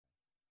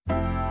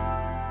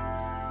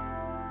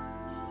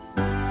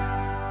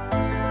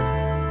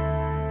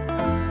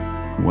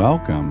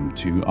Welcome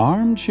to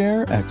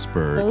Armchair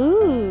Expert.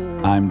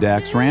 Ooh. I'm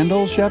Dax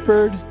Randall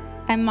Shepard.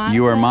 I'm Monica.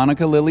 You are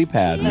Monica Lily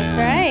Padman. That's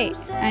right.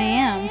 I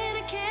am.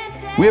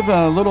 We have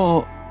a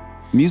little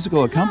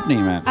musical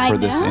accompaniment for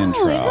this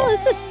intro. Oh,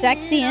 this is a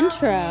sexy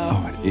intro.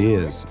 Oh, it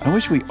is. I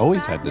wish we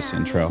always had this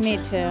intro.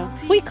 Me too.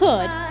 We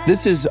could.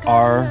 This is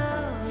our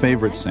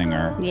favorite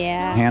singer,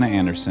 Yeah. Hannah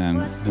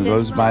Anderson, who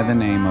goes by the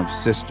name of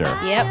Sister.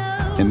 Yep.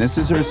 And this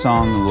is her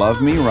song,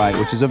 Love Me Right,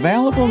 which is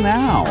available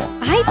now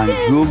on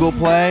Google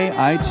Play,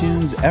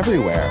 iTunes,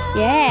 everywhere.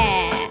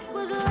 Yeah.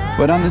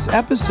 But on this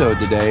episode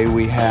today,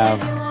 we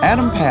have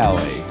Adam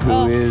Pally,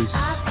 who is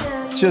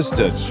just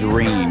a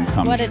dream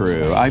come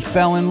true. I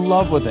fell in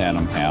love with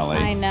Adam Pally.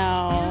 I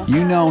know.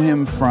 You know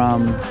him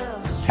from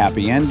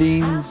Happy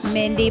Endings,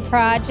 Mindy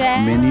Project.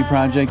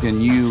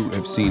 and you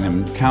have seen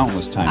him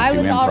countless times I do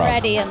was improv.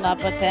 already in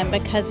love with him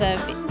because of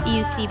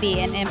UCB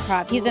and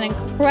improv. He's an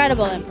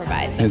incredible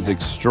improviser. His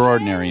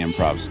extraordinary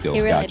improv skills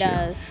He really got you.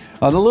 does.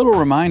 The little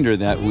reminder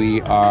that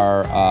we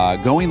are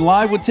going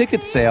live with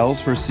ticket sales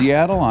for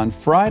Seattle on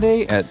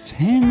Friday at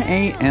 10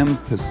 a.m.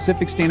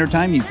 Pacific Standard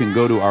Time. You can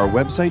go to our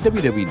website,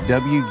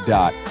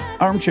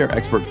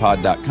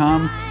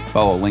 www.armchairexpertpod.com.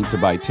 Follow a link to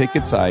buy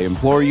tickets. I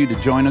implore you to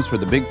join us for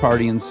the big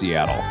party in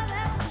Seattle.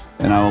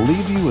 And I will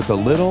leave you with a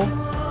little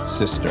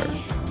Sister.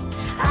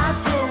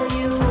 I'll tell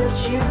you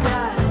what you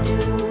gotta do.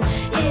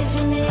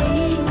 If you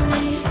need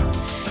me,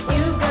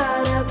 you've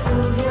gotta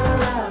prove your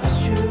love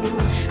is true.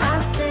 I'll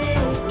stick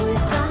with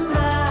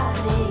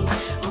somebody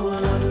who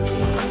will love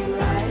me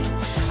right.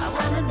 I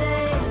wanna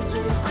dance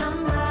with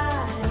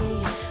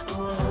somebody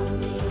who will hold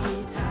me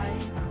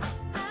tight.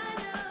 I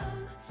know,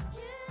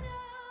 you know.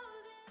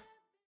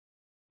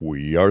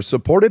 We are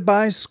supported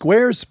by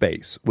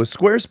Squarespace. With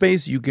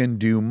Squarespace, you can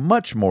do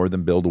much more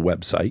than build a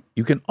website.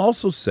 You can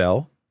also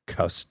sell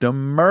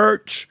custom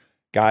merch.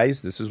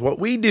 Guys, this is what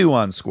we do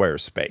on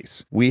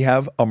Squarespace. We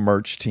have a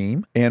merch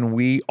team, and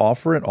we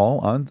offer it all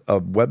on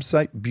a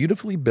website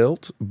beautifully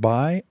built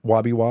by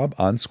Wobby Wob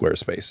on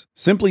Squarespace.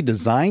 Simply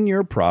design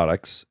your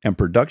products, and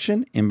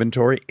production,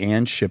 inventory,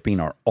 and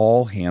shipping are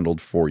all handled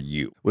for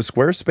you. With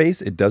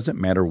Squarespace, it doesn't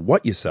matter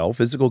what you sell,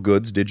 physical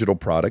goods, digital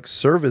products,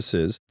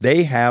 services,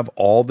 they have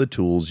all the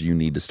tools you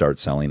need to start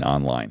selling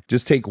online.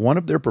 Just take one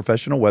of their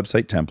professional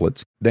website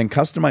templates, then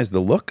customize the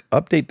look,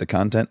 update the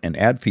content, and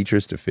add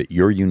features to fit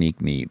your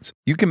unique needs.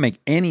 You can make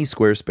any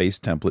Squarespace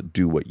template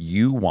do what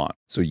you want,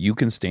 so you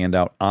can stand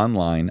out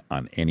online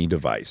on any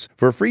device.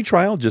 For a free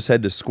trial, just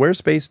head to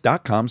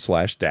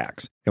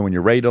squarespace.com/DAX. And when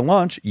you're ready to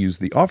launch, use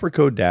the offer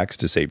code DAX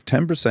to save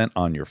 10%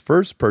 on your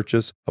first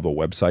purchase of a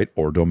website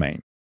or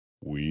domain.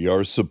 We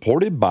are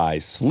supported by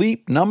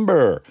Sleep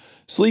Number.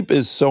 Sleep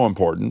is so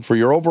important for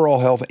your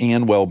overall health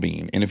and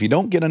well-being, and if you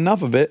don't get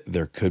enough of it,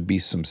 there could be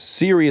some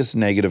serious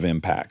negative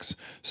impacts.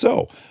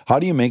 So, how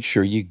do you make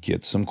sure you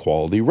get some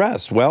quality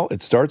rest? Well,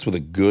 it starts with a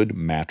good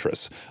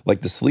mattress,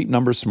 like the Sleep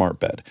Number Smart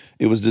Bed.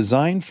 It was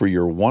designed for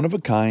your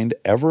one-of-a-kind,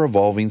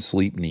 ever-evolving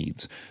sleep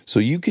needs,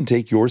 so you can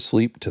take your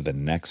sleep to the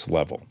next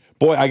level.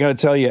 Boy, I got to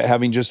tell you,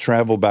 having just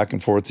traveled back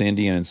and forth to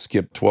India and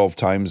skipped 12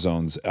 time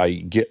zones, I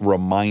get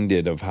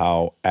reminded of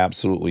how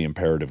absolutely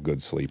imperative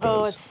good sleep is.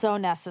 Oh, it's so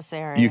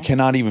necessary. You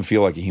cannot even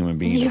feel like a human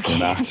being if you're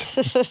not.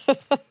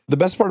 The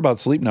best part about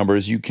Sleep Number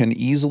is you can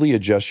easily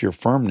adjust your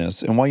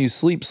firmness, and while you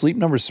sleep, Sleep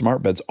Number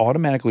smart beds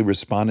automatically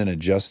respond and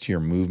adjust to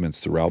your movements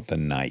throughout the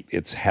night.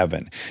 It's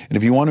heaven. And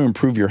if you want to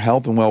improve your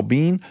health and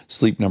well-being,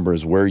 Sleep Number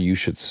is where you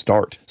should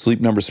start.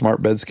 Sleep Number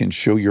smart beds can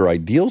show your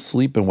ideal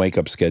sleep and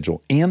wake-up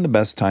schedule and the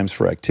best times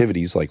for activities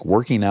like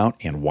working out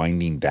and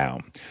winding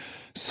down.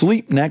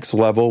 Sleep next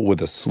level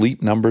with a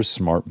Sleep Number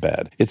smart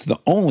bed. It's the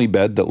only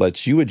bed that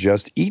lets you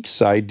adjust each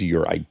side to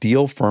your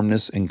ideal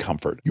firmness and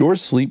comfort. Your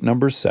Sleep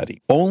Number setting.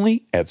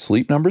 Only at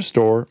Sleep Number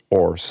Store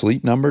or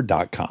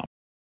sleepnumber.com.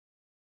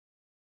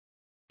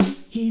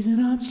 He's an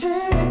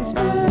armchair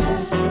expert.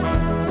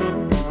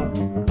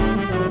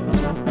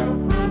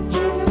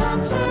 He's an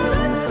armchair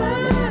expert.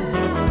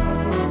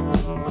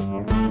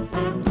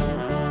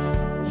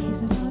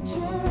 He's an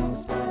armchair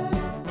expert.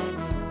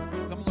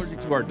 I'm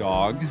allergic to our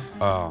dog.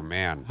 Oh,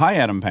 man. Hi,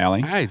 Adam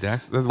Pally. Hi,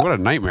 Dax. What a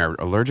nightmare.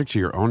 Allergic to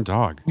your own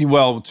dog.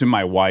 Well, to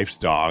my wife's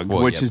dog,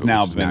 Well, which yeah, has but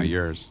now which is been now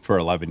yours. for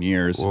 11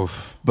 years.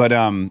 Oof. But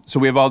so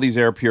we have all these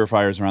air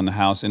purifiers around the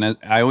house, and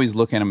I always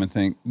look at them and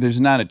think,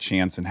 there's not a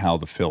chance in hell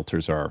the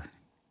filters are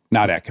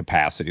not at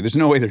capacity. There's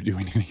no way they're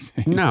doing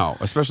anything. No,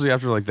 especially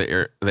after like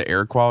the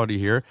air quality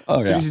here.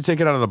 Oh, as soon yeah. as you take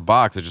it out of the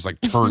box, it just like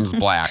turns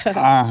black.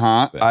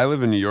 Uh-huh. I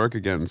live in New York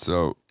again,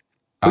 so.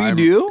 Oh, you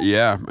do?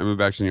 Yeah, I moved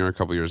back to New York a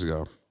couple years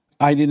ago.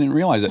 I didn't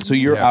realize that. So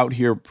you're Yeah. out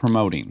here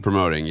promoting.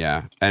 Promoting,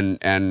 yeah,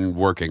 and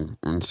working,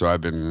 and so I've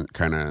been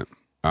kind of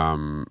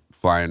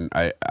flying.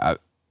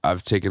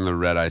 I've taken the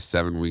red eye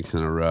 7 weeks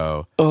in a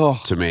row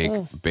to make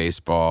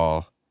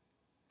baseball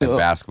and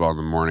basketball in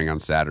the morning on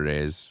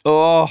Saturdays.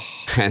 Oh.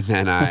 And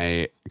then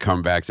I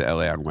come back to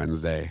LA on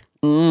Wednesday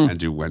and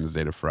do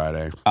Wednesday to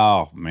Friday.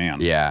 Oh,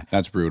 man. Yeah.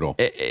 That's brutal.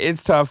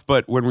 It's tough,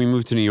 but when we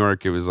moved to New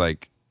York, it was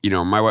like, you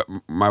know,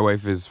 my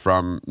wife is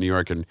from New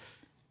York, and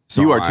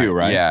So You are too,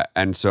 right? Yeah.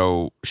 And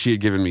so she had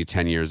given me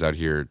 10 years out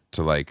here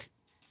to like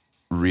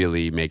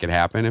really make it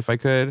happen if I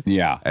could.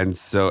 Yeah. And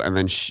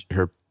then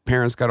her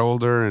parents got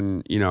older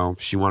and, you know,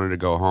 she wanted to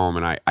go home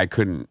and I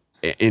couldn't,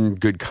 in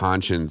good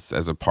conscience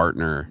as a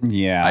partner.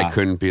 Yeah. I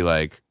couldn't be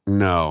like,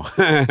 no.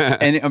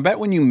 And I bet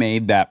when you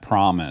made that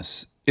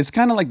promise, it's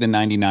kind of like the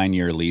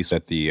 99-year lease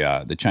that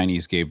the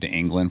Chinese gave to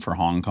England for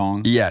Hong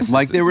Kong. Yes.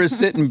 Like they were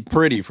sitting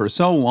pretty for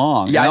so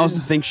long. Yeah, And I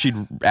didn't think she'd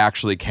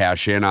actually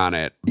cash in on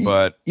it,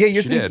 but yeah,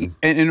 you're she thinking,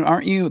 did. and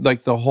aren't you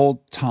like the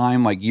whole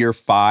time, like year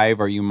 5,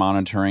 are you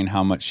monitoring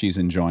how much she's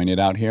enjoying it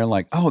out here?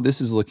 Like, oh,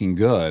 this is looking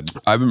good.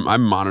 I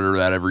monitor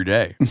that every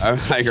day. I'm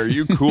like, are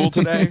you cool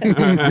today?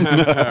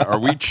 Are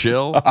we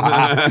chill?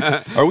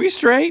 Are we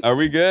straight? Are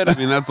we good? I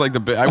mean, that's like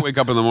I wake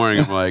up in the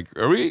morning, I'm like,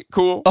 are we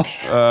cool?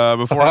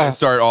 Before I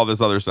start all this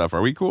other stuff,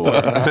 are we cool?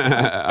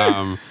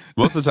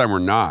 Most of the time we're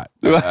not.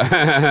 But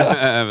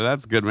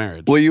that's good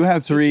marriage. Well, you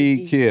have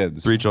 3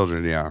 kids. 3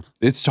 children, yeah.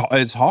 It's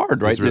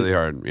hard, right? It's really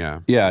hard,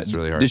 yeah. Yeah, It's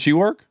really hard. Did she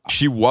work?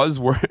 She was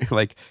working,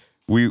 like,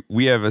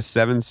 we have a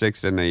 7,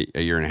 6, and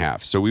a year and a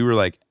half. So we were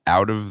like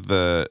out of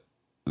the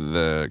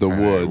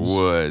kinda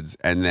woods.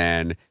 And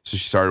then, so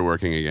she started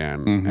working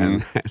again. And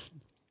then,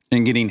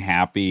 And getting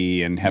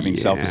happy and having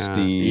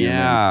self-esteem,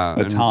 yeah,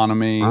 and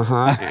autonomy,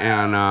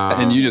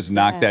 and you just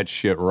knocked that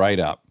shit right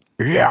up.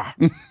 Yeah.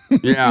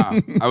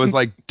 Yeah. I was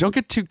like, don't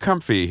get too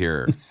comfy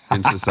here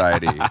in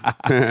society.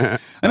 I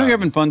know you're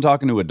having fun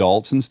talking to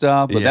adults and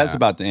stuff, but that's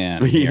about to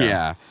end. here.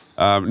 Yeah.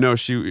 No,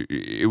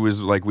 it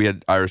was like we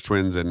had Irish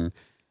twins, and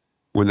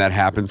when that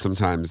happened,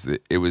 sometimes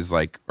it was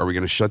like, are we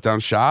going to shut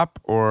down shop,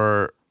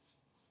 or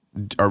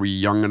are we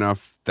young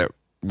enough that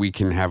we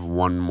can have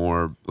one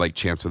more like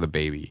chance with a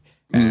baby?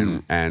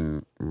 And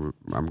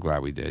I'm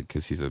glad we did,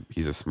 because he's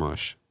a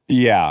smush.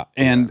 Yeah,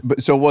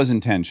 but so it was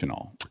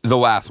intentional. The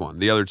last one,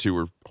 the other 2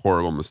 were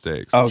horrible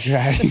mistakes.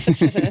 Okay.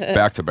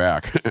 Back to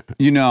back.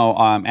 You know,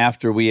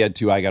 after we had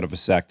 2, I got a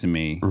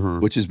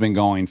vasectomy, which has been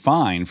going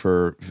fine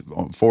for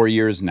 4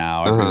 years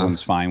now.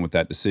 Everyone's fine with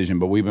that decision,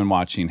 but we've been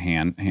watching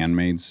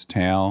Handmaid's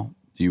Tale.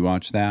 Do you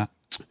watch that?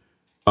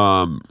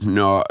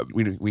 No,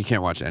 we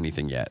can't watch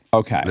anything yet.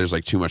 Okay. There's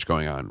like too much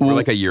going on. We're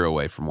like a year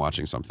away from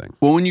watching something.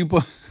 Well, when you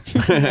put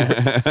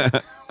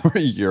we're a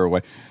year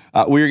away,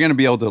 we're going to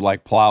be able to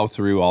like plow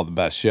through all the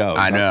best shows.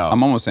 I know.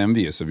 I'm almost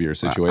envious of your I'm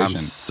situation.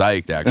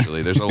 psyched,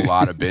 actually. There's a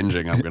lot of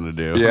binging I'm going to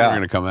do. Yeah. We're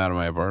going to come out of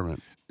my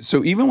apartment.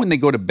 So even when they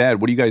go to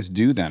bed, what do you guys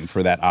do then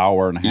for that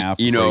hour and a half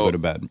before you go to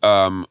bed?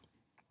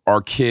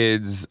 Our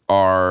kids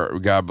are,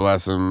 God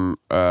bless them,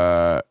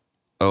 I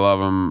love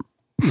them.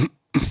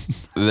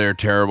 They're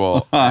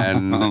terrible,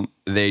 and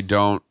they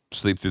don't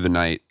sleep through the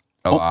night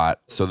a lot.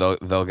 So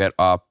they'll get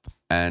up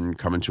and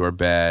come into our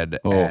bed,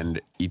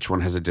 and each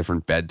one has a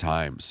different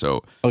bedtime.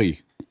 So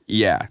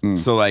yeah,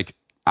 so like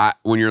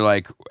when you're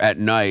like at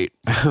night,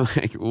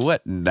 like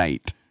what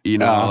night? You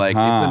know, like it's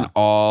an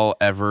all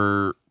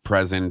ever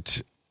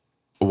present,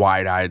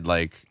 wide eyed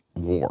like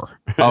war.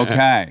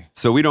 Okay.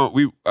 So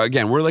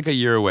we're like a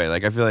year away.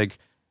 Like I feel like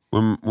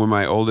when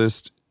my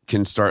oldest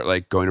can start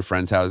like going to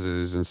friends'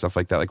 houses and stuff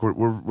like that, like we're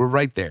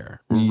right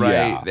there. We're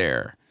right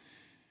there.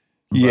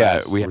 But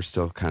yes. we're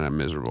still kind of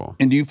miserable.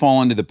 And do you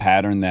fall into the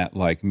pattern that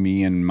like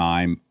me and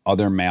my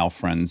other male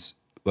friends,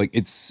 like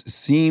it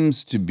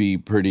seems to be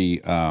pretty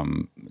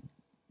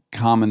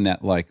common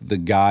that like the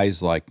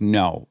guys like,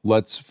 no,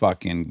 let's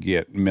fucking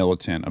get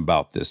militant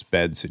about this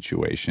bed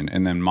situation.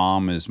 And then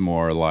mom is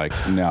more like,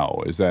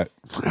 no, is that...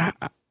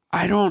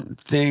 I don't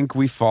think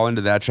we fall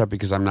into that trap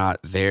because I'm not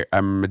there.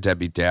 I'm a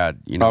deadbeat dad,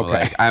 you know. Okay.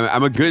 Like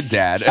I'm a good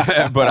dad,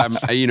 but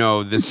I'm, you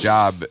know, this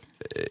job.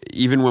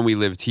 Even when we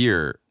lived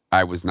here,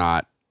 I was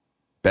not.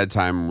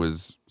 Bedtime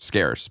was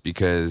scarce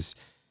because,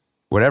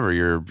 whatever,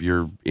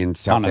 you're in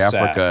South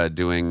Africa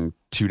doing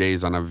 2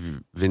 days on a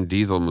Vin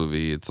Diesel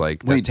movie. It's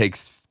like that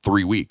takes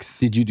 3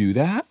 weeks. Did you do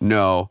that?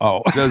 No.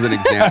 Oh, that was an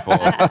example.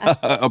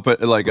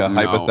 But like a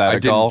hypothetical. I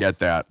didn't get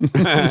that.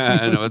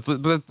 No,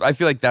 but I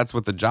feel like that's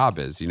what the job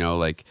is, you know,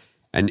 like,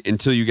 and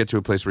until you get to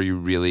a place where you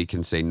really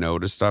can say no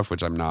to stuff,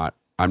 which I'm not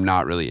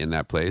really in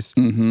that place.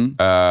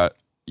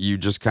 You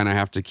just kind of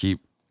have to keep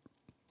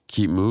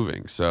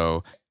moving.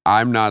 So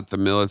I'm not the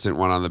militant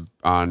one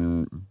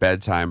on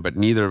bedtime, but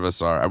neither of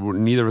us are.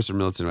 Neither of us are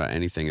militant about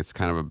anything. It's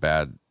kind of a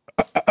bad.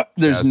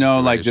 There's no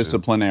situation. like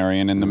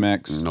disciplinarian in the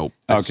mix. Nope.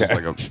 It's Okay. just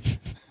like a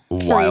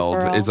wild.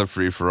 Free-for-all. It's a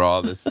free for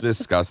all. It's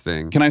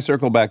disgusting. Can I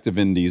circle back to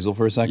Vin Diesel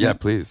for a second? Yeah,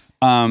 please.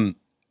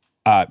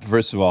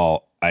 First of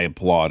all, I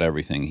applaud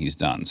everything he's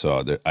done.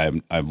 So I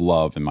have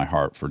love in my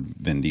heart for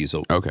Vin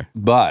Diesel. Okay.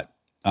 But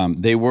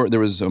there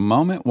was a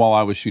moment while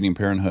I was shooting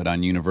Parenthood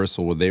on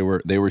Universal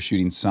where they were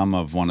shooting some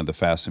of one of the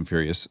Fast and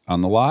Furious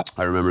on the lot.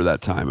 I remember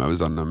that time. I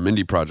was on the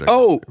Mindy project.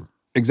 Oh,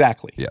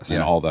 exactly. Yes. And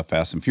Yeah. all the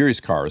Fast and Furious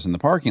cars in the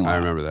parking lot. I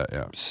remember that.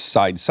 Yeah.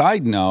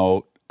 Side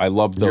note, I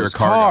love You're a those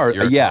car guy. cars.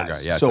 You're a car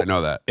Yes. guy. Yes, I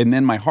know that. And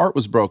then my heart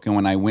was broken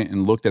when I went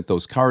and looked at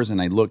those cars,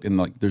 and I looked and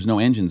like, there's no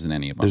engines in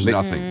any of them. There's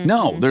nothing.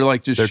 No, they're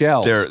like just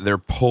shells. They're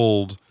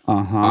pulled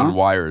on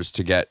wires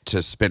to get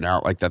to spin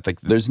out like that.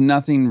 Like There's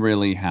nothing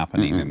really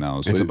happening in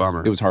those. It's a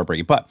bummer. It was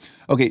heartbreaking. But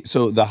okay,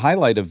 so the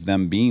highlight of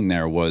them being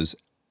there was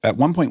at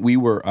one point we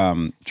were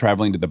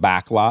traveling to the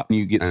back lot, and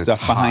you get stuck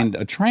behind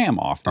a tram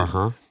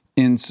often.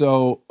 And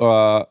so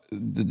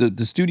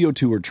the studio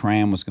tour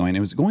tram was going. It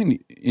was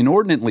going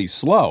inordinately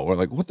slow. We're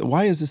like,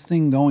 why is this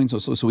thing going so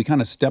slow? So we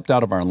kind of stepped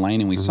out of our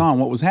lane and we saw.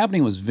 And what was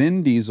happening was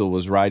Vin Diesel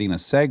was riding a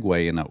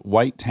Segway in a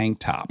white tank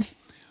top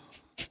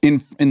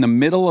in the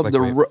middle of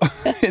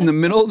in the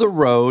middle of the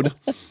road,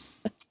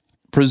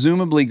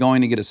 presumably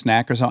going to get a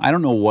snack or something. I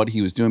don't know what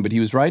he was doing, but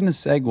he was riding a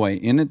Segway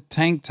in a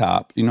tank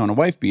top, in a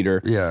wife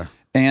beater. Yeah.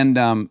 And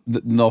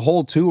the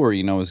whole tour,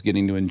 was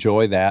getting to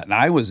enjoy that, and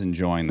I was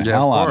enjoying the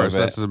hell out of it.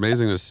 That's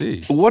amazing to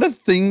see. What a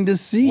thing to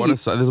see!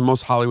 This is the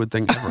most Hollywood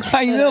thing ever.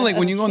 I know, like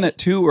when you go on that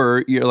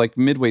tour, you're like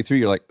midway through,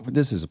 you're like,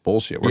 "This is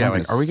bullshit."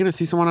 Are we going to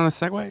see someone on a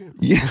Segway?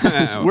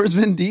 Yes. Where's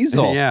Vin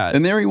Diesel? Yeah,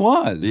 and there he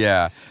was.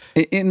 Yeah.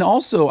 And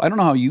also, I don't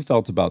know how you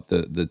felt about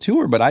the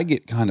tour, but I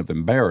get kind of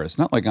embarrassed.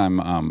 Not like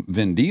I'm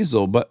Vin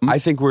Diesel, but I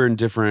think we're in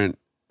different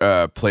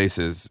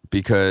places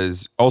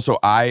because also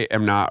I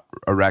am not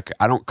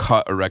I don't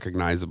cut a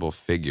recognizable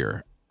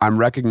figure. I'm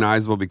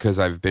recognizable because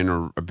I've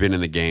been in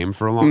the game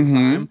for a long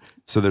time.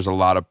 So there's a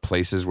lot of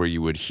places where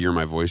you would hear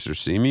my voice or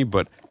see me,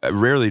 but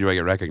rarely do I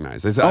get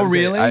recognized.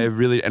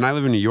 Really? And I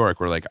live in New York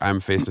where like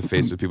I'm face to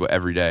face with people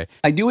every day.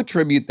 I do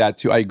attribute that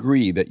to, I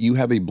agree that you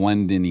have a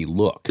blend-in-y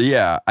look.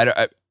 Yeah,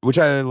 which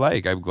I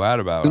like. I'm glad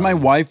about. Because my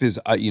wife is,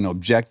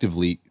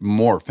 objectively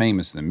more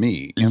famous than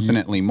me,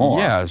 infinitely more.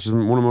 Yeah, she's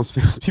one of the most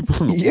famous people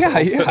in the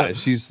world. Yeah.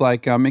 She's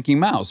like Mickey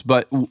Mouse.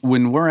 But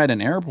when we're at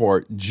an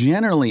airport,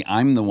 generally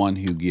I'm the one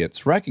who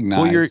gets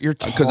recognized. Well, you're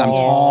because I'm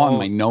tall and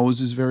my nose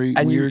is very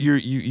and weird.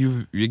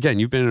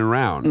 you've been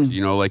around.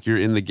 Like you're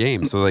in the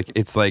game. So like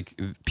it's like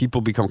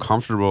people become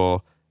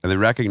comfortable and they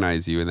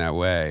recognize you in that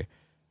way.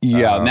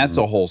 Yeah, and that's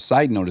a whole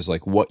side note is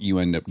like what you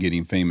end up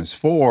getting famous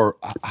for,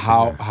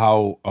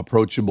 how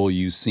approachable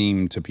you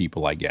seem to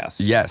people, I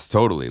guess. Yes,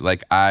 totally.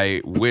 Like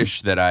I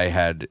wish that I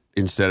had,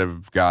 instead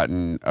of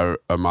gotten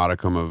a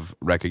modicum of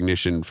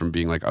recognition from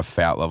being like a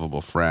fat,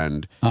 lovable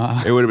friend,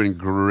 it would have been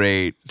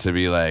great to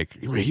be like,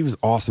 he was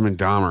awesome in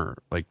Dahmer.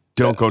 Like,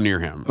 don't go near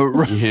him.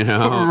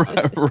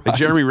 Right. Like,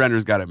 Jeremy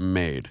Renner's got it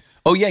made.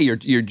 Oh yeah,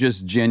 you're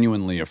just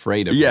genuinely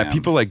afraid of him. Yeah,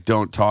 people like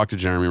don't talk to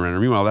Jeremy Renner.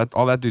 Meanwhile,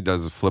 all that dude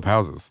does is flip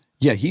houses.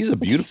 Yeah, he's a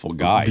beautiful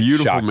guy.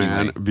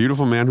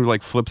 Beautiful man who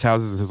like flips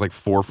houses and has like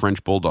 4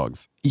 French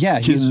bulldogs. Yeah,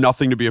 he's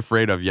nothing to be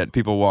afraid of. Yet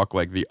people walk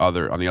like on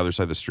the other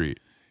side of the street.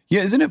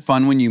 Yeah, isn't it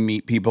fun when you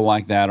meet people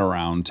like that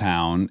around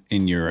town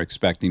and you're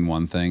expecting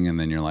one thing and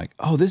then you're like,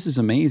 oh, this is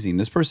amazing.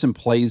 This person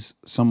plays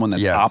someone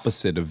that's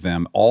opposite of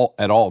them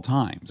at all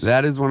times.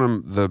 That is one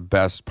of the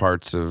best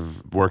parts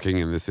of working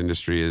in this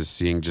industry is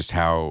seeing just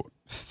how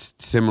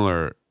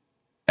similar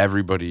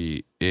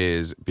everybody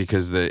is,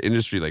 because the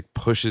industry like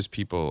pushes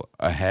people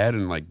ahead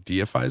and like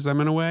deifies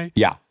them in a way.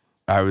 Yeah.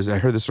 I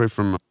heard this story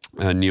from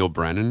Neil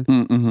Brennan.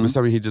 It was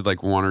something he did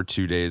like 1 or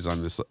 2 days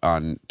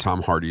on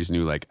Tom Hardy's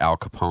new like Al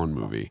Capone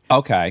movie.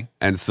 Okay.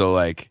 And so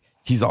like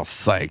he's all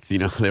psyched,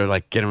 they're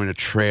like get him in a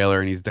trailer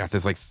and he's got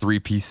this like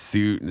 3-piece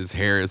suit and his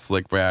hair is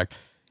slicked back.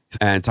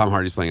 And Tom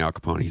Hardy's playing Al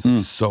Capone. He's like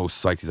so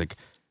psyched. He's like,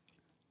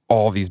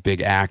 all these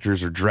big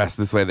actors are dressed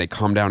this way. They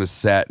come down to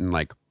set and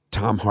like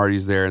Tom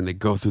Hardy's there and they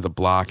go through the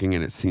blocking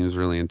and it seems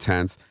really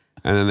intense.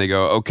 And then they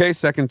go, okay,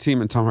 second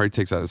team. And Tom Hardy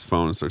takes out his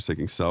phone and starts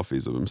taking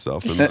selfies of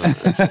himself. And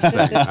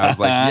I was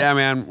like, yeah,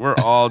 man, we're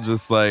all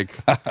just like,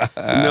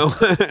 no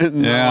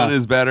one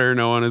is better.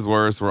 No one is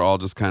worse. We're all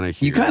just kind of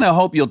here. You kind of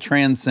hope you'll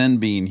transcend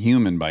being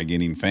human by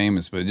getting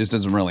famous, but it just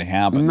doesn't really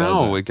happen.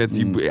 No, it gets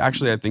you.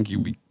 Actually, I think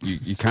you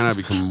kind of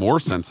become more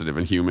sensitive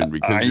and human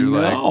because you're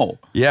like,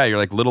 you're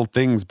like little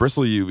things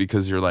bristle you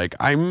because you're like,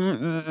 I'm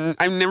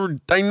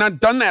not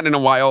done that in a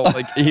while.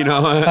 Like,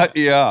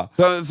 yeah.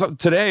 So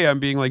today I'm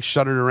being like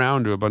shuttered around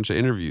to a bunch of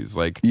interviews.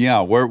 Like,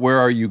 yeah, where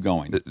are you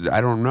going?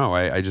 I don't know.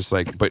 I just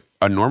like, but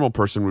a normal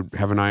person would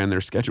have an eye on their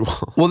schedule.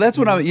 Well, that's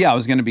what I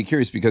was going to be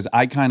curious because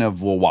I kind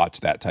of will watch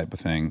that type of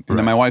thing. And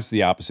then my wife's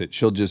the opposite.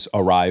 She'll just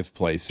arrive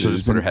places. She'll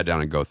just put her head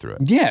down and go through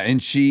it. Yeah. And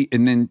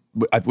then,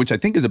 which I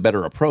think is a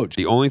better approach.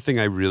 The only thing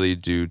I really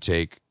do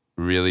take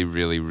really,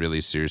 really, really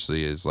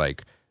seriously is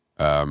like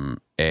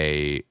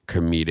a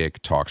comedic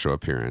talk show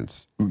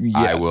appearance. Yes.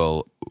 I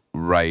will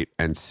write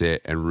and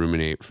sit and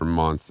ruminate for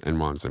months and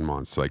months and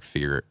months to like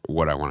figure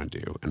what I want to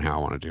do and how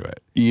I want to do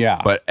it.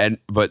 Yeah.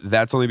 But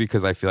that's only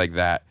because I feel like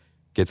that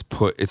gets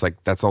put, it's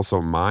like that's also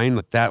mine.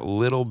 Like that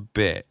little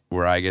bit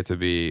where I get to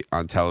be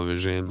on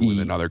television with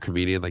another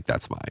comedian, like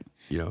that's mine.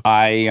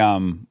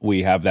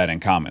 We have that in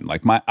common.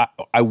 Like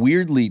I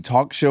weirdly,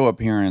 talk show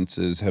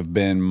appearances have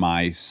been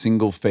my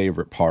single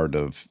favorite part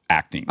of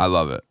acting. I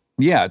love it.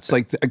 Yeah, it's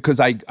like because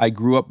I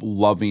grew up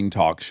loving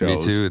talk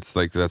shows. Me too. It's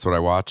like that's what I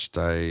watched.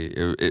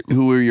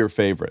 Who are your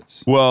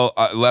favorites? Well,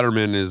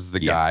 Letterman is the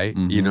guy.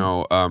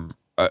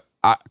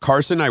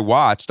 Carson I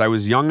watched. I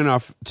was young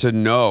enough to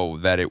know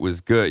that it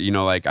was good. You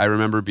know, like I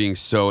remember being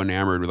so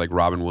enamored with like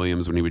Robin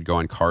Williams when he would go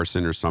on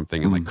Carson or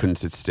something and like couldn't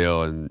sit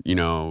still and, you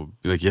know,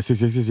 be like, yes,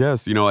 yes, yes, yes,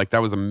 yes. You know, like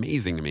that was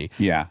amazing to me.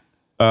 Yeah.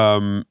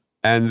 And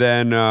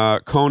then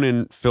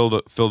Conan filled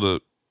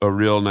a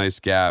real nice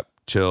gap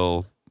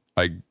till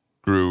I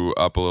grew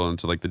up a little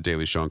into like the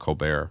Daily Show and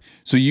Colbert.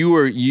 So you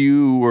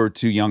were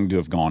too young to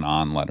have gone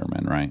on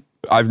Letterman, right?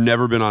 I've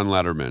never been on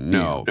Letterman,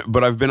 no.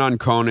 But I've been on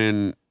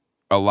Conan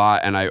a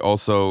lot, and I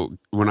also,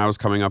 when I was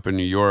coming up in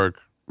New York,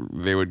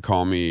 they would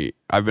call me,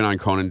 I've been on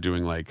Conan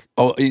doing like...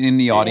 Oh, in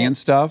the audience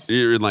stuff?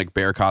 In like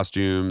bear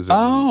costumes. And,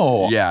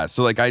 Oh. Yeah,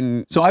 so like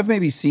So I've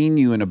maybe seen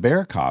you in a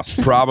bear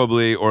costume.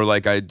 probably, or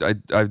like I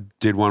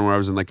did one where I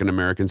was in like an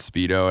American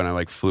Speedo and I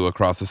like flew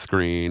across the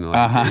screen.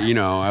 Like, you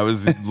know, I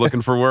was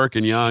looking for work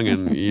and young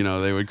and, you know,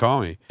 they would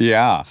call me.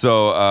 Yeah.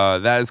 So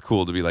that is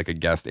cool to be like a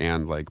guest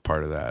and like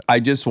part of that.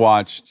 I just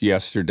watched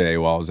yesterday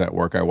while I was at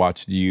work, I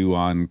watched you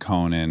on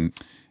Conan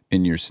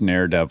in your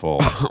Snare Devil.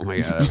 Oh my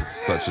God, that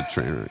was such a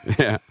train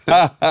wreck.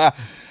 Yeah.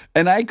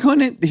 And I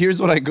couldn't,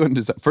 here's what I couldn't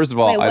decide. First of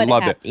all, Wait, I what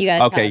loved hap- it. you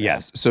gotta Okay, tell it.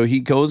 yes. So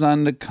he goes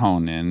on to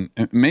Conan.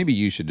 Maybe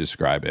you should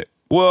describe it.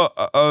 Well,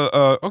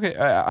 okay.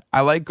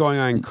 I like going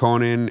on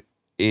Conan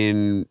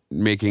in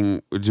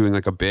doing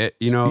like a bit,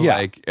 you know, Yeah.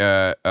 like,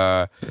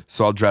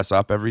 so I'll dress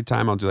up every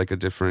time. I'll do like a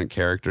different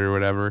character or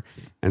whatever.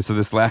 And so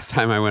this last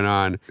time I went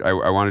on, I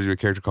wanted to do a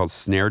character called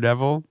Snare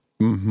Devil,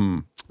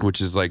 which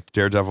is like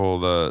Daredevil,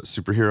 the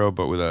superhero,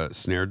 but with a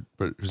snare,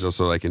 but who's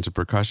also like into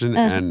percussion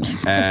and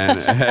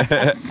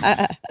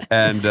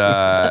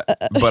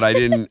but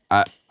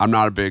I'm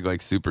not a big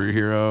like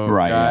superhero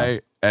Right, guy. yeah.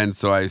 And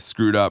so I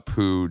screwed up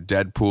who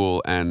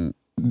Deadpool and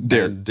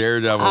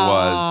Daredevil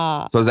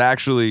was. So it's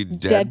actually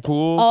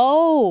Deadpool.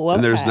 Oh, okay.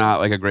 And there's not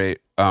like a great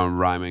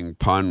rhyming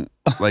pun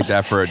like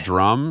that for a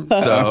drum.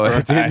 So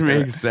it didn't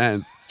make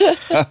sense.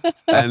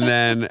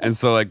 and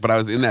so like, but I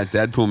was in that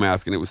Deadpool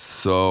mask and it was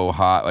so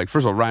hot. Like,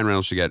 first of all, Ryan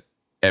Reynolds should get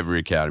every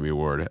Academy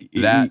Award.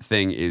 That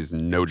thing is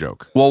no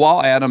joke. Well,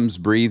 while Adam's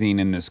breathing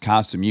in this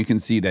costume, you can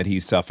see that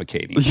he's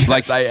suffocating.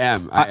 Like I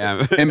am.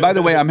 And by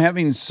the way, I'm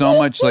having so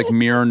much like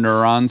mirror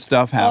neuron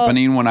stuff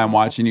happening when I'm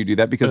watching you do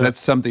that because that's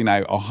something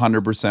I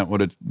 100%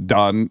 would have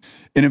done.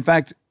 And in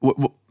fact,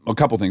 a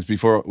couple things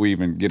before we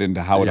even get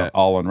into how it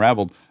all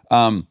unraveled.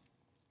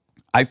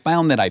 I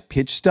found that I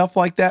pitched stuff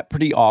like that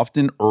pretty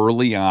often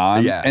early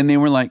on, and they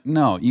were like,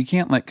 "No, you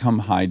can't let come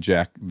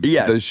hijack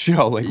the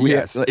show." Like,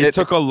 it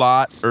took a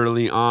lot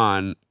early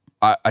on.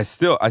 I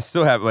still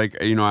have like,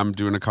 you know, I'm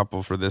doing a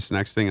couple for this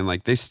next thing, and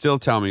like they still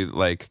tell me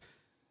like,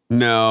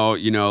 no,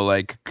 you know,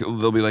 like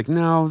they'll be like,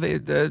 no,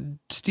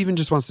 Steven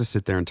just wants to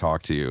sit there and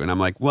talk to you, and I'm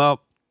like,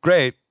 well,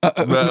 great, but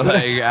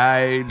like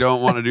I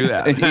don't want to do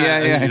that.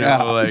 You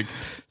know, like.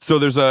 So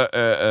there's a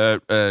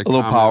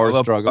little power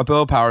struggle. A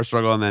little power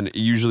struggle, and then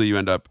usually you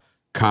end up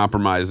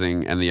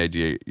compromising, and the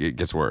idea it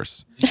gets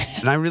worse.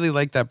 And I really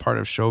like that part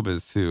of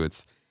showbiz too.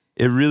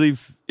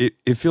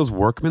 It feels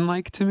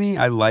workmanlike to me.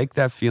 I like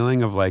that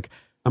feeling of like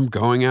I'm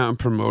going out and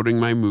promoting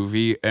my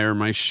movie or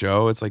my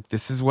show. It's like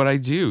this is what I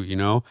do, you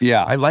know.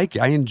 Yeah,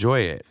 I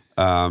enjoy it,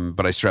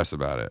 but I stress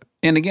about it.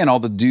 And again, all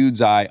the dudes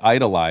I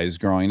idolized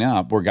growing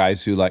up were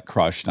guys who like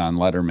crushed on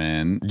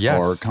Letterman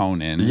or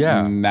Conan.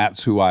 Yeah. And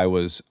that's who I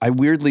was. I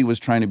weirdly was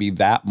trying to be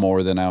that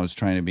more than I was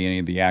trying to be any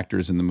of the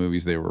actors in the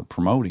movies they were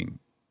promoting.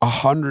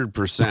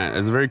 100%.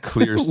 It's a very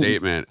clear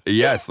statement.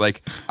 Yes.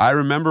 Like I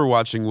remember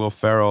watching Will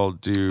Ferrell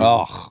do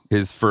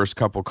his first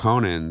couple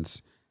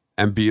Conans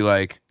and be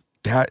like,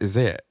 that is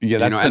it. Yeah,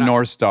 that's the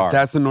North Star.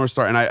 That's the North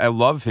Star. And I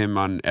love him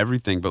on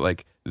everything, but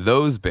like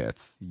those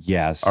bits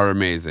are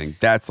amazing.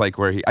 That's like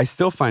where I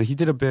still find he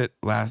did a bit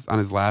on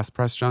his last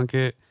press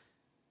junket.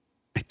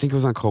 I think it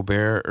was on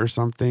Colbert or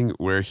something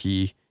where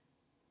he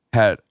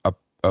had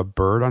a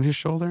bird on his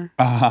shoulder.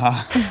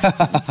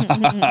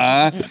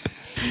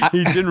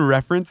 He didn't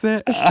reference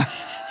it.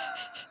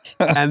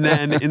 And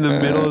then in the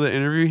middle of the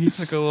interview, he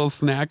took a little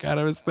snack out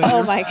of his thing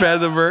and fed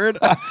the bird.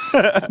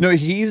 No,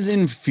 he's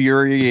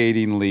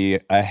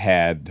infuriatingly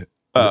ahead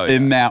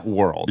in that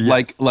world.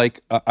 Yes.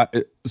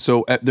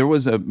 So there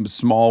was a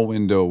small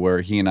window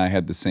where he and I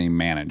had the same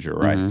manager,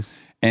 right? Mm-hmm.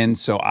 And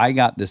so I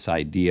got this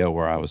idea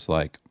where I was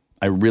like,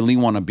 I really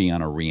want to be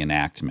on a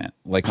reenactment.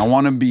 Like I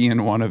want to be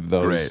in one of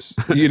those,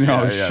 shows I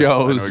know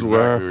exactly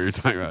where, what you're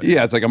talking about.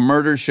 it's like a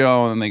murder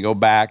show, and then they go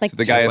back Like to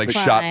the guy true at Like the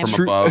shot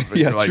from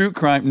above. true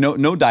crime,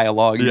 no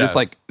dialogue. You're just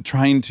like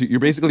trying to. You're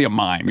basically a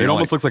mime. It You're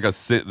almost like,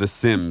 looks like The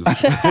Sims.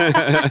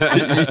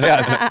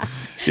 yeah.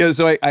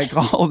 So I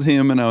called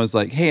him and I was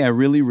like, "Hey, I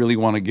really, really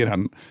want to get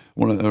on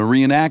a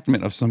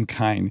reenactment of some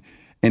kind."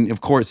 And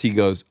of course, he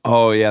goes,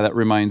 "Oh yeah, that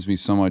reminds me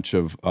so much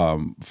of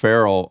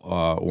Farrell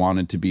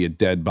wanted to be a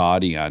dead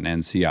body on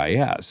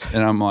NCIS,"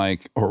 and I'm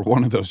like, or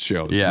one of those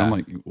shows. Yeah. And I'm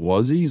like,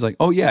 "Was he?" He's like,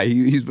 "Oh yeah,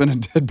 he's been a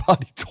dead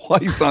body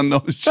twice on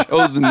those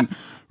shows, and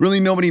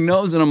really nobody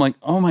knows." And I'm like,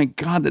 "Oh my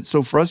god, that's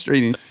so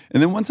frustrating."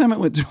 And then one time I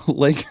went to a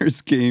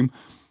Lakers game.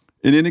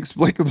 And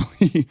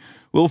inexplicably,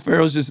 Will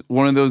Ferrell's just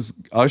one of those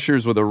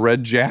ushers with a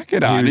red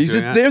jacket on. was He's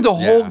doing just that? there the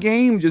whole Yeah.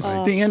 game, just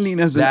standing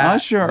as an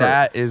usher.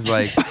 That is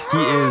like he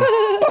is.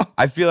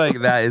 I feel like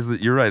that is.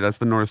 You're right. That's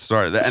the North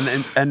Star.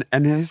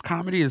 And his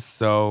comedy is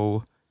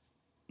so.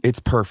 It's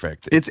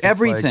perfect. It's just like-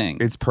 everything.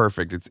 it's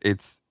perfect.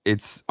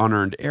 It's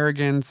unearned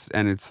arrogance,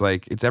 and it's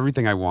like it's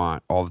everything I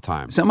want all the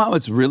time. Somehow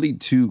it's really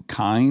too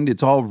kind.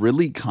 It's all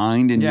really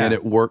kind, and Yeah. yet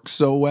it works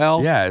so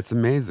well. Yeah, it's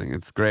amazing.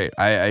 It's great.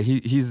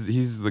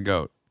 He's the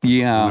GOAT.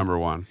 Yeah. Number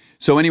one.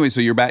 So anyway, so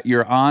you're back.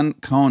 You're on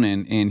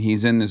Conan, and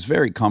he's in this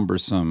very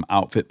cumbersome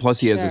outfit. Plus,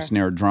 he has a Sure.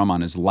 snare drum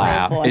on his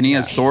lap, boy. and he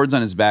has swords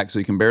on his back, so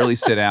he can barely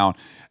sit down.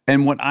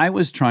 And what I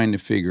was trying to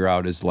figure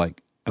out is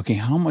like, okay,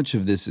 how much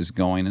of this is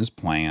going as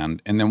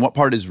planned, and then what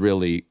part is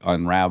really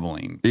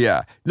unraveling?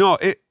 Yeah. No.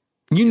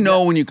 You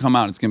know, when you come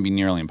out, it's going to be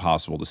nearly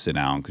impossible to sit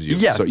down because you.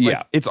 Yes. So, like,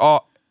 yeah.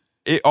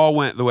 It all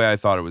went the way I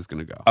thought it was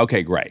going to go.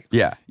 Okay, great.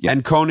 Yeah. Yeah.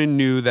 And Conan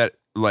knew that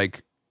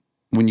like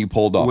When you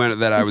pulled off.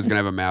 that I was going to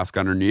have a mask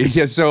underneath.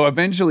 Yeah, so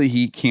eventually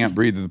he can't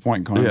breathe to the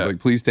point. Conan's Yeah. like,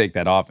 please take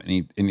that off. And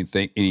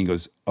he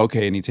goes,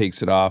 okay. And he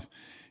takes it off.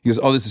 He goes,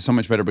 oh, this is so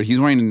much better. But he's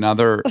wearing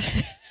another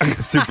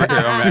Superhero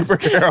mask.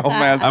 superhero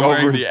mask. I'm over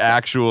wearing his- the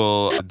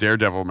actual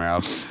Daredevil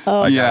mask.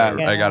 Oh, Yeah.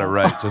 I got it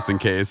right just in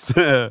case.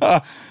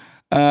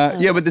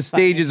 yeah, but the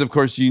stages, of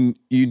course, you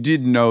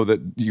did know that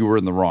you were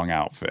in the wrong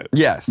outfit.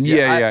 Yes.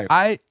 Yeah.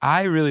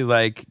 I really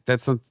like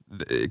that's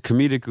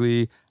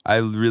comedically. I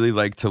really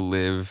like to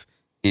live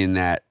in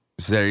that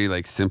very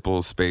like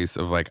simple space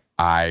of like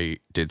I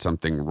did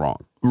something wrong.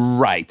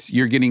 Right.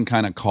 You're getting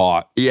kind of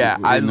caught Yeah,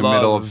 in I the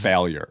middle of love-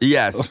 failure.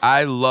 Yes,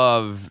 I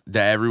love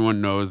that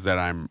everyone knows that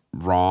I'm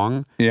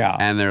wrong. Yeah.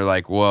 And they're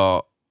like,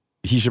 well,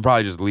 he should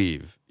probably just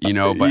leave, but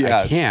I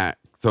Yes. can't.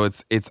 So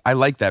it's I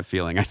like that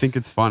feeling. I think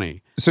it's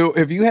funny. So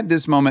if you had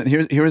this moment,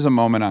 here's a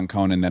moment on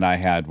Conan that I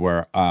had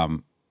where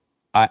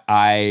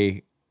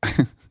I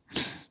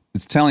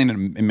it's telling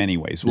in many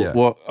ways. Yeah.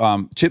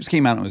 Well, Chips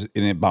came out and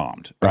it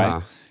bombed, right?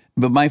 Uh-huh.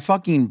 But my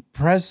fucking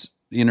press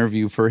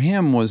interview for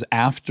him was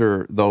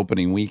after the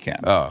opening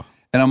weekend. Oh.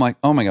 And I'm like,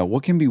 oh my God,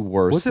 what can be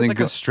worse Was it than like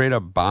a straight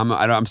up bomb?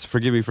 I'm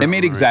forgive me for it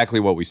made exactly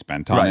what we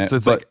spent on Right, it, so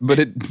it's but, like- but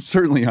it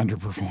certainly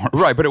underperformed.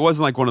 Right, but it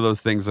wasn't like one of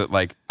those things that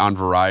like on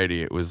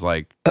Variety it was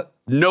like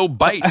no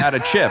bite out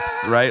of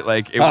chips, right?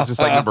 Like it was just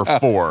like number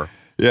 4.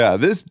 Yeah,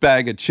 this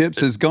bag of chips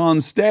has gone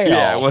stale.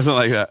 Yeah, it wasn't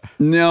like that.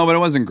 No, but it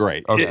wasn't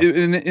great. Okay.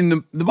 In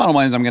the bottom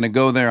line is I'm going to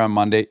go there on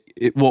Monday.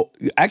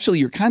 Actually,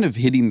 you're kind of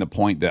hitting the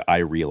point that I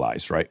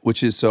realized, right?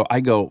 Which is, so I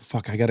go,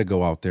 fuck, I got to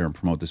go out there and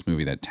promote this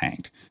movie that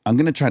tanked. I'm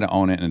going to try to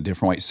own it in a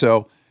different way.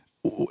 So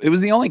it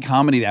was the only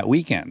comedy that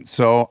weekend.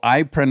 So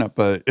I print up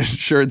a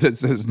shirt that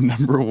says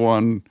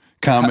 #1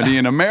 comedy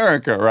in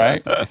America,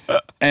 right?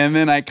 And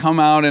then I come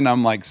out and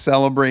I'm like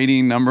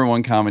celebrating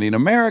 #1 comedy in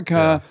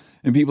America.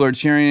 And people are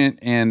cheering it,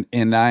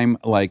 and I'm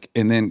like,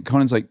 and then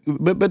Conan's like,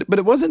 but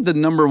it wasn't the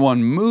 #1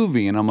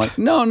 movie, and I'm like,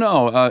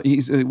 no,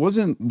 it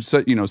wasn't,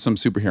 some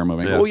superhero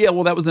movie. Yeah. Oh yeah,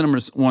 well that was the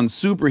 #1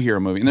 superhero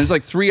movie, and there's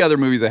like 3 other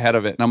movies ahead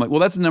of it, and I'm like, well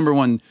that's the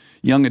 #1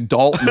 young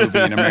adult movie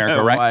in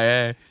America, right?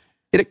 YA.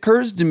 It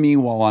occurs to me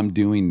while I'm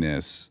doing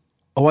this,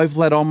 I've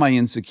let all my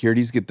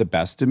insecurities get the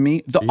best of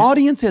me. The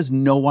audience has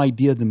no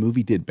idea the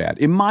movie did bad.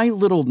 In my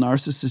little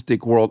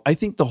narcissistic world, I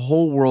think the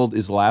whole world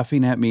is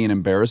laughing at me and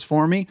embarrassed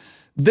for me.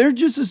 They're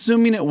just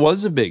assuming it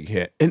was a big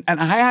hit. And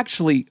I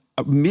actually,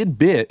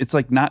 mid-bit, it's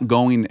like not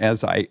going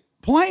as I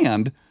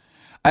planned.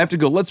 I have to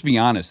go, let's be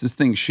honest, this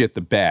thing shit the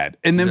bed.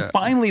 And then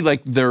finally,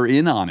 like, they're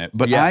in on it.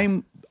 But Yeah.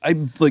 I'm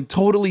like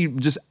totally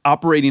just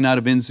operating out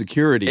of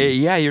insecurity.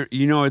 Yeah,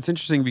 it's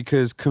interesting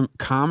because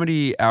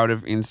comedy out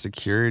of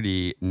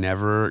insecurity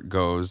never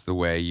goes the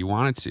way you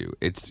want it to.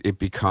 It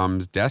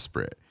becomes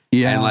desperate.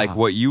 Yeah. And like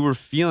what you were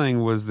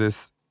feeling was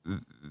this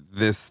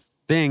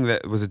thing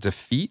that was a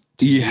defeat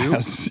to you.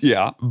 Yes.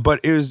 Yeah. But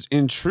it was,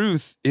 in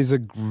truth, is a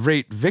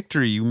great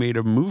victory. You made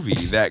a movie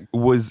that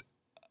was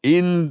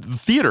in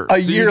theater. A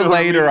year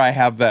later, I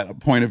have that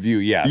point of view.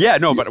 Yes. Yeah,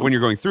 no, but when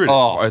you're going through it,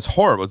 Oh. it's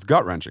horrible. It's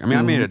gut wrenching. I mean,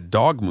 I made a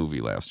dog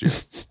movie last year.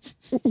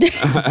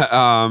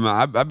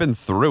 I've been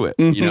through it,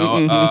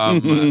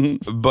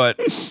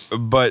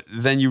 but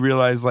then you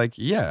realize, like,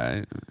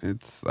 yeah,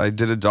 I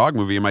did a dog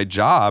movie, and my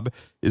job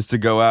is to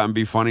go out and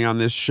be funny on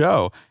this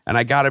show, and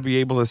I got to be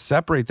able to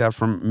separate that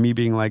from me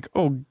being like,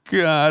 oh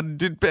God,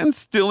 did Ben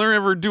Stiller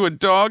ever do a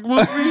dog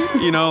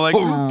movie? Like,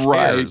 who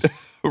cares?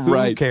 Who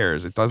Right.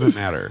 cares? It doesn't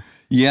matter.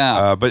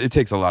 Yeah. But it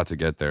takes a lot to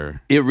get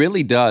there. It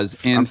really does.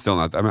 And I'm still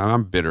not.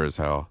 I'm bitter as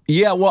hell.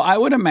 yeah, well, I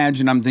would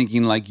imagine I'm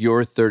thinking like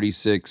you're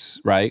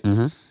 36, right?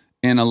 Mm-hmm.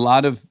 And a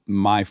lot of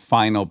my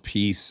final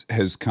piece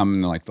has come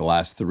in like the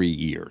last 3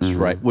 years, Mm-hmm.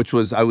 right? Which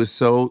was, I was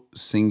so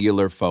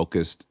singular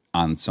focused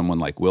on someone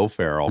like Will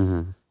Ferrell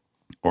Mm-hmm.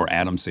 or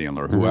Adam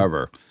Sandler,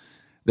 whoever,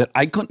 that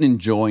I couldn't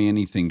enjoy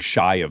anything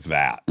shy of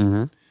that.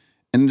 Mm-hmm.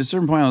 And at a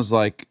certain point, I was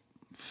like,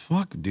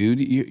 fuck, dude,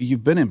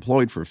 you've been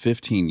employed for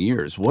 15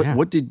 years.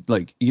 What did,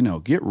 like,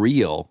 get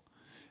real.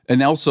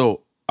 And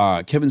also,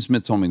 Kevin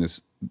Smith told me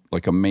this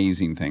like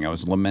amazing thing. I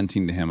was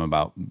lamenting to him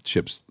about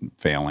chips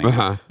failing,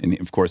 and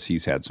of course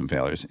he's had some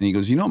failures. And he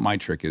goes, "You know what my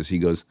trick is?" He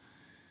goes,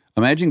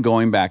 "Imagine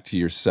going back to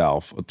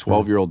yourself, a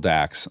 12-year-old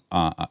Dax,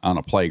 on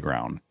a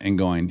playground, and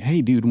going,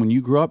 hey, dude, when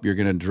you grow up, you're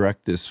going to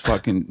direct this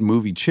fucking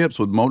movie Chips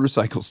with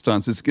motorcycle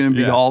stunts. It's going to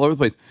be all over the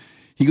place."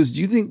 He goes,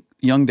 "Do you think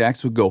young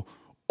Dax would go,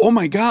 oh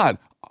my God,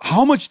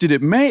 how much did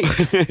it make?"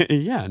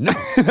 Yeah, no.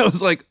 And I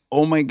was like,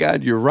 oh my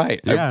God, you're right.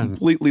 Yeah. I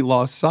completely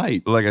lost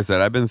sight. Like I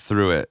said, I've been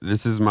through it.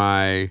 This is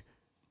my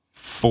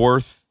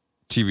 4th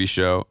TV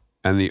show,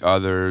 and the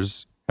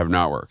others have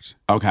not worked.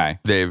 Okay.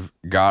 They've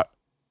got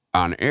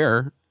on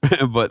air,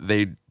 but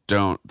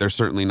they're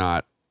certainly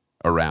not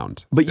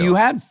around. But still. you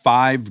had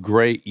 5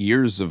 great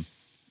years of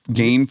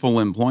gainful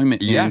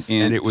employment Yes,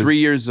 and and it was 3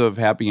 years of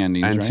happy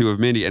endings, and right? 2 of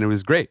Mindy, and it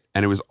was great,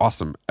 and it was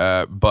awesome.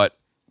 But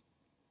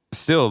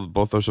still,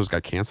 both those shows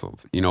got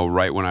canceled,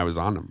 right when I was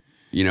on them,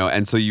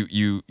 and so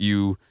you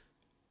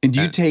And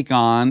do you take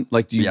on,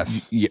 like, do you?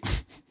 Yes.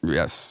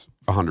 Yes.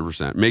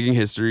 100%.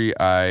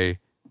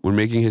 When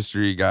Making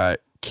History got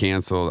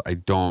canceled, I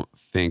don't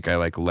think I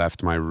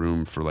left my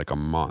room for a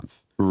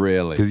month.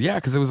 Really?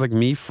 Because it was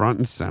me front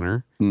and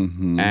center,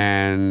 Mm-hmm.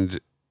 and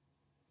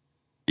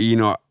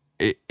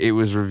it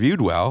was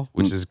reviewed well,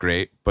 which is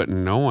great, but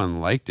no one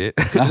liked it.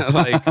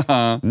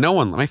 No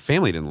one, my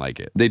family didn't like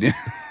it. They did.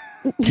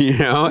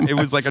 It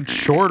was like a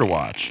chore to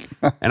watch,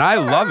 and I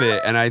love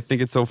it, and I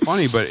think it's so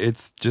funny, but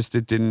it's just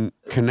it didn't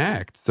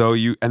connect. So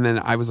and then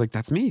I was like,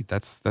 that's me.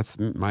 That's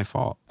my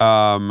fault.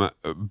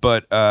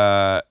 But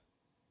are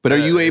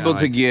you able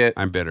to get?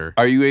 I'm bitter.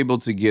 Are you able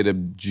to get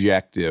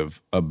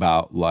objective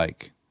about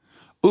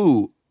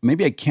ooh,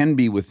 maybe I can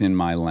be within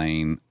my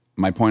lane,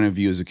 my point of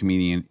view as a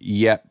comedian,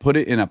 yet put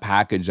it in a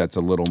package that's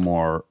a little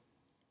more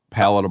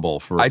palatable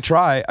for. I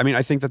try. I mean,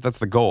 I think that's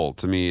the goal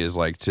to me is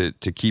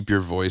to keep your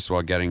voice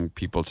while getting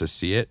people to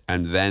see it,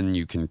 and then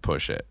you can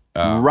push it.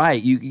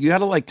 Right. You got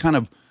to kind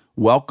of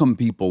welcome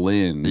people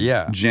in.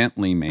 Yeah.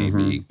 Gently,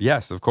 maybe. Mhm.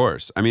 Yes, of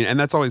course. I mean, and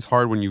that's always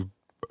hard when you've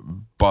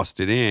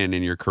busted in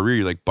your career.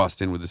 You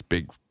bust in with this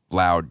big,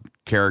 loud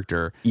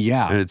character.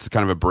 Yeah. And it's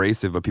kind of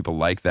abrasive, but people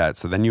like that.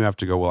 So then you have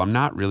to go, well, I'm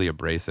not really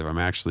abrasive. I'm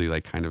actually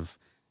kind of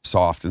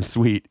soft and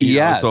sweet. you know?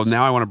 Yes. So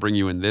now I want to bring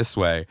you in this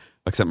way,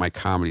 except my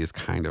comedy is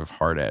kind of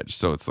hard edge.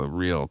 So it's a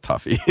real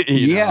toughie.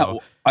 you know?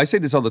 I say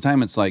this all the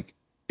time. It's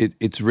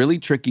it's really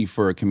tricky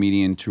for a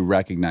comedian to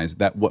recognize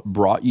that what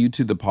brought you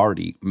to the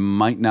party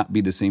might not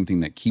be the same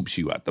thing that keeps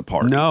you at the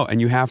party. No,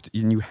 and you have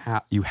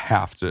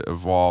to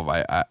evolve.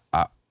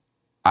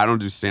 I don't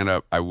do stand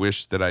up. I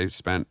wish that I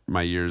spent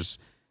my years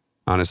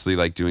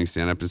honestly doing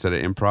stand up instead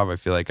of improv. I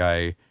feel like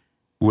I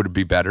would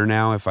be better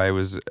now if I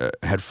was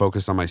had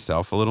focused on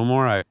myself a little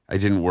more. I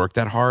didn't work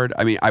that hard.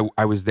 I mean,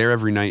 I was there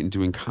every night and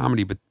doing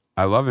comedy, but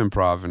I love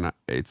improv and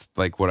it's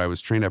what I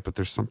was trained at, but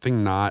there's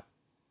something not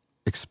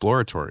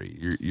exploratory.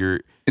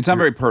 It's not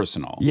very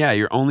personal. Yeah,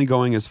 you're only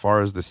going as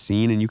far as the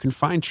scene, and you can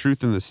find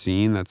truth in the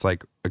scene that's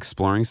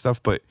exploring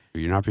stuff, but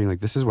you're not being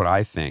this is what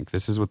I think.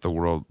 This is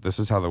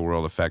how the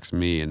world affects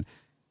me. And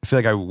I feel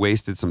like I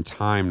wasted some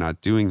time not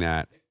doing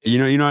that. You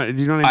know what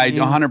I mean?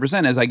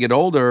 100%. As I get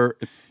older,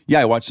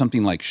 I watch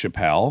something like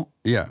Chappelle.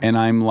 Yeah. And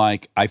I'm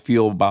I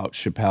feel about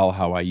Chappelle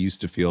how I used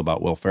to feel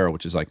about Will Ferrell,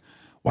 which is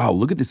wow,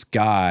 look at this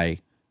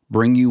guy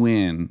bring you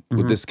in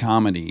with this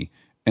comedy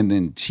and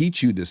then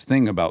teach you this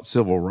thing about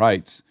civil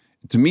rights.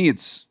 To me,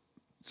 it's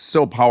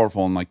so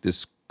powerful and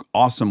this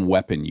awesome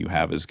weapon you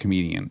have as a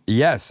comedian.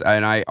 Yes,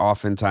 and I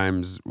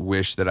oftentimes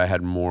wish that I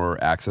had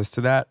more access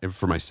to that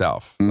for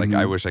myself.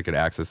 I wish I could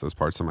access those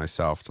parts of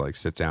myself to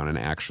sit down and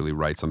actually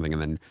write something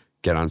and then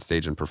get on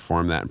stage and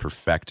perform that and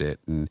perfect it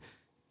and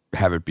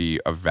have it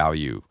be of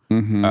value.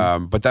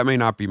 But that may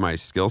not be my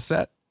skill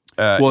set.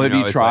 Well, have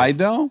you tried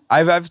though?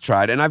 I've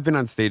tried, and I've been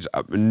on stage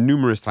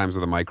numerous times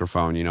with a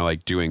microphone,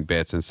 doing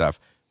bits and stuff.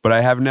 But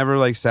I have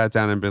never sat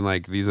down and been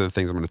these are the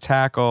things I'm going to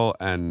tackle,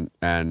 and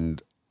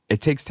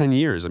it takes 10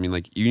 years. I mean,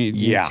 you need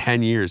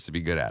 10 years to be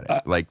good at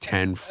it,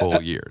 10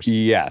 full years.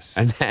 Yes,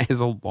 and that is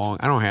a long.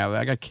 I don't have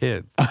that. I got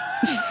kids.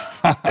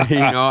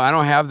 I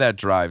don't have that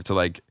drive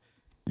to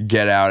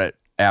get out at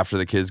after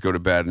the kids go to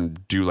bed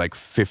and do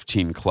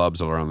 15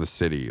 clubs around the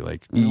city.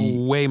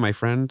 No way, my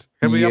friend.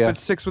 I'll be up at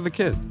 6 with the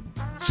kids.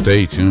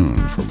 Stay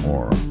tuned for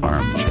more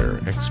Armchair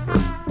Expert,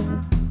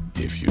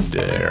 if you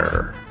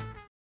dare.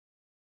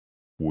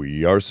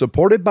 We are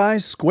supported by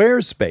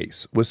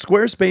Squarespace. With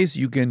Squarespace,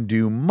 you can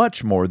do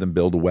much more than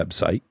build a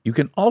website. You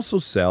can also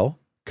sell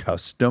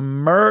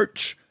custom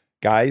merch.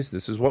 Guys,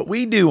 this is what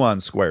we do on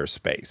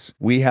Squarespace.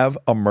 We have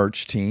a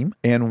merch team,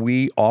 and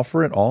we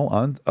offer it all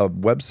on a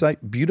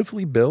website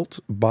beautifully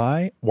built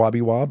by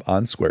Wobby Wob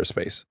on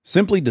Squarespace.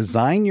 Simply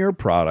design your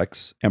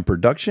products, and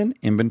production,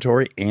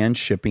 inventory, and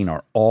shipping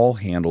are all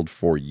handled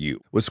for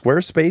you. With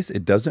Squarespace,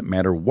 it doesn't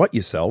matter what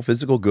you sell,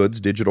 physical goods,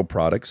 digital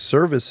products,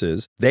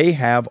 services, they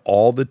have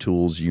all the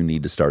tools you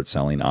need to start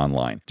selling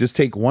online. Just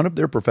take one of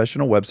their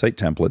professional website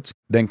templates,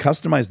 then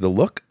customize the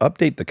look,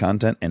 update the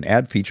content, and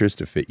add features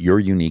to fit your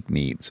unique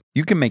needs.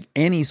 You can make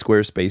any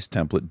Squarespace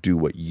template do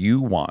what you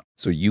want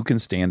so you can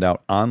stand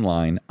out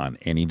online on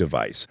any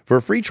device. For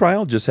a free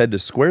trial, just head to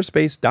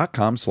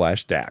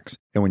squarespace.com/Dax.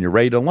 And when you're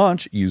ready to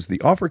launch, use the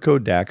offer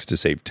code DAX to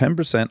save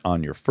 10%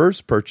 on your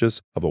first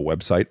purchase of a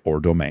website or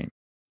domain.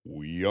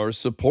 We are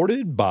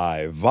supported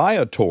by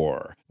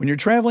Viator. When you're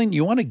traveling,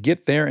 you want to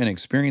get there and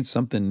experience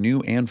something new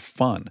and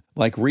fun.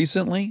 Like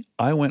recently,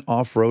 I went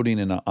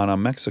off-roading on a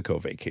Mexico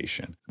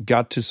vacation.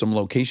 Got to some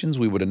locations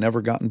we would have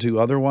never gotten to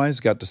otherwise,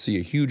 got to see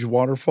a huge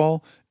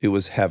waterfall. It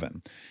was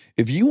heaven.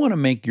 If you want to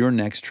make your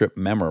next trip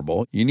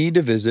memorable, you need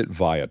to visit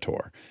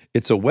Viator.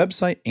 It's a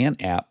website and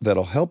app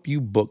that'll help you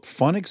book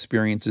fun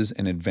experiences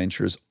and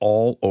adventures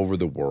all over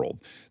the world.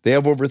 They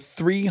have over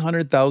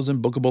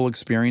 300,000 bookable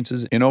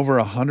experiences in over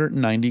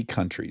 190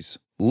 countries.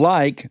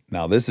 Like,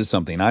 now this is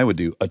something I would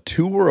do, a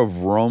tour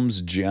of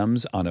Rome's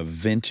gems on a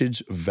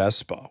vintage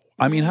Vespa.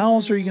 I mean, how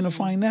else are you going to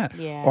find that?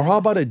 Yeah. Or how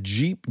about a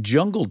Jeep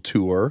jungle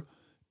tour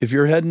if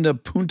you're heading to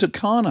Punta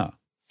Cana?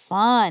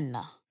 Fun.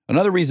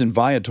 Another reason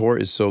Viator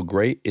is so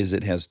great is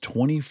it has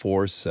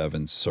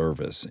 24/7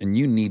 service, and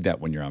you need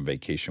that when you're on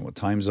vacation with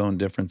time zone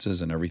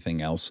differences and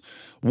everything else.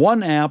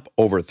 One app,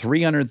 over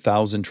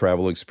 300,000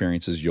 travel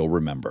experiences you'll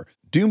remember.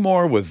 Do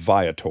more with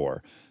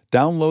Viator.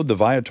 Download the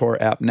Viator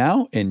app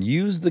now and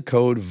use the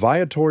code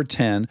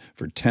Viator10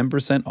 for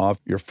 10%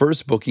 off your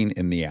first booking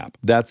in the app.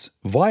 That's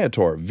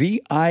Viator,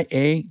 Viator,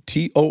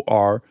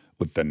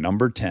 with the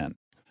number 10.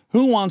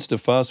 Who wants to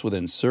fuss with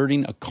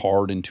inserting a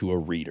card into a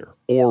reader?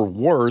 Or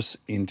worse,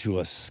 into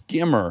a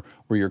skimmer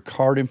where your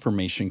card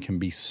information can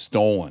be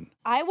stolen?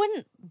 I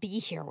wouldn't be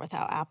here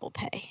without Apple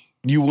Pay.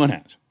 You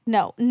wouldn't.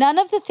 No, none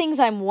of the things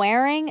I'm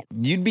wearing.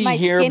 You'd be My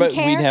here, but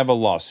skincare? we'd have a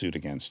lawsuit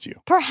against you.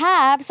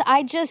 Perhaps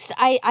I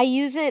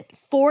use it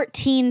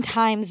 14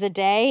 times a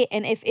day.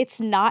 And if it's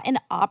not an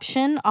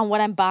option on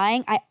what I'm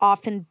buying, I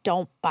often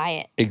don't buy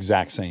it.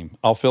 Exact same.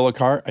 I'll fill a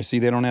cart. I see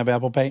they don't have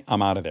Apple Pay.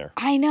 I'm out of there.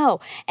 I know.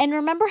 And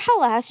remember how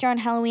last year on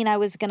Halloween I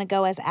was going to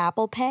go as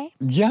Apple Pay?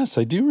 Yes,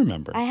 I do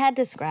remember. I had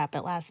to scrap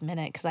it last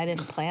minute because I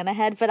didn't plan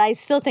ahead, but I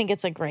still think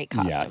it's a great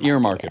costume. Yeah,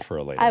 earmark it for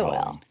a later I Halloween.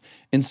 will.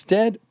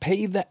 Instead,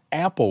 pay the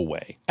Apple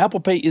way. Apple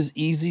Pay is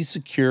easy,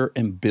 secure,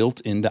 and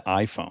built into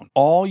iPhone.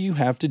 All you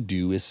have to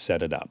do is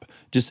set it up.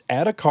 Just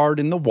add a card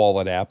in the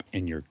Wallet app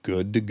and you're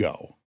good to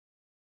go.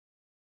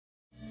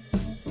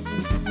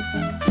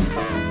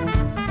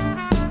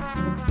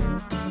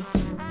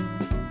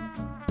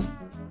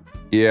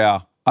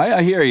 Yeah,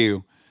 I hear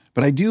you.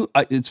 But I do,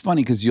 it's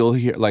funny because you'll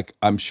hear, like,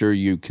 I'm sure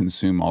you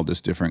consume all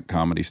this different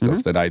comedy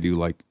stuff that I do.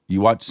 Like,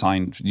 you watch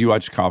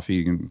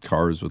Coffee and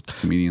Cars with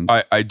comedians.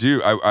 I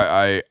do.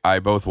 I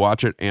both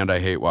watch it and I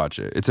hate watch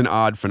it. It's an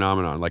odd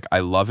phenomenon. Like,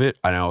 I love it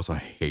and I also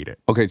hate it.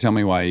 Okay, tell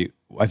me why.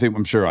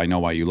 I'm sure I know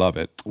why you love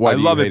it. Why I do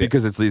you love it hate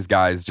because it's these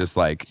guys just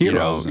like,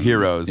 Heroes and-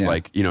 heroes, yeah.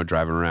 like,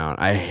 driving around.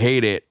 I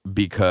hate it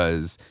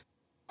because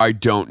I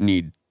don't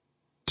need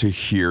to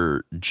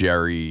hear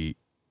Jerry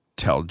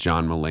tell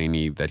John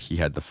Mulaney that he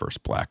had the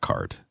first black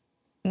card.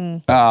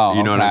 Oh,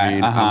 You know what I okay,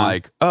 mean? uh-huh. I'm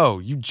like, oh,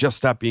 you just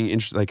stopped being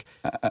interested. Like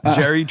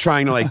Jerry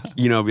trying to like,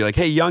 be like,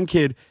 hey, young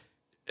kid,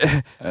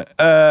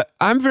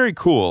 I'm very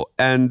cool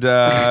and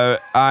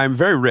I'm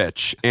very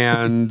rich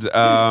and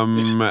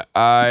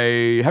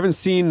I haven't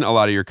seen a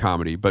lot of your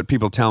comedy, but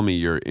people tell me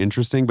you're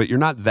interesting, but you're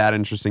not that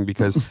interesting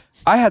because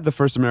I had the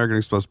first American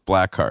Express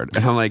black card.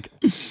 And I'm like,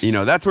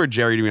 that's where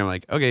Jerry to me, I'm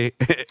like, okay,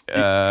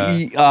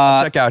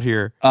 check out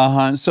here.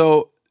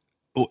 So,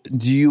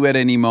 do you at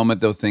any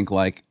moment though think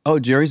like, oh,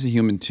 Jerry's a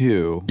human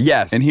too?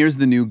 Yes. And here's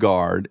the new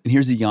guard, and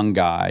here's a young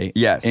guy.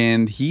 Yes.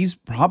 And he's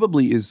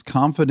probably as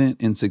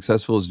confident and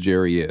successful as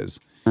Jerry is.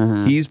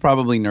 Mm-hmm. He's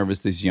probably nervous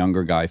this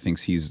younger guy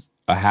thinks he's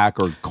a hack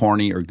or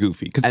corny or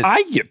goofy. Because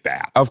I get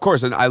that. Of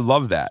course, and I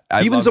love that.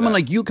 Even love someone that.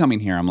 like you coming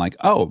here, I'm like,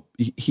 oh,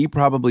 he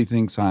probably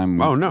thinks I'm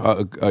Oh, no.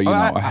 a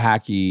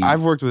hacky.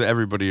 I've worked with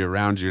everybody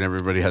around you, and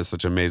everybody has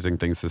such amazing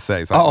things to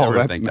say. So I Oh, never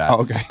that's think that.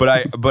 okay.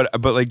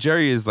 But like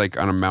Jerry is like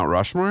on a Mount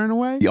Rushmore in a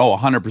way. Oh,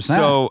 100%.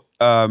 So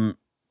and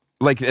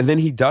then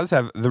he does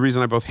have the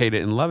reason I both hate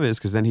it and love it is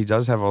because then he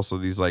does have also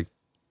these like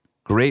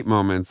great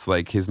moments,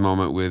 like his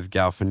moment with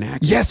Galifianakis.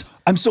 Yes,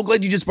 I'm so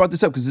glad you just brought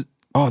this up because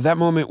Oh, that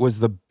moment was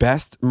the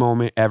best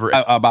moment ever.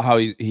 about how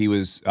he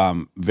was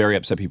very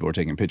upset people were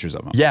taking pictures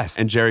of him. Yes,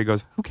 and Jerry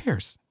goes, "Who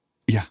cares?"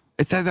 Yeah.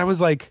 That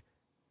was like,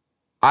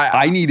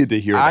 I needed to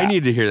hear that. I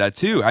needed to hear that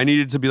too. I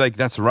needed to be like,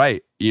 "That's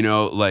right."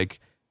 Like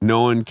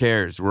no one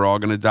cares. We're all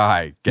gonna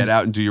die. Get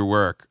out and do your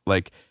work.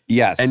 Like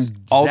Yes. And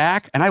Also-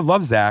 Zach, and I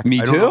love Zach.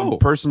 Me I don't know him too.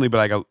 personally,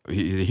 but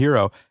he's a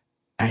hero.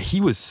 And he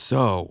was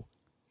so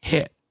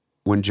hit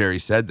when Jerry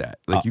said that.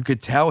 Like you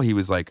could tell he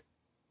was like,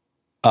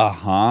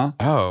 Uh-huh.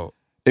 "Oh."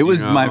 It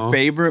was You my know?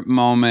 favorite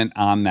moment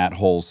on that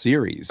whole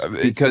series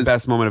It's the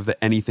best moment of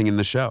anything in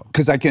the show.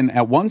 because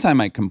at one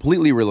time I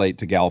completely relate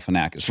to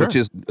Galifianakis, Sure. which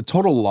is a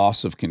total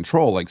loss of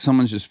control. Like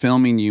someone's just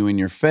filming you in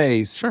your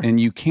face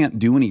and you can't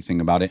do anything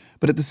about it.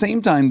 But at the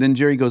same time, then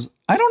Jerry goes,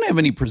 I don't have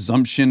any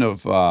presumption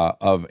of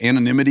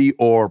anonymity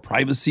or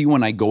privacy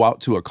when I go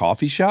out to a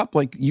coffee shop.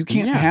 Like you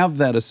can't have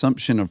that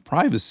assumption of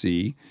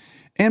privacy.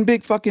 and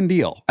big fucking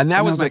deal. And that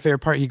I was my like, favorite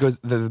part. He goes,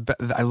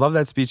 I love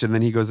that speech. And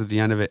then he goes at the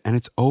end of it, and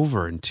it's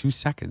over in 2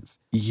 seconds.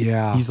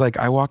 Yeah. He's like,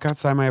 I walk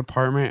outside my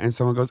apartment and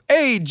someone goes,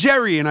 hey,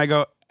 Jerry. And I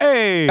go,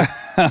 hey.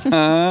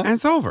 And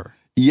it's over.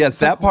 Yes,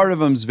 that part of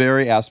him's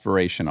very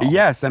aspirational.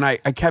 Yes. And I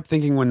kept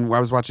thinking when I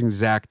was watching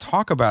Zach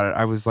talk about it,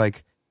 I was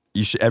like,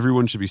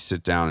 everyone should be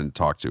sit down and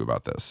talk to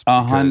about this.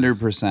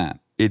 100%.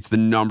 It's the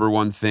number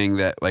one thing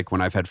that, like, when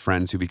I've had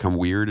friends who become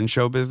weird in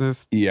show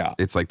business, Yeah.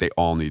 it's like they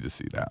all need to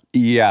see that.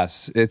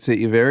 Yes, it's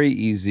a very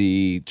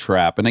easy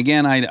trap. And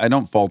again, I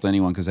don't fault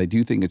anyone because I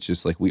do think it's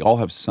just like we all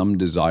have some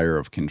desire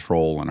of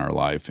control in our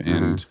life.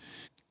 And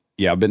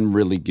yeah, I've been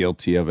really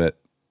guilty of it.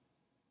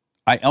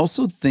 I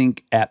also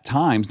think at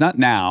times, not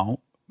now,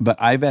 but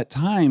I've at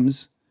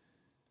times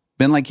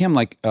been like him,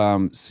 like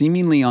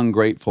seemingly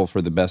ungrateful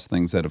for the best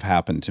things that have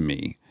happened to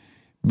me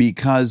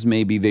because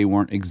maybe they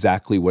weren't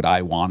exactly what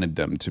I wanted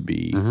them to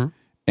be.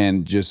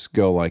 And just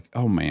go like,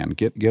 oh man,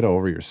 get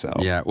over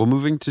yourself. Yeah. Well,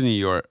 moving to New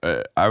York,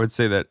 I would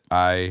say that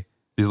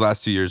these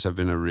last 2 years have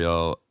been a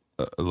real,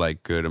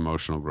 like, good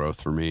emotional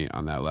growth for me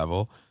on that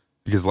level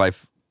because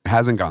life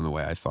hasn't gone the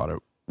way I thought it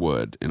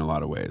would in a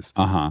lot of ways.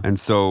 And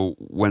so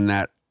when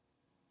that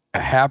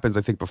happens,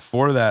 I think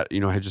before that,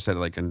 I just had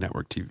like a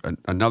network TV,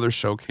 another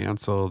show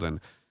canceled and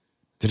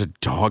did a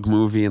dog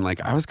movie. And like,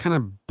 I was kind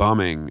of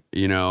bumming,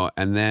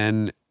 and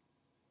then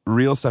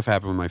real stuff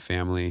happened with my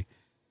family.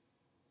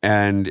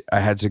 And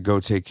I had to go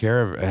take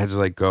care of it. I had to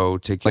like go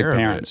take care of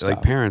it,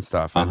 like parent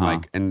stuff, and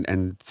like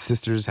and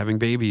sisters having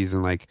babies,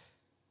 and like,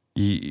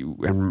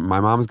 and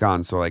my mom's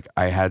gone, so like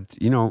I had,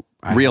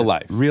 real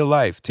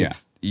life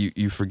takes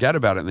you forget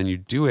about it, and then you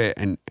do it,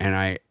 and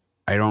I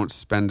don't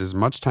spend as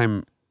much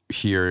time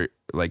here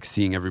like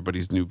seeing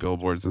everybody's new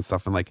billboards and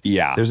stuff, and like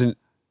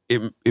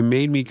it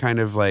made me kind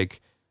of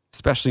like,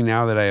 especially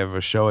now that I have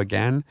a show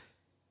again,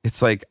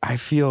 it's like I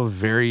feel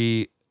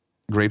very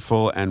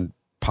grateful and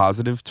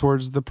positive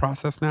towards the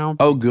process now.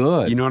 Oh,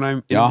 good. You know what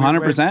I'm? Yeah,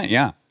 100%.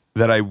 Yeah.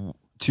 That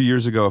 2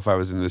 years ago, if I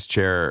was in this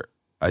chair,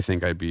 I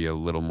think I'd be a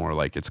little more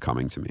like it's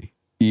coming to me.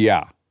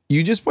 Yeah.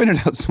 You just pointed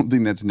out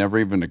something that's never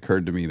even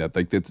occurred to me, that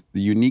like that's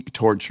the unique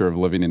torture of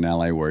living in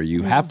LA where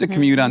you have to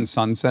commute on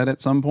Sunset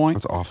at some point.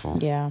 That's awful.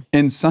 Yeah.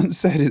 And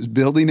Sunset is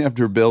building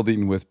after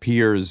building with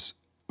piers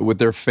with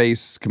their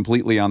face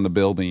completely on the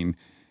building.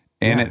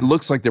 And it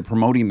looks like they're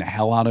promoting the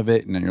hell out of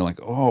it, and then you're like,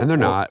 oh, and they're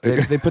not.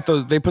 They put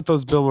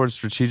those billboards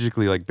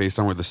strategically, like based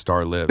on where the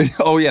star lives.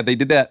 Oh yeah, they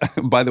did that.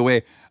 By the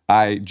way,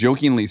 I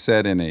jokingly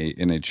said in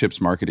a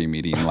Chips marketing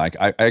meeting, like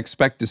I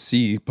expect to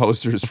see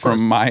posters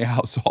from my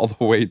house all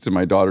the way to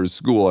my daughter's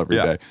school every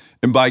day.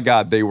 And by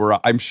God, they were.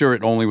 I'm sure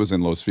it only was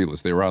in Los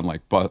Feliz. They were on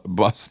like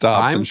bus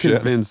stops. I'm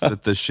convinced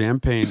that the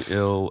Champaign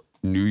Ill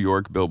New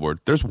York billboard.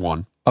 There's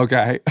one.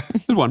 Okay,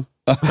 there's one.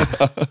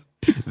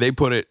 They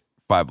put it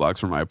 5 blocks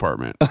from my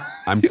apartment.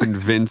 I'm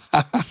convinced,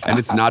 and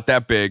it's not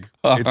that big.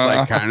 It's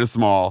like kind of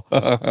small,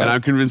 and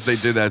I'm convinced they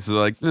did that so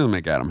like, it'll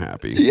make Adam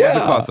happy. Yeah. What does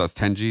it cost us?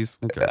 10 G's?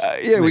 Okay.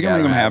 Yeah, we can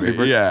make him happy.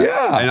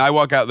 Yeah. And I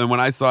walk out, and then when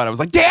I saw it, I was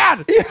like,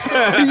 Dad!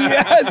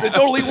 Yes, it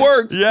totally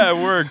works. Yeah,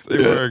 it worked.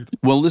 It worked.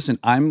 Well, listen,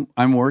 I'm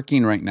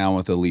working right now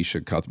with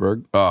Alicia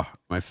Cuthbert. Oh,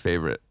 my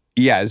favorite.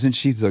 Yeah, isn't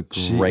she the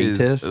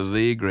greatest? She is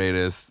the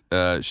greatest.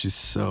 She's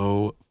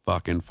so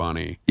fucking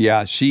funny.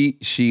 Yeah, she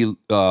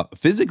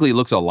physically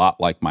looks a lot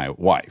like my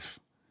wife.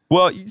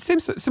 Well,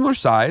 similar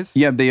size.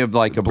 Yeah, they have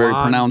like a very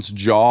Blonde. pronounced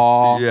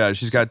jaw. Yeah,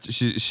 she's got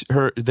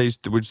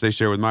which they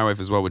share with my wife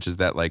as well, which is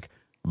that like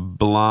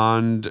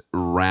blonde,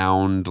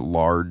 round,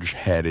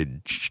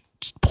 large-headed,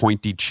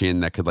 pointy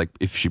chin that could, like,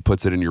 if she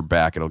puts it in your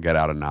back, it'll get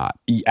out a knot.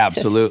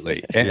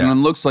 Absolutely. And it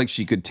looks like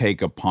she could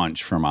take a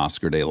punch from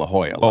Oscar de la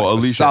Hoya. Like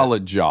Alicia,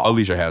 solid jaw.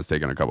 Alicia has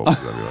taken a couple of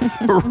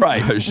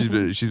Right. she's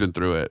been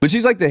through it. But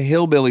she's like the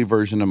hillbilly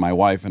version of my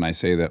wife, and I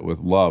say that with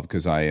love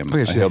because I am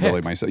a she's hillbilly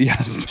hick. myself.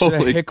 Yes, She's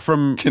totally. a hick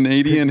from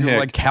Canadian hick.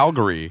 like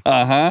Calgary.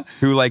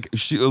 Who like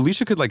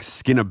Alicia could like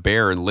skin a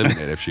bear and live in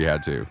it if she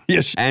had to.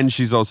 Yes. And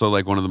she's also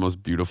like one of the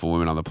most beautiful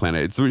women on the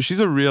planet. She's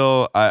a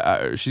real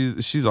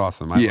she's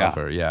awesome. I love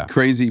her. Yeah.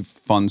 Crazy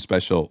fun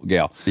special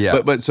gal.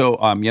 Yeah. But so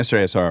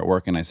yesterday I saw her at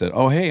work and I said,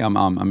 "Oh hey,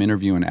 I'm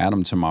interviewing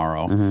Adam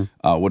tomorrow.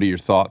 Mm-hmm. What are your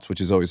thoughts?"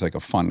 Which is always like a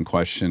fun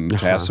question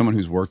to ask someone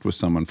who's worked with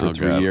someone for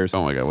 3 years.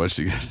 Oh my God, what's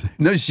she gonna say?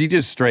 No, she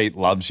just straight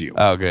loves you.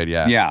 Oh, good.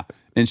 Yeah. Yeah.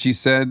 And she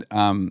said,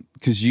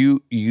 because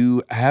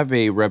you have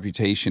a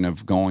reputation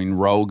of going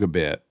rogue a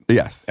bit.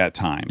 Yes. At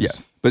times.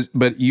 Yes.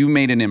 But you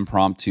made an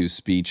impromptu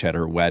speech at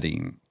her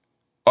wedding.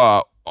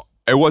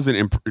 It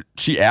wasn't.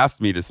 She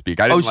asked me to speak.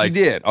 I didn't. She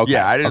did. Okay.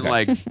 Yeah, I didn't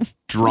like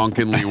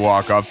drunkenly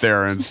walk up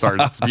there and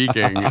start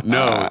speaking.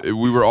 No,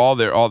 we were all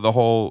there. The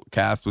whole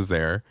cast was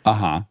there.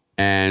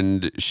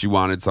 And she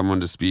wanted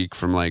someone to speak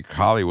from like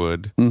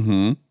Hollywood.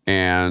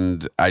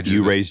 And I just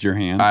You raised your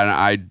hand.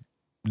 And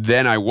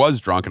then I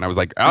was drunk and I was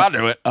like, I'll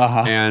do it.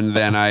 And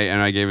then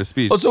I gave a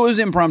speech. Oh, so it was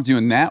impromptu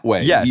in that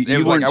way. Yes, you it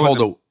was weren't like I told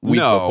a wasn't- week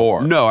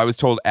before. No, I was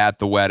told at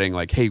the wedding,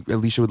 like, hey,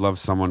 Alicia would love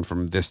someone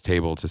from this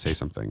table to say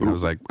something. And I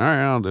was like, all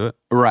right, I'll do it.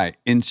 Right.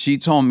 And she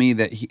told me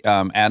that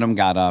Adam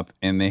got up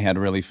and they had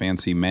really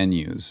fancy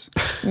menus.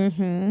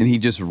 And he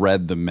just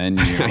read the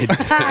menu.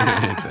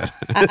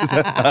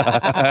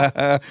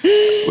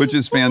 Which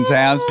is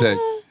fantastic.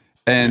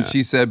 And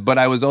she said, but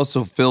I was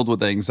also filled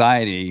with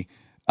anxiety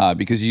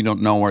because you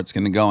don't know where it's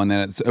going to go. And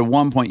then at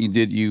one point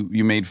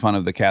you made fun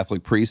of the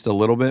Catholic priest a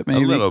little bit,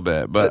 maybe? A little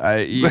bit,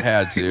 but you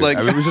had to. Like,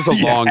 I mean, it was just a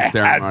you long had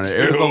ceremony.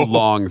 to. It was a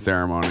long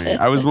ceremony.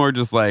 I was more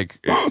just like,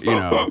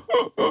 wanted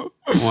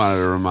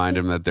to remind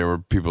him that there were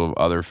people of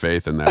other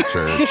faith in that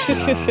church.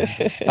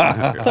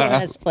 Put him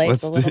in his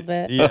place a little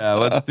bit. Yeah,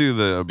 let's do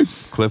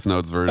the Cliff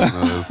Notes version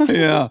of this.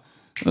 Yeah.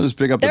 I'll just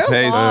pick up They're the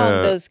pace.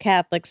 long, those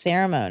Catholic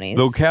ceremonies.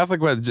 The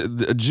Catholic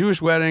a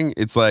Jewish wedding,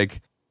 it's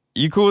like,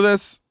 you cool with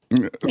this?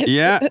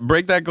 Yeah,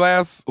 break that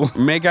glass,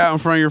 make out in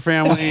front of your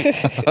family.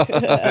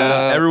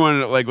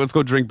 Everyone, like, let's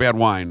go drink bad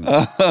wine.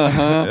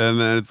 And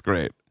then it's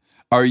great.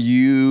 Are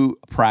you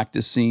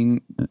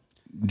practicing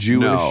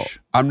Jewish? No,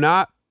 I'm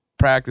not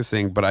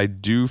practicing, but I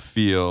do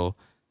feel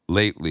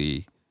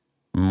lately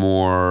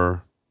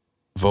more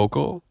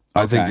vocal.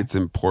 I think Okay. it's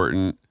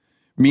important.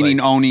 Meaning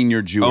like, owning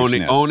your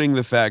Jewishness. Owning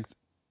the fact,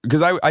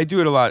 because I do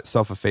it a lot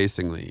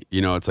self-effacingly.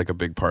 It's like a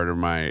big part of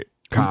my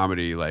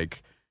comedy,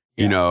 like,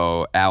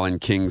 Alan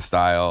King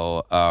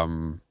style,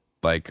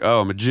 like,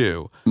 oh, I'm a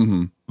Jew.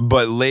 Mm-hmm.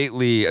 But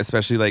lately,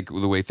 especially like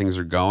the way things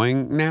are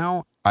going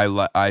now,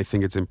 I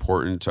think it's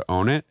important to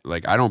own it.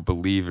 Like, I don't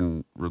believe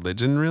in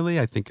religion, really.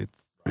 I think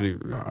it's pretty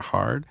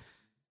hard.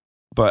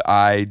 But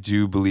I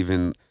do believe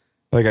in,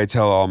 like, I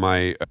tell all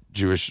my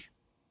Jewish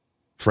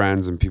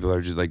friends and people that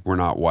are just like, we're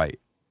not white.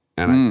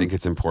 And I think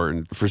it's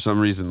important. For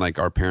some reason, like,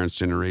 our parents'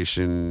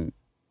 generation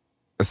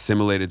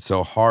assimilated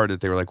so hard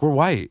that they were like, we're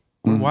white.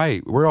 We're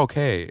white. We're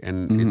okay.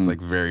 And it's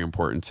like very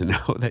important to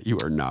know that you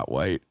are not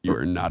white. You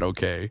are not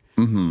okay.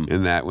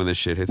 And that when the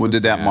shit hits Well, the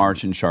did that fan-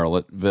 march in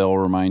Charlottesville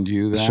remind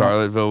you that?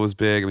 Charlottesville was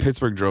big.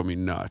 Pittsburgh drove me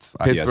nuts.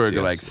 Pittsburgh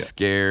yes, like yeah.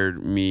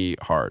 scared me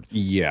hard.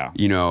 Yeah.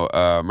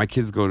 My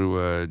kids go to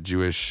a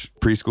Jewish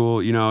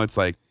preschool. It's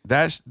like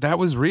that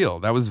was real.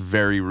 That was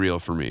very real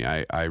for me.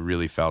 I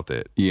really felt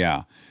it.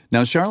 Yeah.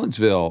 Now,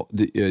 Charlottesville,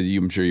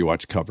 I'm sure you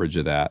watch coverage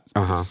of that.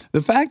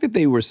 The fact that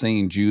they were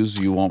saying, Jews,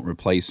 you won't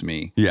replace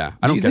me. Yeah,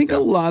 I Do don't you get think that.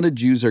 a lot of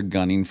Jews are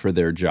gunning for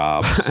their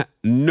jobs?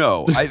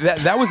 No,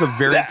 that was a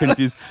very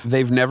confused.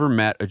 They've never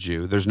met a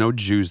Jew. There's no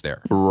Jews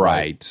there.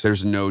 Right.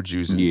 There's no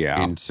Jews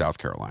in South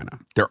Carolina.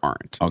 There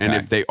aren't. Okay. And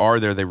if they are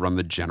there, they run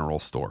the general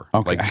store,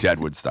 Okay. like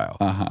Deadwood style.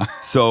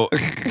 So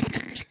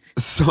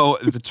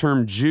the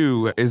term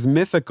Jew is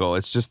mythical.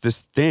 It's just this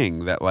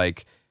thing that,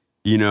 like,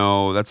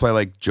 that's why,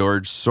 like,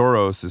 George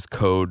Soros is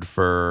code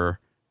for,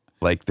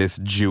 like, this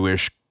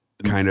Jewish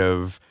kind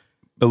of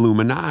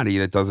Illuminati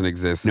that doesn't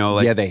exist.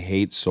 yeah, they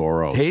hate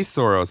Soros. Hey,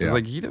 Soros. Yeah. It's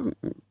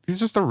like, he's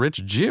just a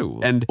rich Jew.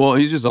 And Well,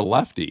 he's just a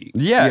lefty.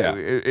 yeah.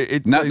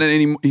 It's Not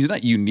like, he's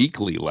not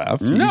uniquely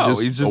left. no,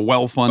 he's just a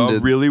well-funded. a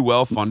really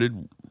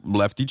well-funded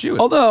lefty Jew.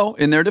 Although,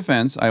 in their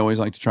defense, I always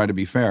like to try to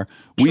be fair.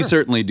 We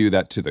certainly do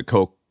that to the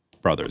Koch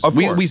brothers. Of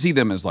course. We see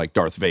them as like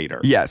Darth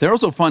Vader. Yes. They're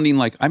also funding,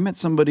 like, I met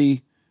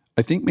somebody,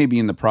 I think maybe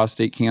in the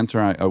prostate cancer,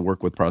 I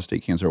work with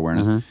prostate cancer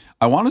awareness.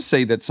 I want to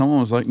say that someone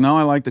was like, no,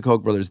 I like the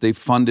Koch brothers. They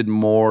funded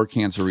more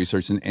cancer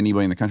research than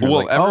anybody in the country. I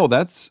was Well, like,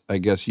 that's, I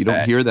guess you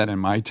don't hear that in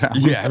my town.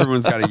 Yeah,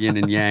 everyone's got a yin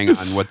and yang on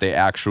what they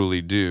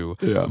actually do.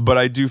 Yeah. But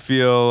I do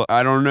feel,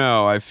 I don't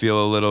know, I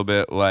feel a little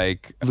bit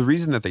like the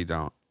reason that they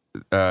don't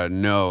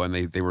know and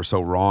they were so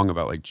wrong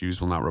about, like,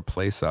 Jews will not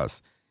replace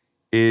us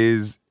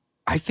is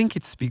I think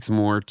it speaks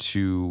more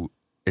to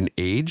an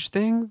age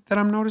thing that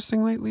I'm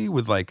noticing lately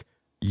with, like,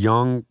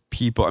 young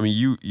people. I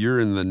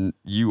mean,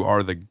 you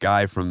are the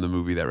guy from the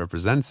movie that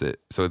represents it.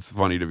 So it's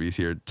funny to be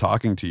here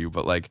talking to you,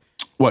 but, like,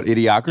 What,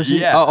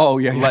 Idiocracy? yeah. Oh,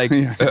 yeah. Like,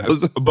 yeah.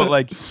 but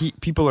like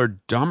people are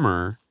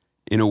dumber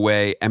in a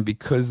way, and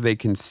because they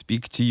can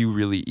speak to you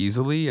really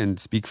easily and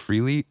speak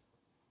freely,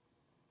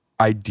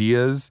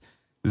 ideas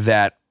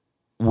that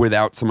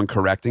without someone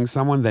correcting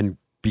someone then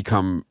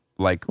become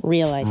like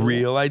Real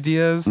idea.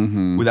 ideas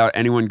without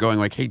anyone going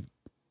like, hey,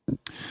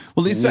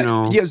 Well, these You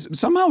know. yes,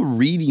 somehow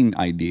reading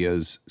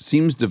ideas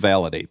seems to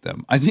validate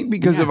them. I think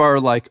because of our,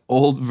 like,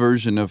 old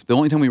version of the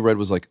only time we read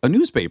was like a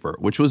newspaper,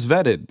 which was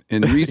vetted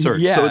and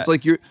researched. So Yeah. it's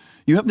like you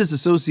have this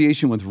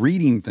association with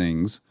reading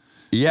things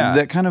yeah.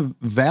 that kind of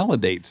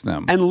validates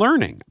them. And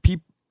learning.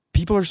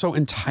 People are so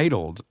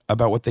entitled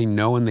about what they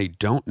know and they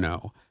don't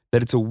know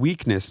that it's a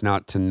weakness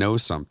not to know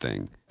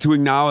something. To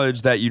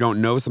acknowledge that you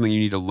don't know something, you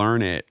need to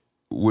learn it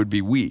would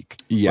be weak.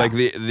 Yeah. Like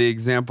the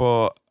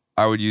example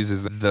I would use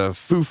is the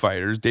Foo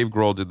Fighters. Dave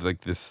Grohl did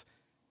like this,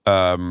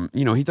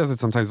 he does it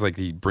sometimes, like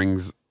he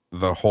brings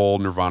the whole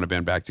Nirvana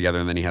band back together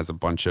and then he has a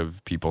bunch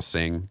of people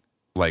sing,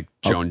 like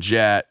Joan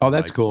Jett. Oh,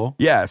 that's like- cool.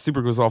 Yeah,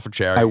 Super Goes All for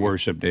Charity. I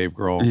worship Dave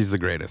Grohl. He's the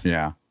greatest.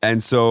 Yeah.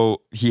 And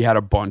so he had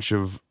a bunch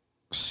of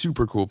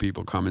super cool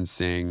people come and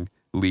sing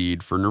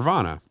lead for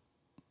Nirvana.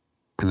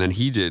 And then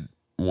he did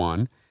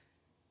one.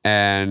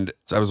 And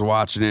so I was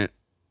watching it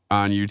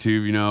on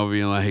YouTube, you know,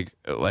 being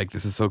like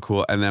this is so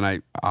cool. And then I,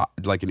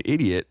 like an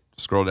idiot,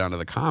 scroll down to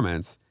the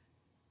comments,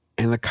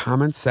 and the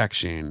comment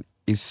section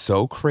is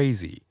so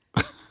crazy.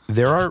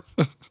 There are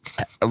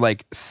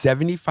like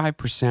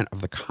 75%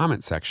 of the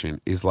comment section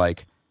is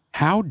like,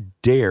 how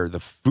dare the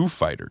Foo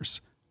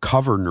Fighters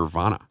cover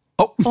Nirvana?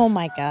 Oh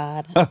my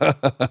God.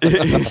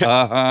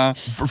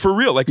 For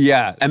real. Like,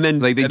 Yeah. And then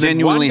like they and then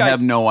genuinely one guy-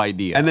 have no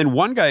idea. And then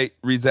one guy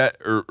reads that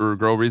or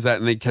girl reads that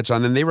and they catch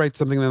on. Then they write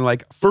something and they're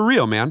like, for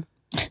real, man,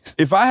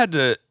 if I had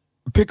to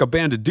pick a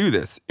band to do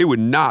this, it would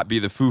not be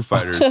the Foo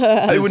Fighters.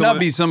 it would not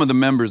be some of the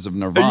members of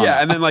Nirvana.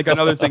 Yeah. And then like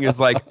another thing is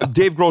like,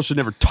 Dave Grohl should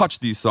never touch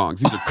these songs.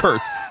 These are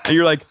Kurt's. And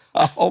you're like,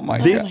 Oh my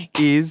this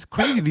God. is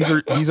crazy. These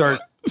are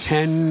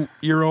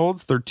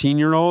 10-year-olds,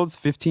 13-year-olds,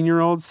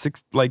 15-year-olds,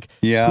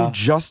 Yeah. who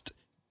just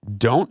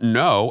don't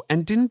know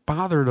and didn't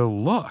bother to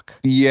look.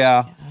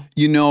 Yeah.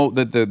 You know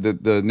that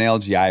the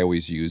analogy I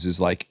always use is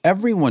like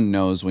everyone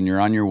knows when you're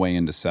on your way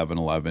into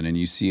 7-Eleven and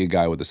you see a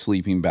guy with a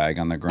sleeping bag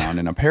on the ground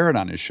and a parrot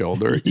on his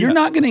shoulder, you're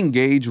not going to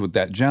engage with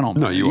that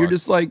gentleman. No, you're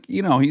just like,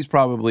 you know, he's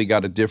probably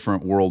got a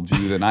different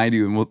worldview than I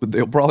do, and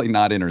they'll probably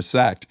not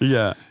intersect.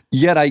 Yeah.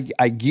 Yet I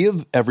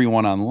give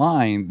everyone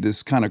online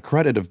this kind of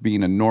credit of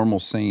being a normal,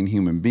 sane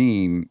human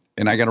being.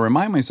 And I got to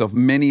remind myself,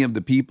 many of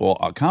the people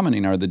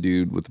commenting are the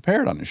dude with the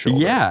parrot on his shoulder.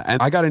 Yeah.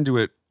 And I got into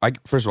it.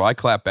 First of all, I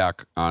clap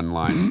back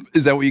online.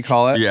 Is that what you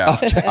call it? Yeah.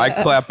 I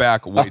clap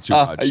back way too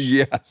much.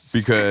 Yes.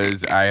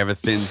 Because I have a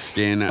thin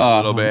skin a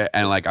little bit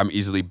and like I'm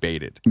easily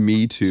baited.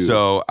 Me too.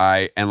 So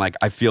I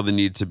feel the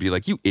need to be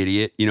like, you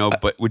idiot, you know,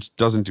 but which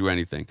doesn't do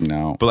anything.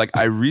 No. But like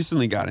I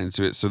recently got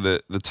into it. So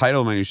the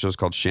title of my new show is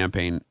called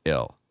Champagne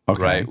Ill.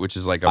 Okay. Right? Which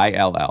is like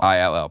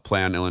ILL.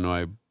 Play on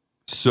Illinois.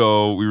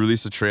 So we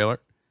released a trailer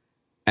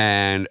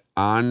and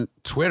on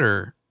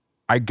Twitter,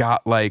 I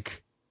got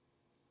like,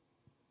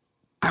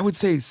 I would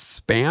say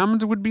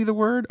spammed would be the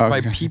word by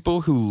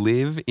people who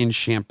live in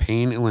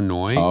Champaign,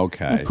 Illinois.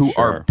 Okay, Who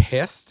sure. are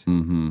pissed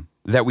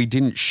that we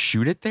didn't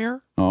shoot it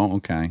there. Oh,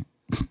 okay.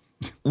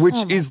 Which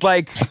is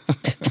like,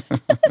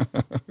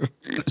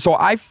 so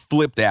I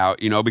flipped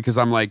out, you know, because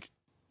I'm like,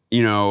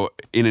 you know,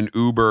 in an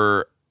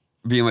Uber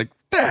being like,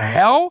 the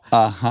hell?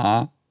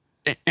 Uh-huh.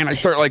 And I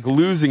start like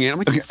losing it. I'm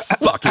like, you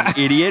fucking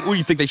idiot. What do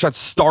you think? They shot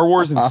Star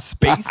Wars in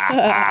space?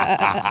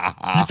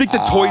 You think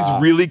the toys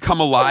really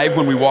come alive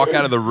when we walk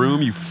out of the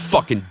room? You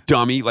fucking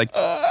dummy. Like,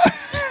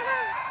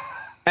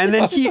 and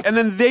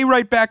then they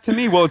write back to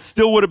me, well, it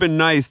still would have been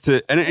nice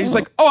to, and he's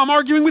like, oh, I'm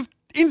arguing with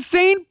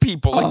insane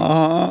people.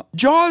 Like,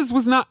 Jaws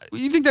was not,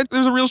 you think that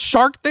there's a real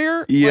shark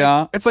there? Yeah.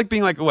 Like, it's like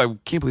being like, oh, I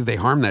can't believe they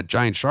harmed that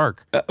giant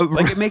shark.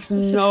 Like, it makes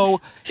it's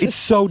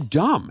so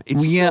dumb.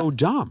 It's so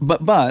dumb.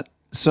 But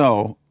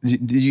so do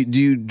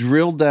you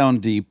drill down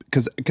deep?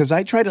 Because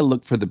I try to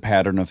look for the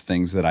pattern of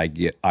things that I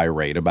get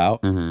irate about,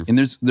 and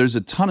there's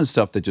a ton of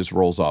stuff that just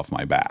rolls off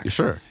my back.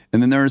 Sure.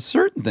 And then there are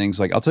certain things,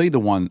 like I'll tell you the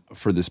one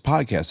for this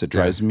podcast that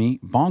drives me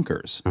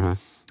bonkers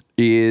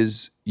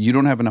is you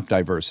don't have enough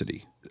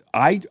diversity.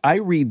 I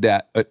read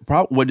that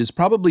what is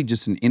probably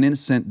just an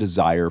innocent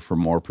desire for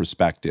more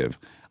perspective.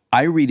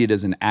 I read it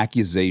as an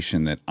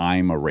accusation that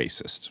I'm a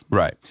racist.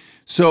 Right.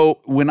 So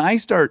when I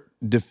start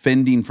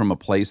defending from a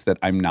place that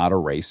I'm not a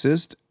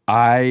racist,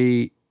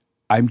 I'm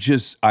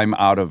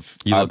out of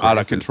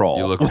racist. control.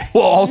 You look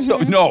well. Also,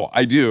 no,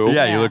 I do.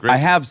 Yeah, you look I racist.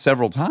 have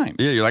several times.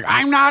 Yeah, you're like,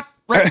 I'm not.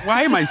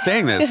 Why am I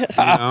saying this?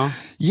 You know?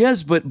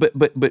 Yes, but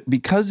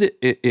because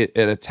it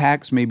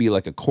attacks maybe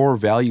like a core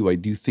value I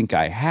do think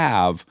I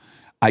have,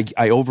 I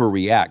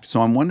overreact.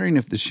 So I'm wondering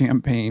if the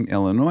Champaign,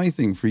 Illinois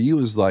thing for you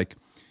is like,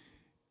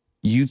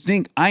 you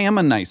think I am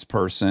a nice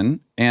person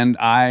and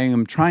I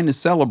am trying to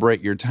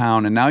celebrate your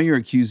town, and now you're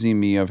accusing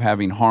me of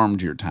having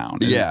harmed your town.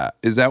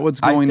 Is that what's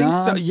going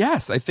on? So,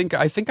 yes, I think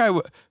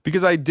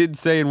because I did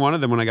say in one of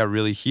them when I got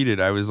really heated,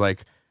 I was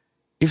like,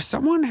 if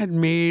someone had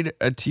made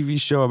a TV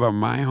show about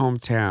my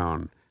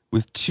hometown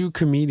with 2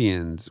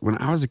 comedians when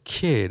I was a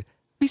kid,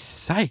 I'd be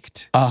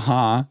psyched.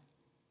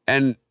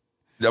 And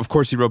of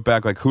course, he wrote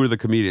back like, "Who are the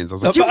comedians?" I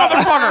was like, "You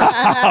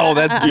motherfucker!" Oh,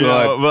 that's good. You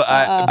know, but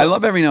I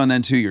love every now and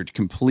then too. You're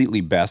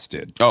completely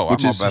bested. Oh,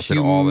 which I'm is all bested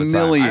all the time.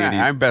 humiliating.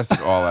 I'm bested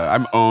all the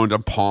time. I'm owned.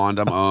 I'm pawned.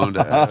 I'm owned.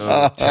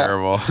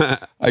 Terrible.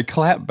 I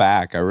clap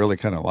back. I really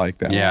kind of like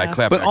that. Yeah, I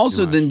clap But back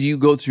also, too much. then do you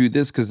go through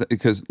this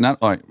because not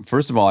like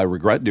first of all, I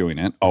regret doing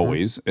it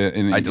always.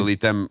 And I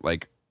delete them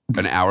like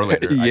an hour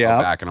later. I Yeah.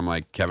 go back and I'm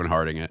like Kevin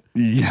Harding it.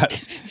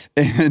 Yes,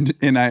 and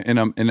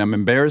I'm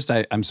embarrassed.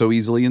 I'm so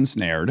easily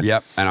ensnared.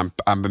 Yep, and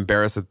I'm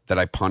embarrassed that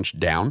I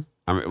punched down.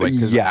 I'm like,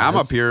 because Yes. I'm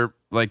up here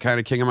like kind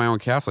of king of my own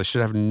castle. I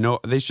should have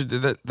that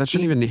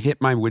shouldn't even hit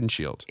my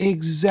windshield.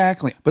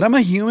 Exactly. But I'm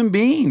a human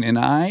being, and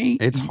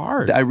It's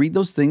hard. I read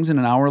those things, and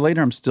an hour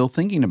later, I'm still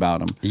thinking about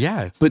them.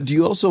 Yeah, But do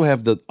you also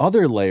have the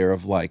other layer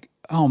of like,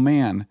 oh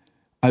man,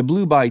 I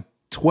blew by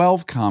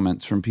 12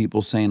 comments from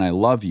people saying I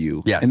love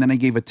you. Yes. And then I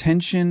gave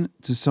attention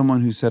to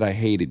someone who said I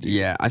hated you.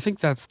 yeah. I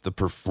think that's the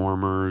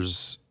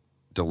performer's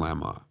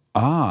dilemma,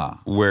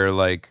 Ah. where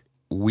like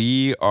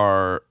we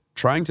are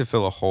trying to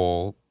fill a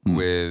hole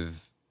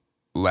with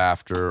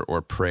laughter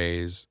or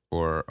praise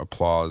or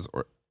applause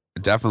or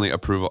definitely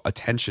approval,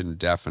 attention,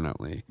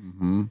 definitely.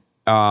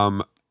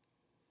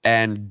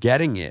 And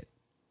getting it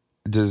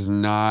does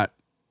not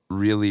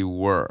really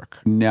work.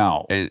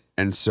 No.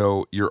 And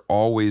so you're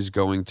always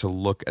going to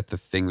look at the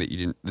thing that you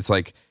didn't. It's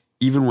like,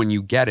 even when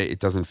you get it, it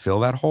doesn't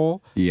fill that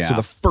hole. Yeah. So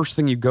the first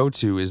thing you go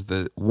to is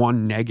the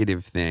one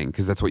negative thing,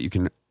 because that's what you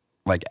can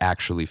like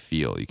actually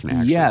feel. You can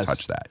actually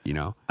touch that, you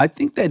know? I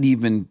think that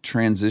even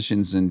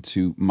transitions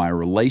into my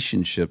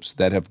relationships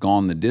that have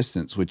gone the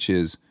distance, which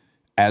is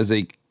as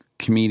a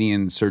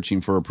comedian searching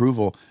for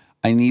approval,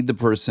 I need the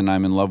person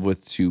I'm in love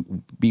with to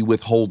be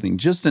withholding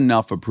just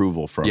enough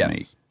approval from me.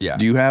 Yeah.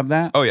 Do you have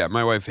that? Oh yeah,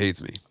 my wife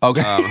hates me.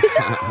 Okay.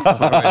 My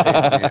wife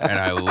hates me, and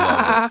I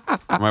love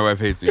it. My wife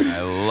hates me, and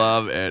I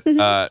love it.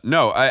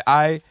 No,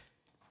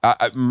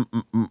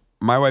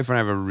 my wife and I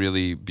have a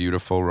really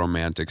beautiful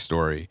romantic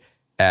story,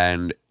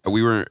 and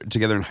we were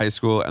together in high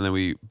school, and then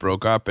we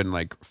broke up and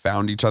like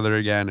found each other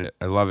again.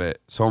 I love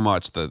it so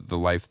much, the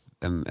life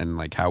and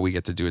like how we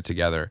get to do it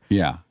together.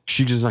 Yeah.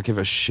 She does not give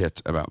a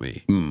shit about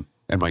me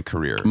and my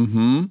career.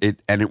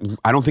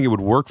 I don't think it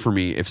would work for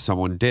me if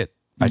someone did.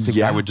 I think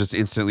I would just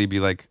instantly be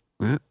like,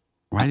 why?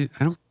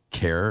 I don't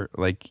care.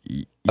 Like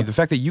the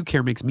fact that you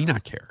care makes me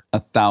not care.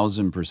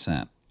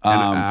 1,000%. And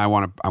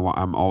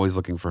I'm always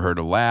looking for her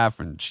to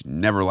laugh, and she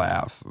never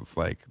laughs. It's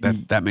like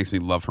that makes me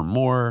love her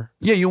more.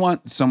 Yeah, you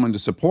want someone to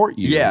support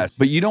you. Yeah.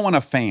 But you don't want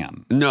a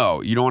fan.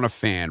 No, you don't want a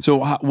fan.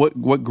 So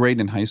what grade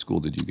in high school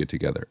did you get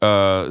together?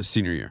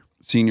 Senior year.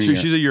 Senior year.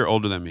 She's a year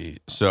older than me,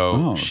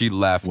 so she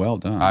left. Well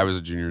done. I was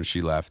a junior and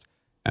she left,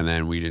 and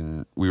then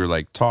we were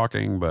like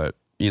talking, but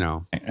you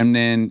know. And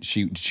then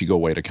she go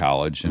away to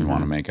college and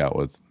want to make out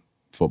with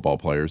football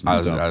players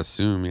and stuff. I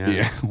assume, yeah.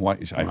 Yeah. Why,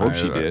 I hope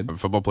she did.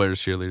 Football players,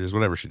 cheerleaders,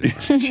 whatever she did.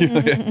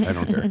 I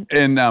don't care.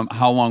 And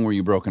how long were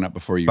you broken up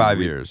before you?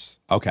 5 years.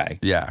 Okay.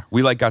 Yeah,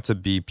 we like got to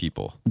be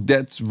people.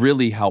 That's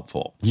really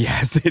helpful.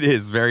 Yes, it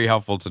is very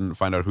helpful to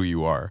find out who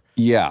you are.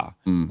 Yeah.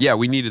 Yeah,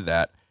 we needed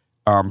that.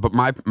 But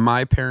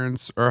my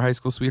parents are high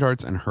school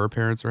sweethearts, and her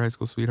parents are high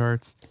school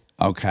sweethearts.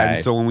 Okay.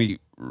 And so when we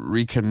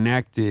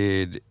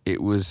reconnected,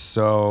 it was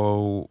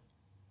so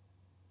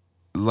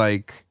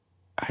like,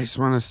 I just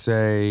want to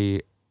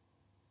say,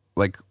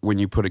 like when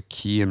you put a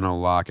key in a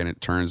lock and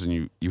it turns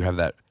and you have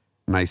that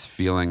nice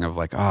feeling of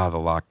like, the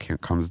lock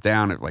comes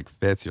down, it like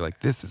fits. You're like,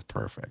 this is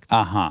perfect.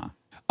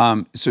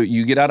 So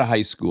you get out of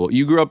high school.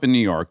 You grew up in New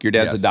York. Your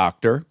dad's a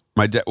doctor.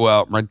 My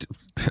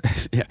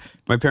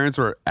parents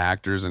were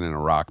actors and in a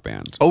rock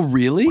band. Oh,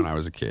 really? When I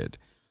was a kid.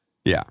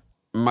 Yeah.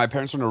 My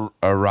parents were in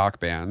a rock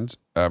band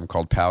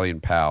called Pally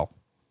and Pal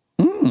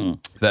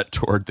that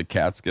toured the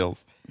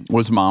Catskills.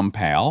 Was mom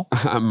Pal?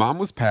 Mom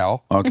was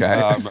Pal.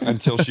 Okay.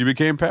 Until she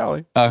became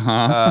Pally.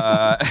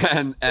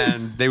 And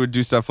they would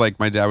do stuff like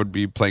my dad would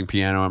be playing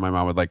piano and my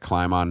mom would like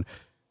climb on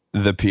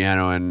the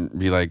piano and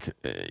be like,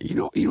 you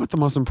know what the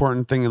most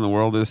important thing in the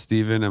world is,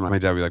 Steven? And my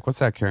dad would be like, what's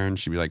that, Karen?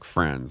 She'd be like,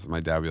 friends. My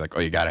dad would be like,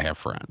 oh, you got to have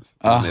friends.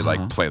 And they'd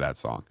like play that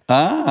song.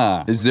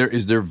 Is there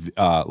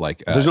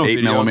like there's no 8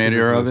 video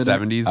millimeter of the it?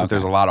 70s, but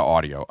there's a lot of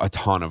audio, a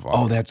ton of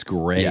audio. Oh, that's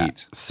great. Yeah.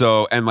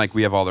 So, and like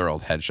we have all their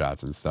old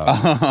headshots and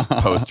stuff,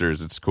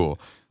 posters. It's cool.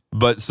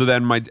 But so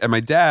then my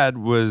dad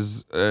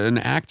was an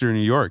actor in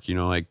New York, you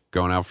know, like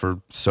going out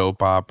for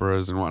soap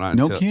operas and whatnot.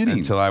 No kidding.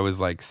 Until I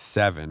was like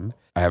 7.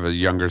 I have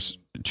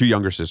two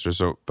younger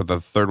sisters, but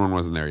the third one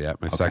wasn't there yet.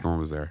 My second one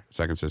was there,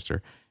 second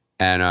sister.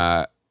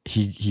 And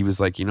he was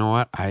like, you know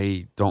what?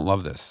 I don't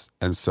love this.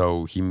 And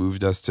so he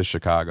moved us to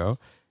Chicago,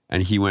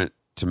 and he went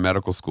to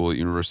medical school at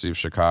University of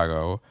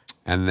Chicago.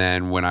 And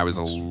then when I was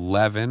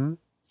 11,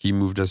 he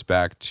moved us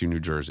back to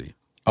New Jersey.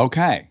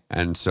 Okay.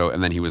 And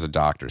then he was a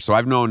doctor. So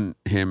I've known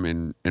him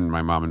and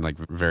my mom in like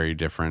very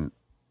different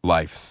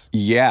lives.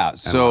 Yeah.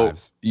 So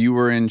lives. You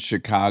were in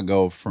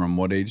Chicago from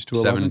what age to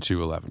 11? 7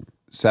 to 11.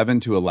 7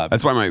 to 11.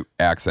 That's why my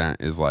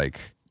accent is like,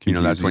 you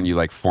know, that's when you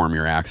like form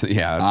your accent.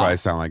 Yeah, that's why I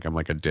sound like I'm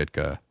like a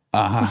Ditka.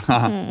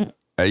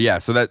 Yeah,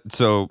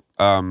 so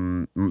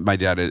my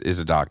dad is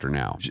a doctor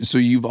now. So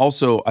you've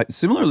also,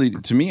 similarly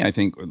to me, I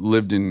think,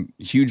 lived in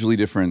hugely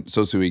different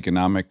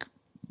socioeconomic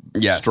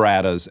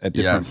stratas at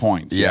different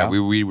points. Yeah,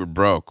 we were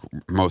broke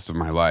most of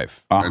my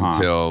life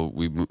until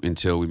we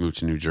moved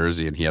to New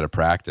Jersey, and he had a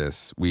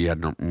practice. We had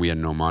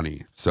no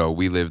money, so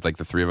we lived like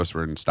the three of us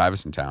were in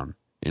Stuyvesant Town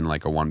in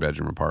like a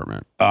 1-bedroom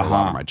apartment for a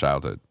lot of my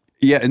childhood.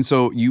 Yeah, and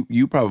so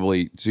you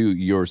probably too,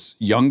 your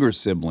younger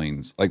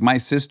siblings, like my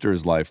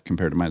sister's life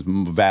compared to mine is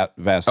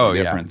vastly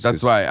different.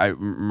 That's why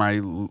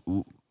my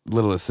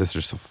littlest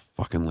sister's so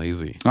fucking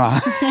lazy. So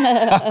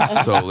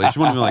lazy. She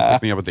wouldn't even like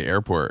pick me up at the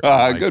airport.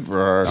 Like, good for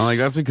her. I'm like,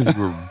 that's because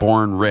you were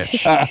born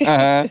rich.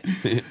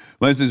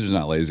 My sister's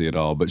not lazy at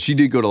all, but she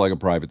did go to like a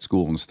private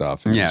school and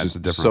stuff. And Yeah, it's it's just a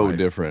different so life.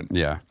 different.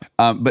 Yeah.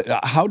 But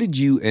how did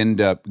you end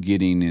up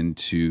getting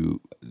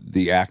into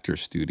the actor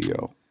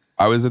studio?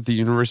 I was at the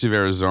University of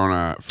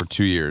Arizona for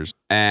 2 years,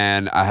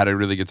 and I had a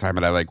really good time,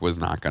 but I like was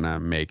not gonna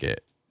make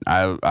it.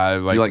 I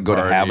like You like go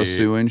to party.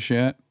 Havasu and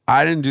shit?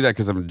 I didn't do that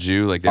because I'm a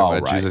Jew. Like, they Oh,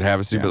 let Jews right. at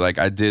Havasu, Yeah. but like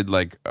I did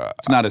like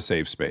It's not a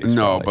safe space.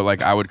 no, really. but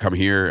like I would come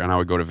here and I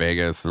would go to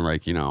Vegas and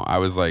like, you know, I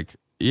was like,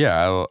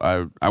 yeah,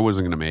 I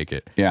wasn't gonna make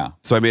it. Yeah.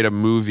 So I made a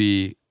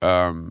movie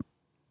on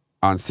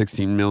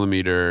 16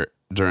 millimeter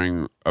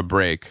during a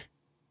break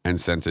and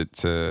sent it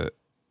to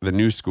the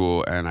new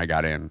school, and I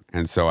got in.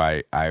 And so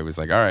I was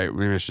like, all right,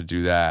 maybe I should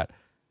do that.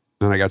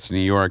 Then I got to New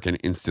York and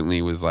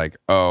instantly was like,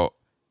 oh,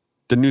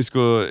 the new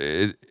school,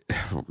 this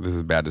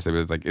is bad to say, but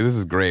it's like, this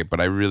is great, but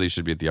I really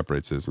should be at the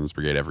Upright Citizens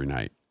Brigade every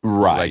night.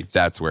 Right. Like,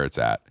 that's where it's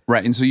at.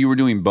 Right. And so you were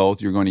doing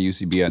both. You were going to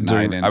UCB at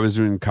night. And, I was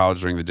doing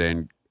college during the day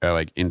and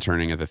like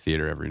interning at the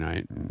theater every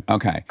night and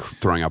okay.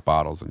 throwing out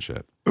bottles and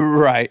shit.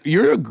 Right.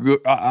 You're a good,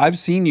 I've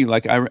seen you,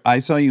 like, I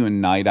saw you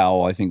in Night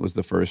Owl, I think was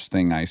the first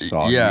thing I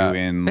saw Yeah. you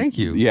in. Thank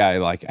you. Yeah,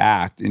 like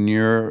act. And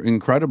you're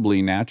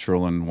incredibly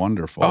natural and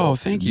wonderful. Oh,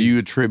 thank Do you. you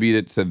attribute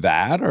it to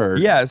that or?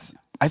 Yes.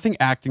 I think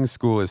acting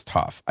school is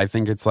tough. I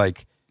think it's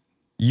like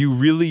you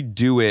really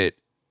do it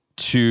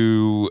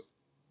to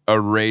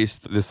erase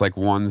this like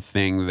one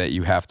thing that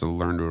you have to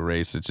learn to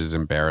erase, which is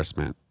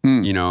embarrassment.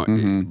 You know,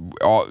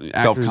 all actors,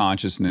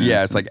 Self-consciousness.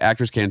 Yeah, it's like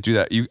actors can't do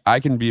that. I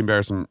can be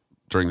embarrassed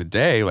during the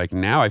day. Like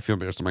now I feel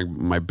embarrassed.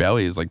 My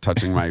belly is like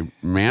touching my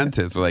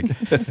mantis. But like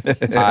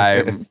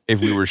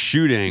if we were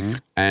shooting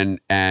and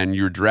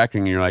you were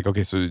directing and you're like,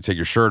 okay, so you take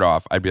your shirt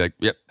off, I'd be like,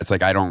 yep. It's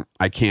like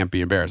I can't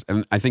be embarrassed.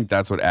 And I think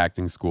that's what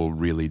acting school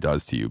really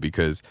does to you,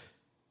 because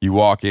you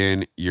walk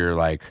in, you're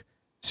like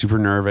super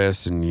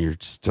nervous and you're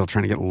still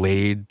trying to get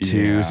laid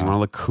too. Yeah. So you want to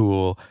look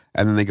cool.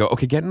 And then they go,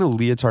 okay, get in a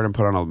leotard and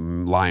put on a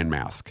lion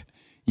mask.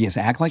 Yes,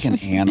 act like an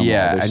animal.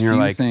 Yeah. There's And you're few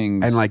like,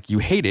 things. and like you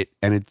hate it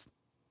and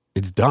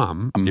it's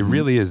dumb. It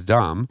really is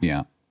dumb.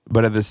 yeah.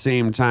 But at the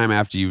same time,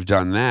 after you've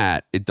done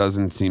that, it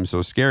doesn't seem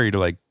so scary to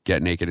like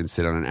get naked and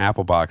sit on an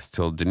apple box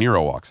till De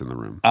Niro walks in the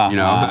room. You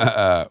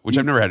know, which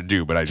I've never had to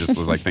do, but I just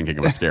was like thinking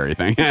of a scary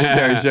thing.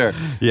 Sure.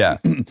 Yeah.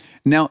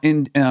 Now,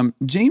 in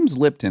James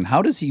Lipton,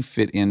 how does he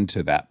fit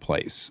into that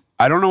place?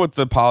 I don't know what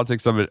the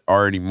politics of it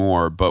are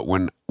anymore, but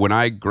when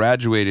I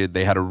graduated,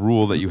 they had a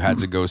rule that you had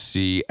to go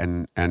see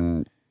and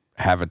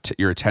have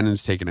your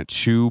attendance taken at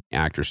 2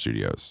 actor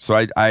studios. So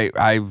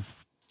I've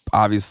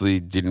obviously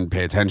didn't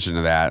pay attention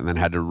to that and then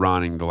had to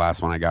run, and the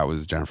last one I got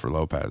was Jennifer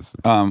Lopez.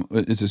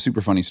 It's a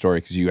super funny story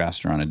because you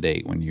asked her on a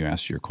date when you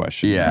asked your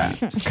question. Yeah.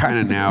 It's kind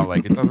of now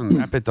like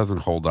that bit doesn't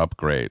hold up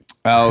great.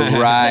 Oh,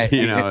 right.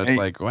 You know, it's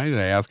like, why did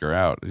I ask her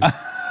out?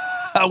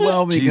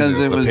 Well, because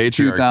Jesus, it the was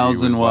patriarchy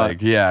 2000 was what?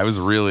 like, yeah, it was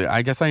really,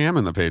 I guess I am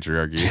in the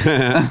patriarchy.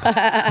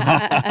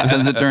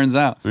 As it turns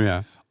out.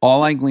 Yeah.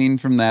 All I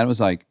gleaned from that was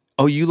like,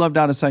 oh, you loved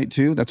Out of Sight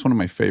too? That's one of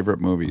my favorite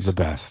movies. The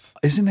best.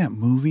 Isn't that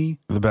movie?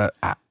 The best.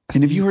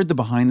 And have you heard the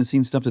behind the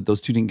scenes stuff that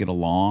those two didn't get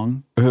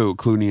along? Who?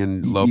 Clooney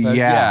and Lopez?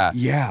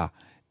 Yeah.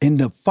 And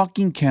the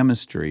fucking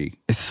chemistry,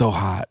 It's so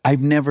hot.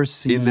 I've never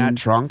seen. In that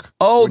trunk.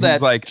 Oh, When that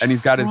he's like, and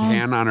he's got his trunk.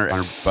 hand on her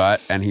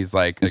butt, and he's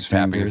like His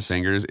tapping his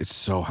fingers. It's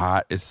so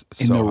hot. It's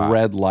so in the hot.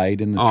 red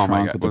light in the Oh my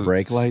trunk God. with the Well,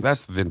 brake lights.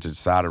 That's vintage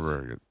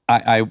Soderbergh.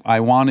 I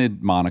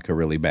wanted Monica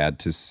really bad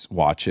to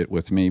watch it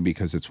with me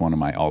because it's one of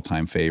my all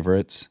time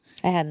favorites.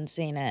 I hadn't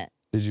seen it.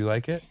 Did you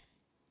like it?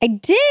 I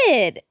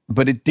did.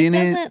 But it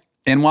didn't. doesn't-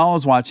 And while I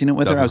was watching it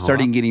with her, I Doesn't was hold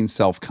starting up? getting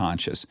self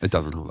conscious. It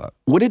doesn't hold up.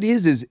 What it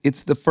is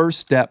it's the first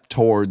step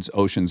towards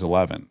Ocean's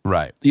 11.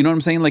 Right. You know what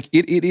I'm saying? Like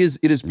it is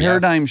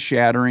paradigm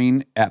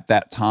shattering at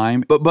that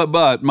time.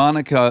 But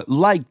Monica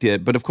liked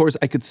it. But of course,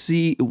 I could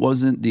see it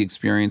wasn't the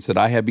experience that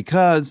I had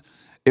because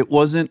it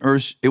wasn't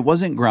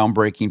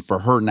groundbreaking for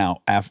her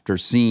now after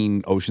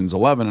seeing Ocean's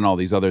 11 and all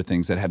these other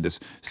things that had this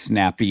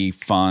snappy,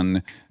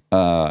 fun,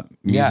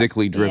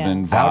 musically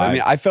driven vibe. I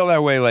mean, I felt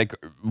that way. Like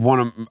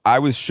I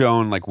was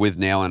shown like With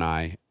Nail and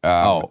I,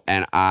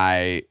 and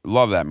I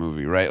love that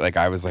movie. Right, like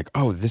I was like,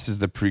 oh, this is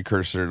the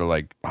precursor to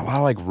like a lot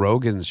of like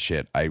Rogan's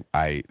shit.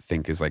 I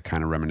think is like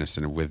kind of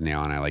reminiscent of With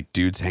Nail and I. Like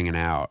dudes hanging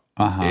out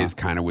is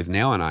kind of With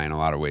Nail and I in a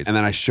lot of ways. And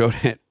then I showed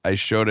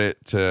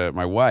it to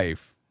my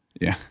wife.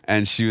 Yeah.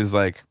 And she was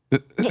like, all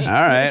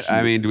right.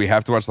 I mean, do we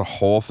have to watch the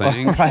whole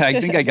thing? Right, I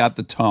think I got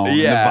the tone, and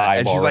the vibe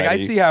And she's like, I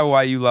already. see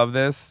why you love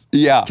this.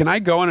 Yeah. Can I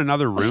go in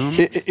another room?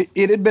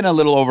 It had been a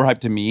little overhyped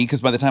to me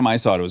because by the time I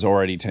saw it, it was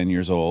already 10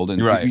 years old.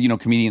 And, Right. you know,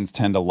 comedians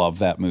tend to love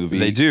that movie.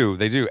 They do.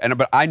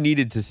 But I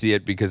needed to see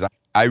it because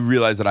I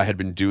realized that I had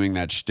been doing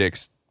that shtick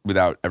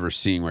without ever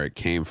seeing where it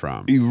came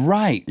from.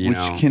 Right, You which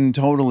know? can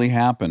totally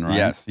happen,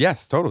 right?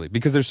 Yes, totally.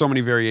 Because there's so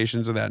many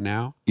variations of that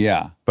now.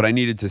 Yeah. But I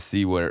needed to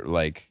see where,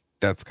 like,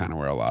 that's kind of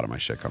where a lot of my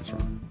shit comes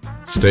from.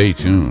 Stay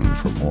tuned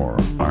for more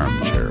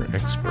Armchair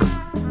Expert,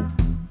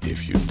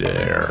 if you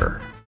dare.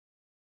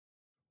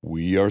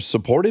 We are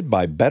supported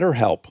by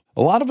BetterHelp.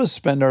 A lot of us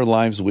spend our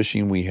lives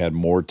wishing we had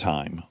more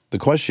time. The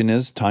question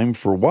is, time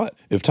for what?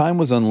 If time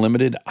was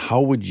unlimited, how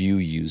would you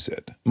use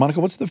it? Monica,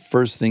 what's the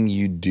first thing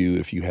you'd do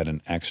if you had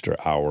an extra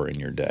hour in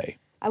your day?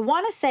 I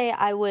want to say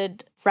I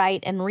would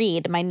write and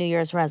read my New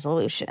Year's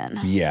resolution.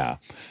 Yeah,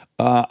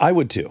 I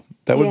would too.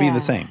 That would be Yeah. the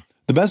same.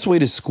 The best way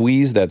to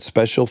squeeze that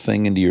special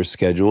thing into your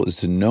schedule is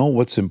to know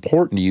what's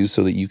important to you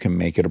so that you can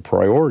make it a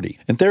priority.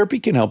 And therapy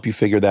can help you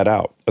figure that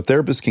out. A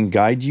therapist can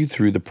guide you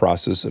through the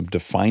process of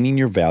defining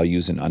your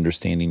values and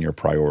understanding your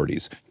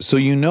priorities, so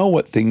you know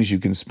what things you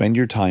can spend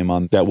your time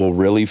on that will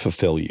really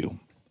fulfill you.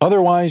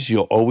 Otherwise,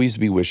 you'll always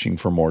be wishing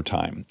for more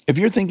time. If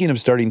you're thinking of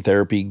starting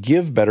therapy,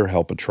 give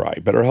BetterHelp a try.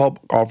 BetterHelp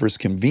offers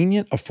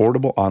convenient,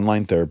 affordable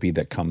online therapy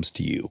that comes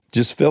to you.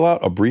 Just fill out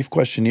a brief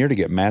questionnaire to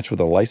get matched with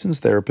a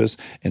licensed therapist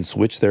and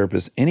switch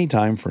therapists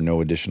anytime for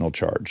no additional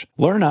charge.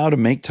 Learn how to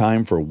make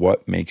time for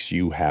what makes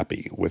you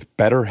happy with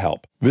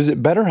BetterHelp.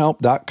 Visit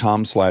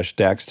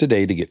BetterHelp.com/Dax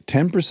today to get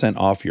 10%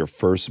 off your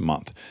first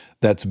month.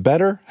 That's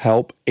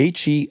BetterHelp,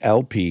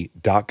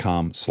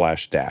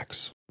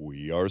 HELP.com/Dax.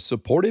 We are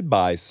supported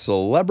by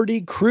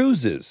Celebrity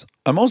Cruises.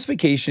 On most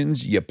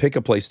vacations, you pick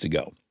a place to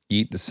go. You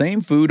eat the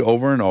same food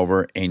over and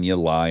over, and you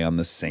lie on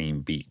the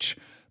same beach.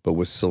 But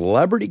with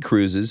Celebrity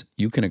Cruises,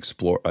 you can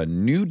explore a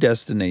new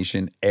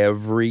destination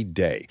every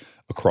day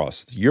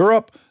across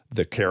Europe,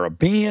 the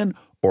Caribbean,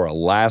 or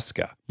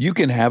Alaska. You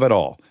can have it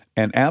all.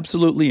 An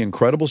absolutely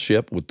incredible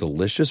ship with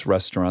delicious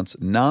restaurants,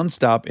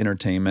 nonstop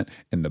entertainment,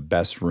 and the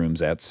best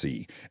rooms at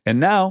sea. And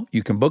now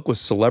you can book with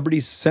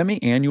Celebrity's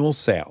semi-annual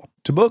sale.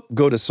 To book,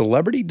 go to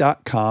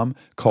Celebrity.com,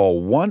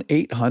 call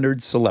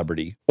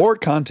 1-800-CELEBRITY, or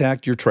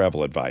contact your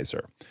travel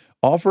advisor.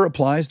 Offer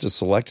applies to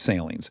select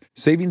sailings.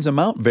 Savings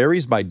amount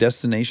varies by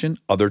destination.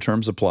 Other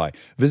terms apply.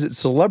 Visit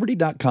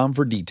Celebrity.com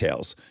for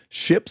details.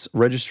 Ships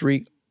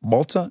Registry,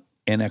 Malta,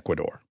 and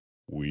Ecuador.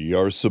 We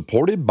are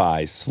supported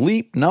by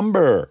Sleep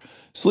Number.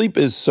 Sleep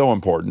is so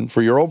important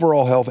for your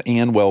overall health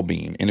and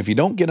well-being, and if you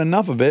don't get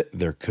enough of it,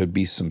 there could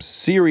be some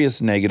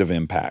serious negative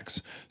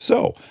impacts.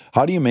 So,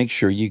 how do you make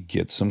sure you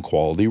get some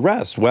quality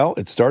rest? Well,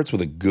 it starts with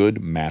a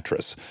good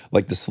mattress,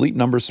 like the Sleep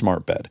Number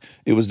Smart Bed.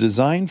 It was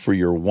designed for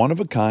your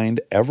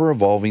one-of-a-kind,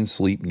 ever-evolving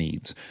sleep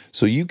needs,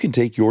 so you can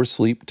take your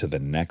sleep to the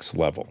next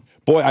level.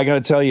 Boy, I got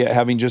to tell you,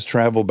 having just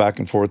traveled back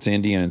and forth to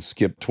India and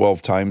skipped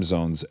 12 time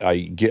zones, I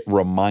get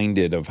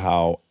reminded of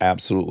how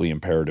absolutely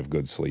imperative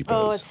good sleep is.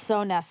 Oh, it's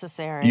so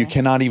necessary. You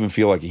cannot even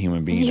feel like a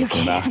human being if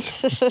you're not.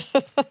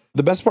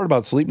 The best part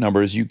about Sleep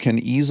Number is you can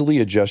easily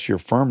adjust your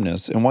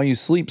firmness, and while you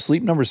sleep,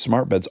 Sleep Number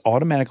smart beds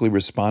automatically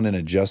respond and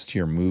adjust to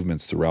your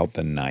movements throughout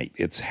the night.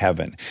 It's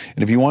heaven.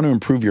 And if you want to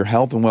improve your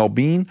health and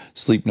well-being,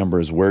 Sleep Number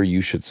is where you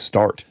should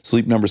start.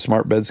 Sleep Number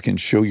smart beds can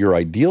show your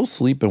ideal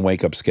sleep and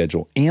wake-up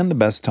schedule and the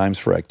best times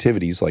for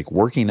activities like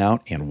working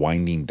out and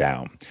winding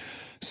down.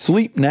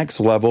 Sleep next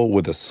level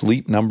with a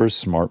Sleep Number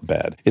smart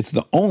bed. It's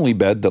the only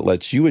bed that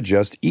lets you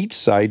adjust each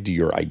side to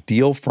your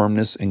ideal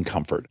firmness and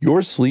comfort.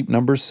 Your Sleep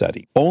Number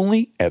setting.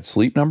 Only at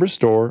Sleep Number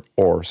Store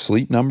or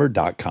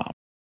sleepnumber.com.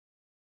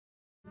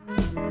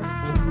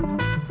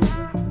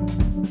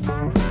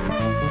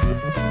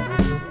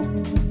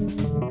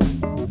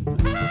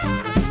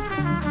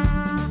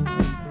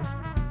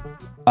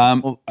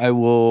 I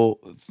will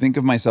think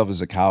of myself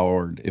as a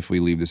coward if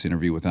we leave this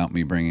interview without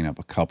me bringing up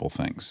a couple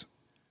things.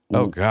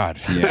 Oh, God.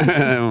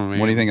 Yeah. Oh, man.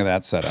 What do you think of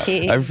that setup?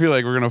 I feel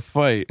like we're going to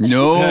fight.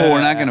 No,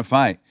 we're not going to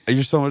fight.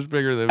 You're so much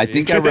bigger than me. I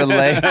think I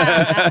relate.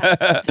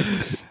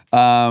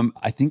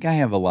 I think I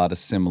have a lot of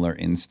similar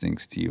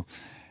instincts to you.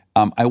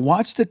 I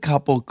watched a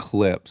couple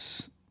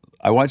clips.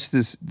 I watched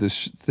this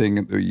thing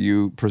that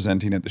you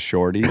presenting at the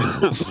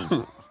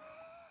Shorties.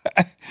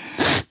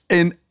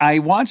 And I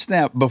watched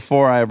that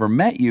before I ever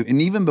met you, and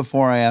even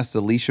before I asked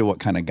Alicia what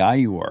kind of guy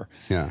you were.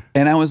 Yeah.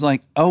 And I was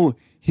like, oh,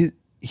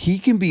 he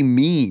can be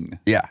mean.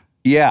 Yeah.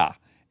 Yeah.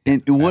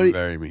 And what? I'm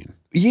very mean.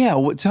 Yeah.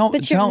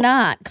 But you're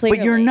not, clearly.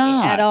 But you're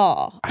not at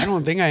all. I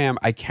don't think I am.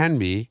 I can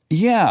be.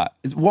 Yeah.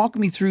 Walk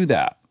me through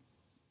that.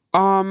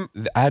 I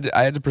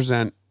had to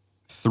present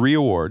 3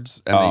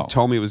 awards, and Oh. they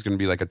told me it was going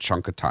to be like a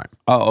chunk of time.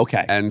 Oh,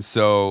 okay. And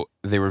so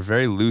they were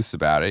very loose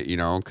about it,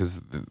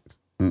 because,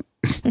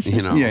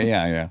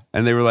 Yeah.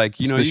 And they were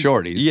like, It's the the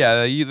Shorties.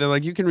 Yeah, they're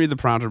like, you can read the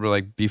prompter, but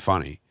like, be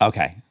funny.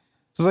 Okay.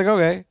 So I was like,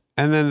 okay.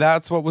 And then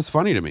that's what was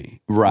funny to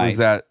me. Right. Was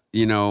that,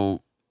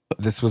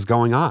 this was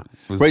going on.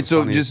 It was Right. the So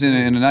funniest just thing.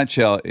 in a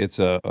nutshell, it's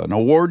an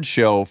award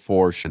show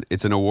for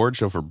It's an award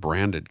show for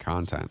branded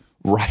content.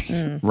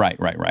 Right.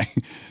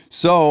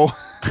 So,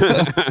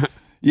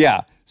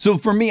 yeah. So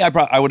for me,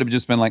 I would have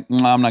just been like,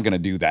 I'm not going to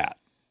do that.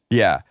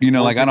 Yeah. I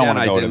don't Once want to again,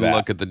 go I to didn't that.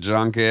 look at the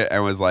junket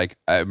and was like,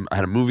 I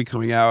had a movie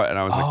coming out, and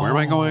I was like, where am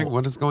I going?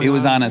 What is going on? It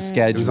was on a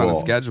schedule. It was on a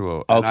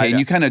schedule. Okay. And I-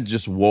 you kind of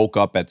just woke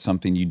up at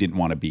something you didn't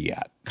want to be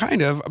at.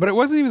 Kind of, but it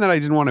wasn't even that I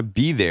didn't want to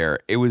be there.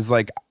 It was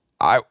like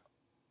I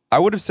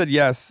would have said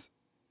yes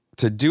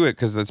to do it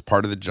because that's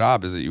part of the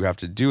job, is that you have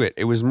to do it.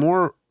 It was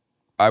more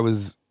I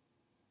was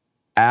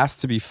asked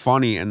to be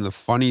funny, and the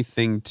funny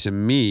thing to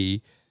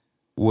me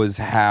was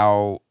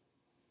how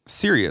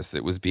serious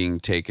it was being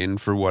taken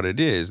for what it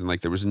is, and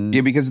like there was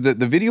Yeah, because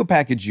the video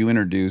package you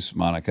introduced,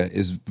 Monica,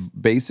 is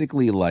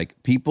basically like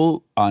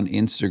people on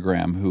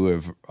Instagram who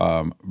have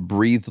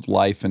breathed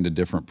life into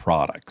different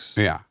products.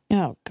 yeah.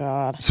 Oh,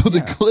 God. So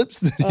the clips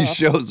that he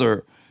shows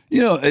are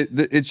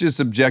It's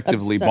just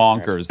objectively Absurd.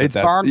 bonkers. It's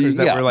bonkers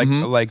that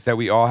we're like that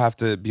we all have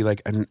to be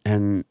like,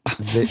 and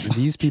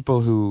these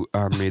people who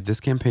made this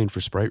campaign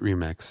for Sprite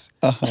Remix,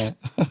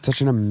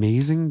 such an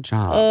amazing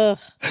job.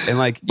 And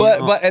like,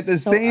 But at the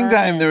So same time,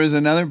 earnest. there was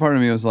another part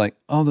of me that was like,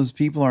 oh, those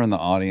people are in the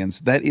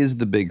audience. That is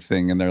the big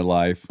thing in their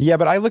life. yeah,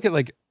 but I look at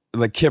like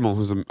Kimmel,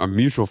 who's a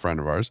mutual friend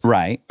of ours,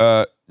 Right.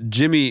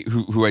 Jimmy,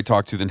 who I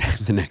talked to the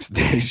next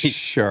day,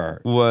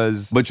 Sure.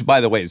 was. Which, by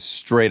the way, is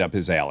straight up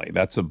his alley.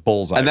 That's a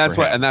bullseye. And that's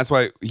for why, him. and that's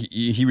why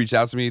he reached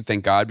out to me.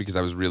 Thank God, because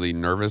I was really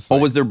nervous. Oh,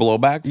 was there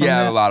blowback? From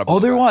Yeah, that? a lot of Oh,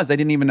 there blowback. was. I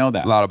didn't even know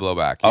that. a lot of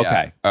blowback?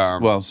 Okay. Yeah.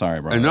 Well,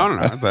 sorry, bro. No,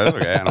 that's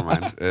okay. I don't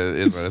mind. It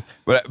is what it is.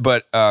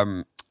 But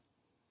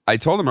I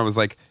told him, I was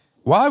like,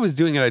 while I was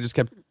doing it, I just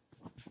kept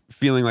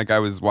feeling like I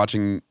was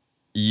watching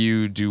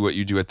you do what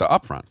you do at the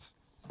upfronts,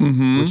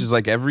 which is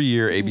like every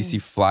year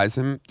ABC flies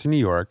him to New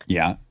York.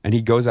 Yeah. And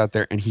he goes out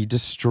there and he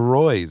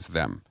destroys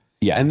them.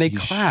 Yeah. And they he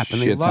clap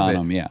and they shits love on it.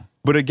 him, yeah.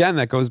 But again,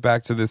 that goes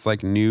back to this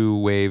like new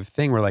wave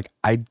thing where like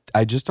I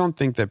just don't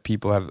think that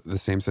people have the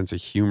same sense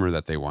of humor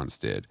that they once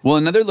did. Well,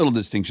 another little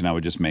distinction I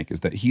would just make is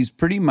that he's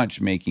pretty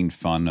much making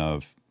fun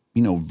of,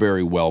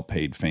 very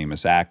well-paid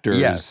famous actors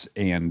Yes.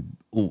 and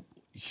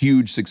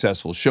huge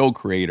successful show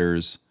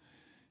creators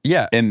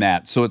Yeah. in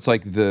that. So it's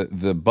like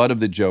the butt of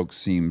the joke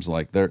seems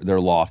like they're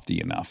lofty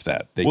enough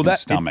that they can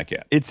stomach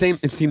it. It seemed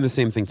the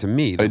same thing to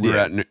me. That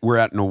we're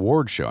at an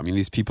award show. I mean,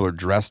 these people are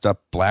dressed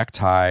up, black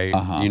tie.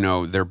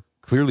 They're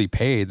clearly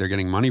paid. They're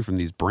getting money from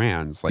these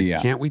brands. Like,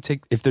 Yeah. can't we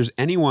take? If there's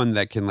anyone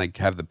that can like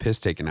have the piss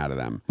taken out of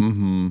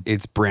them,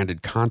 it's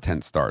branded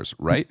content stars,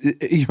 right?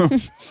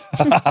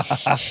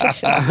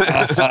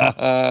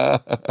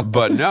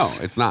 But no,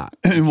 it's not.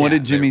 And what Yeah,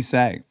 did Jimmy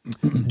say?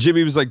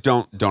 Jimmy was like,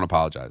 don't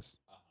apologize,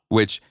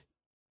 which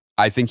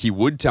I think he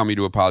would tell me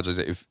to apologize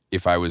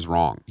if I was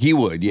wrong. He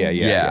would,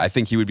 yeah. I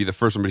think he would be the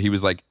first one, but he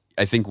was like,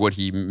 I think what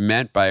he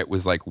meant by it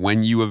was like,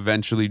 when you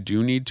eventually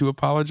do need to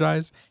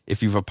apologize,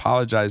 if you've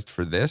apologized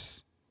for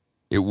this,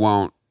 it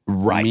won't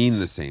Right. mean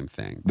the same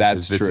thing.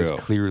 That's because This true.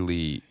 is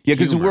clearly Yeah,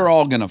 because humor. we're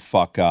all gonna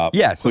fuck up.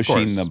 Yes, of pushing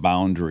course. the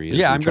boundary. As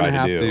Yeah, we I'm gonna try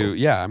have do. to.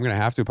 Yeah, I'm gonna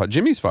have to apologize.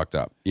 Jimmy's fucked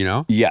up,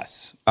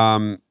 Yes.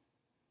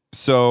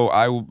 So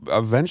I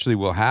eventually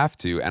will have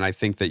to, and I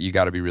think that you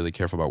got to be really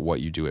careful about what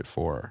you do it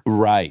for.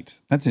 Right.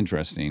 That's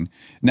interesting.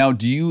 Now,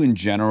 do you in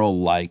general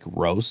like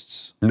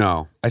roasts?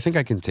 No, I think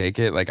I can take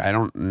it. Like, I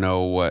don't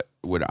know what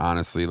would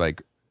honestly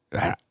like.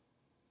 I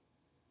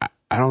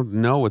don't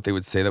know what they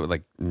would say that would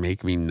like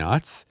make me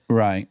nuts.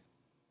 Right.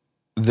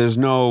 There's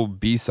no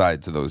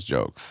B-side to those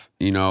jokes,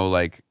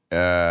 like.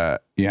 Yeah.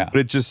 But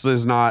it just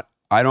is not.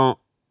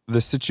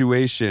 The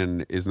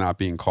situation is not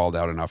being called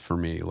out enough for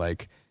me.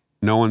 Like,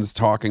 no one's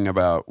talking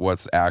about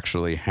what's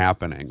actually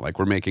happening. Like,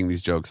 we're making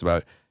these jokes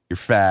about your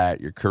fat,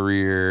 your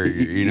career,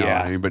 you know Yeah.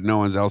 what I mean? But no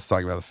one's else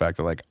talking about the fact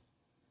that like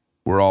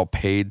we're all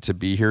paid to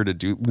be here to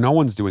do. No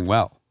one's doing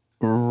well.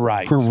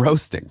 Right. We're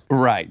roasting.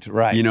 Right.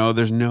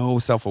 There's no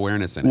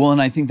self-awareness in it. Well,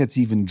 and I think that's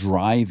even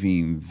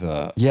driving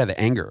the. Yeah, the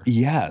anger.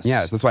 Yes.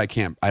 Yeah, that's why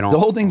I don't. The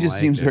whole thing just like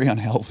seems it. very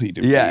unhealthy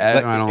to me. Yeah,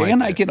 I don't like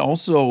and it. I can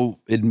also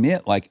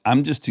admit, like,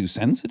 I'm just too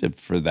sensitive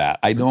for that.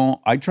 I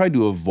try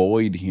to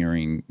avoid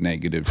hearing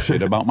negative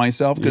shit about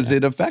myself because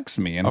it affects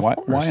me. And why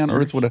on you're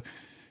earth would a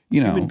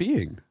human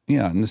being?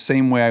 Yeah, in the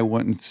same way I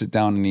wouldn't sit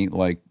down and eat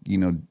like,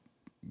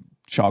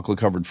 chocolate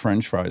covered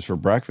French fries for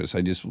breakfast.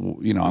 I just,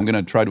 I'm going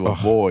to try to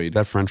avoid.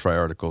 That French fry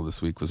article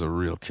this week was a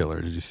real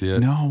killer. Did you see it?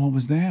 No, what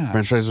was that?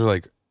 French fries are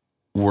like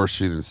worse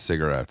for you than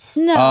cigarettes.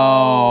 No.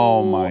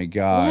 Oh my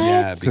God. What?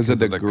 Yeah, Because of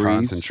the grease?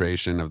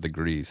 concentration of the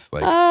grease,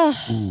 like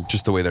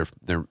just the way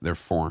they're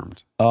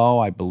formed. Oh,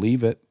 I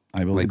believe it.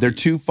 They're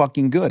too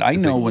fucking good. I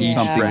know like when each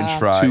something's French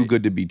fry- too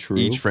good to be true.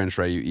 Each French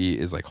fry you eat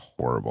is like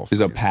horrible. For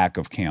is a you. pack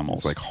of Camels.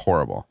 It's like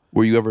horrible.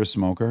 Were you ever a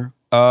smoker?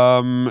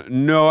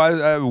 No,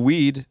 I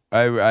weed.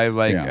 I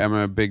like. Yeah. I'm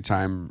a big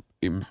time,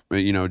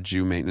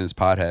 Jew maintenance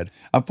pothead.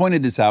 I've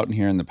pointed this out in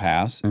here in the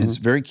past. Mm-hmm. It's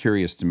very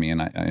curious to me,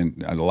 and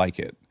I like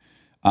it.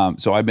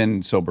 So I've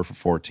been sober for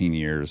 14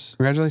 years.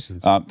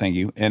 Congratulations. Thank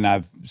you. And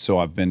I've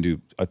been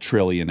to a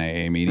trillion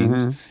AA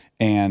meetings,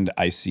 and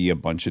I see a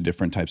bunch of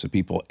different types of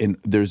people. And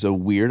there's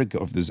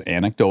this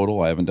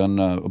anecdotal. I haven't done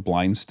a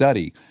blind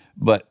study,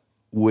 but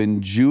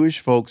when Jewish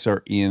folks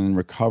are in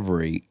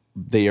recovery,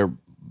 they are,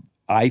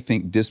 I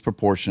think,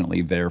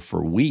 disproportionately there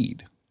for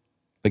weed.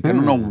 Like, I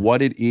don't know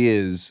what it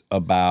is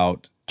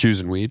about.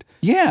 Choosing weed.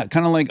 Yeah,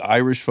 kind of like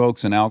Irish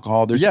folks and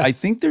alcohol. Yes. I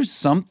think there's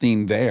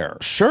something there.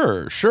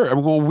 Sure. I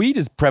mean, well, weed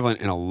is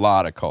prevalent in a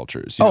lot of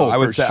cultures. I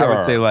would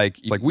say like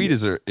weed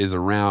is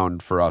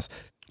around for us.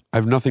 I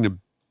have nothing to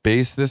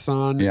base this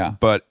on. Yeah.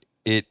 But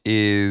it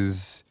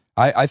is.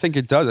 I think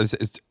it does.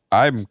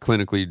 I'm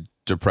clinically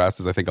depressed,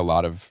 as I think a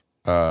lot of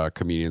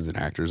comedians and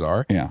actors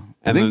are. Yeah.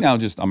 And I think now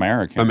just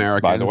Americans,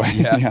 by the way.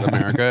 Yes, Yeah.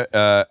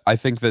 America. I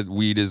think that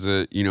weed is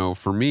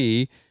for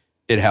me,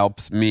 it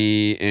helps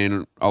me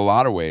in a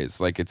lot of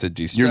ways. Like, it's a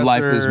de-stressor. Your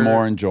life is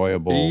more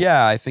enjoyable.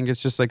 Yeah, I think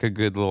it's just like a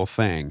good little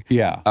thing.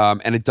 Yeah.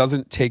 And it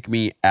doesn't take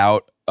me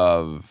out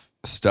of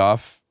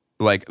stuff.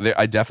 Like,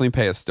 I definitely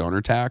pay a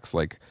stoner tax.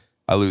 Like,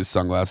 I lose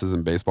sunglasses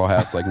and baseball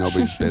hats like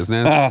nobody's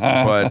business.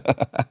 But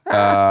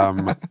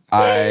I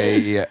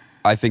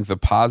think the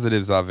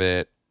positives of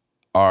it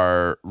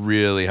are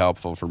really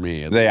helpful for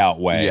me. They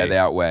outweigh. Yeah, they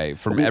outweigh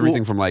from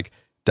everything from like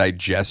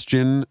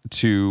digestion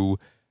to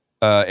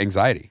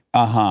anxiety.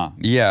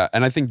 Yeah,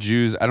 and I think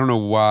Jews, I don't know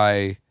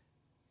why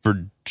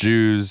for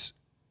Jews,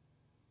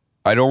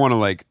 I don't want to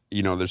like,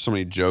 there's so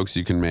many jokes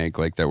you can make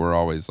like that we're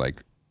always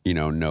like,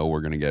 no,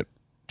 we're going to get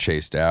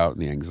chased out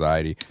and the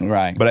anxiety.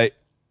 Right. But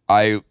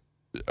I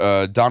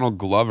Donald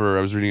Glover,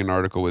 I was reading an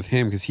article with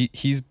him because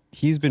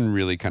he's been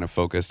really kind of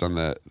focused on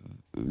the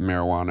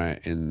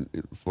marijuana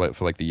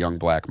for like the young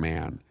black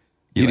man.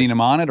 Getting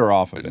him on it or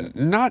off of it?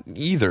 Not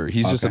either.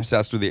 He's just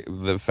obsessed with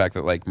the fact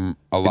that like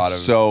a lot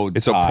It's of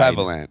it's so tied.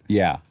 prevalent.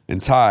 Yeah.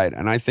 And tied.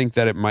 And I think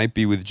that it might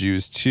be with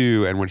Jews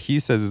too. And what he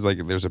says is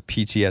like there's a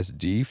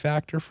PTSD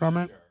factor from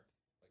it.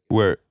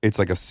 Where it's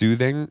like a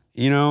soothing,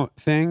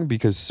 thing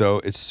because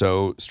it's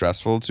so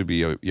stressful to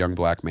be a young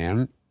black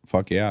man.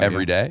 Fuck yeah.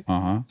 Every day.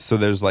 So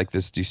there's like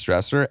this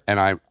de-stressor. And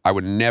I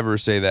would never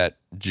say that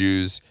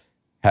Jews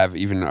have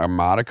even a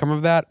modicum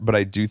of that, but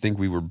I do think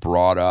we were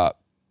brought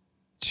up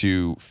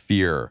to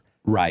fear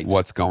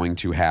what's going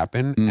to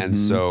happen. And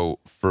so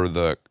for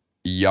the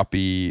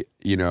yuppie,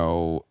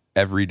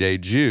 everyday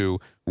Jew,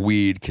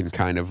 weed can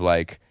kind of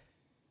like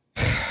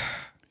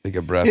take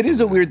a breath. It is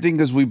a weird thing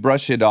because we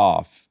brush it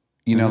off.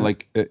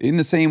 Like in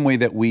the same way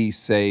that we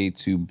say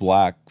to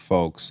black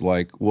folks,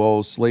 like,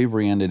 well,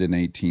 slavery ended in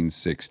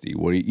 1860.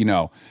 What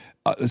do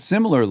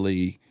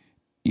similarly,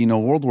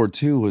 World War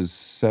II was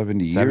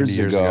 70 years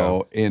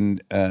ago.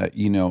 And,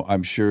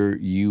 I'm sure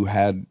you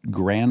had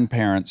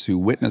grandparents who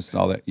witnessed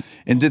all that.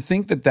 And to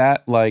think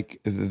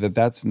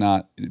that's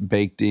not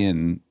baked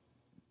in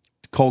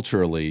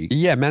culturally.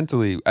 Yeah,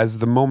 mentally, as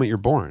the moment you're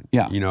born.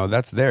 Yeah.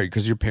 That's there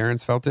because your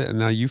parents felt it and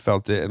now you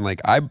felt it. And like,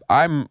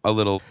 I'm a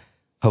little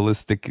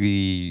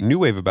holistically new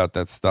wave about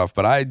that stuff,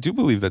 but I do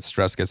believe that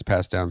stress gets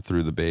passed down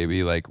through the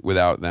baby, like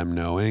without them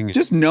knowing.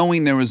 Just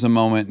knowing there was a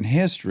moment in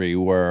history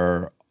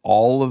where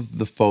all of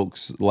the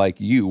folks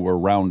like you were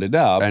rounded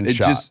up and it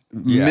shot. Just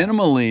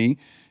minimally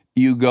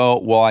you go,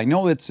 well, I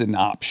know it's an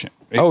option.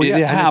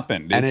 It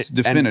happened. It's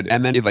definitive.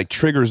 And then it like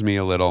triggers me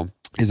a little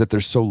is that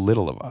there's so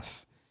little of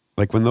us.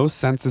 Like when those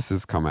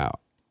censuses come out,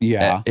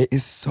 it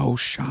is so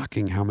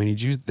shocking how many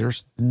Jews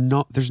there's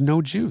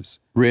no Jews.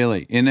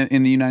 Really? In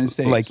the United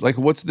States? Like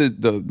what's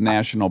the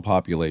national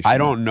population? I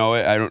don't know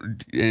it.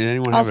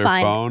 Anyone have their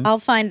phone? I'll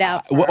find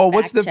out.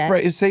 What's the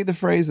phrase? Say the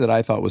phrase that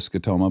I thought was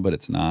scotoma, but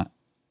it's not.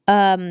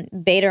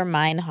 Bader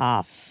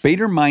Meinhof.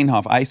 Bader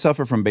Meinhof. I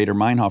suffer from Bader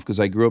Meinhof because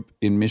I grew up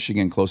in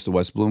Michigan close to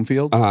West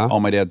Bloomfield. All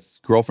my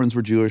dad's girlfriends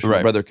were Jewish.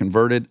 My brother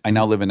converted. I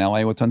now live in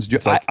LA with tons of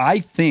Jews. I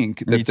think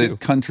that the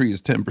country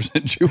is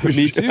 10% Jewish.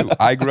 Me too.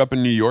 I grew up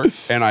in New York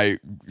and I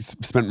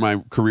spent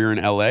my career in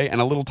LA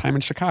and a little time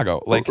in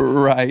Chicago. Like,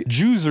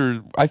 Jews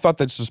I thought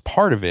that's just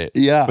part of it.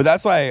 Yeah. But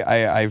that's why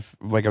I've,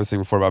 like I was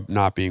saying before about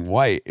not being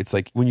white, it's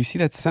like when you see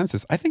that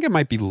census, I think it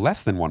might be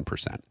less than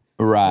 1%.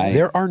 Right.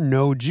 There are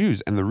no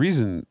Jews. And the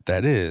reason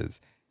that is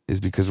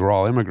because we're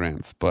all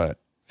immigrants, but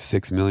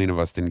 6 million of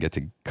us didn't get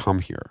to come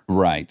here.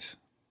 Right.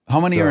 How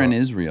many are in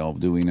Israel?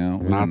 Do we know?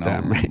 Not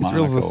that many.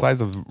 Israel's the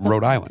size of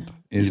Rhode Island.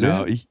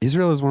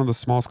 Israel is one of the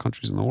smallest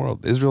countries in the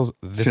world. Israel's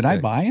this Should I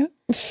big. buy it?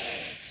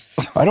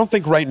 I don't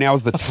think right now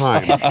is the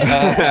time.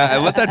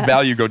 I let that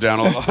value go down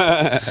a little.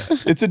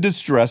 It's a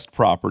distressed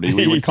property.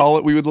 We would call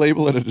it. We would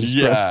label it a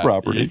distressed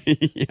property.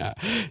 Yeah.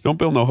 Don't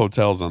build no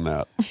hotels on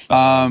that.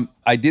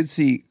 I did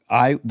see.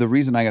 The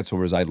reason I got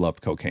sober is I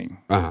loved cocaine.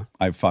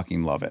 I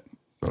fucking love it.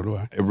 So do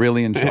I. I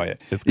really enjoy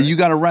it. You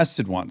got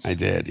arrested once. I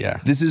did. Yeah.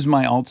 This is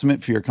my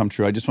ultimate fear come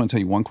true. I just want to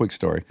tell you one quick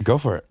story. Go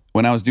for it.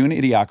 When I was doing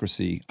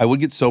Idiocracy, I would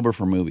get sober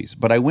for movies,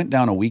 but I went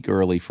down a week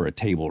early for a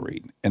table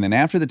read, and then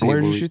after the table,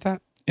 Where did you shoot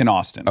that? In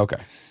Austin. Okay.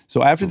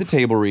 So after the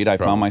table read, I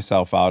found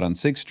myself out on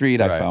 6th Street.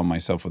 I found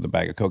myself with a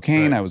bag of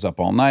cocaine. I was up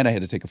all night. I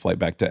had to take a flight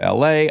back to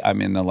LA.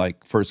 I'm in the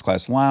first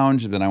class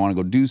lounge. Then I want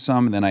to go do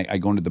some. And then I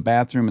go into the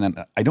bathroom. And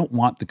then I don't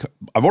want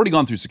I've already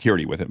gone through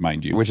security with it,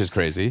 mind you. Which is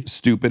crazy.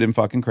 Stupid and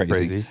fucking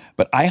crazy.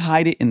 But I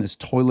hide it in this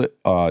toilet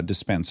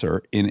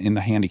dispenser in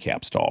the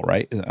handicap stall,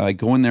 right? I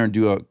go in there and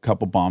do a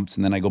couple bumps.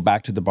 And then I go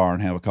back to the bar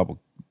and have a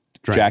couple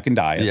Jack and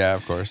Diets. Yeah,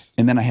 of course.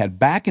 And then I head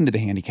back into the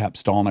handicap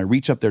stall and I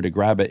reach up there to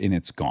grab it and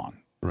it's gone.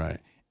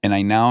 Right. And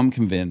I now am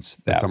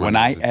convinced that when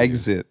I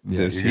exit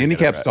this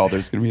handicap stall,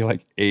 there's going to be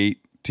like 8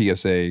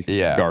 TSA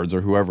guards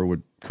or whoever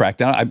would crack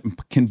down. I'm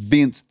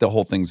convinced the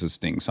whole thing's a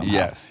sting somehow.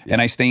 Yes.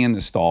 And I stay in the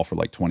stall for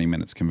like 20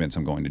 minutes, convinced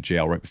I'm going to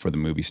jail right before the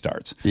movie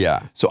starts.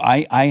 Yeah. So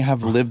I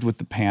have lived with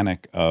the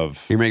panic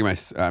of... You're making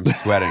I'm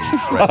sweating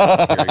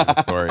right hearing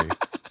the story.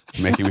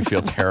 You're making me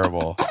feel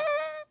terrible.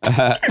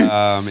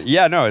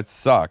 Yeah, no, it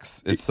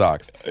sucks. It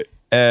sucks.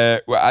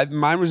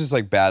 Mine was just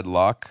like bad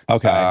luck.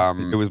 Okay.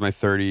 It was my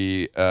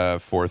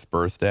 34th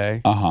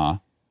birthday. Uh-huh.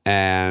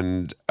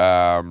 And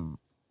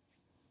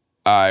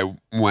I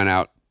went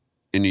out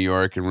in New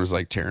York and was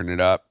like tearing it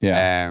up.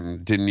 Yeah.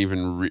 And didn't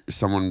even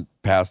someone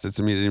passed it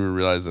to me. Didn't even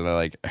realize that I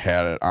like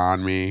had it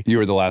on me. You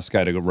were the last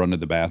guy to go run to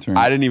the bathroom.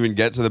 I didn't even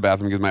get to the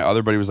bathroom because my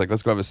other buddy was like,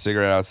 let's go have a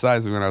cigarette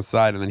outside. So we went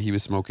outside and then he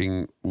was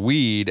smoking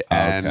weed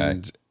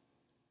and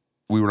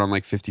we were on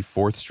like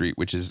 54th Street,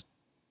 which is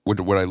what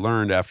I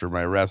learned after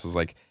my arrest was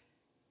like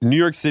New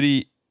York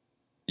City.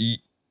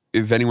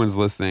 If anyone's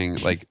listening,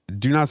 like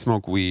do not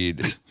smoke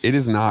weed. It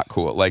is not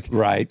cool. Like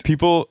Right.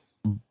 people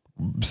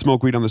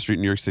smoke weed on the street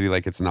in New York City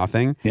like it's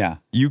nothing. Yeah.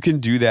 You can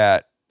do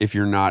that if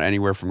you're not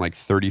anywhere from like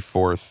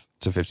 34th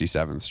to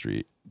 57th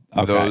Street.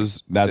 Okay.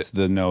 That's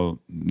the no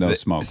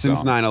smoke Since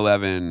zone.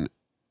 9/11,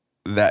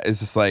 that is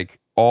just like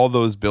all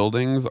those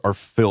buildings are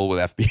filled with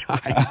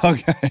FBI.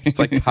 Okay. It's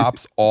like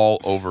cops all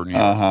over New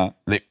York. Uh-huh.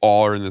 And they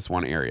all are in this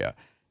one area.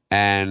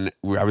 And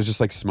I was just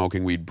like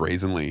smoking weed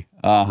brazenly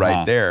Uh-huh.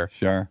 right there.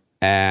 Sure.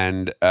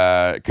 And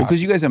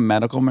Because you guys have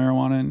medical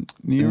marijuana in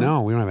New York?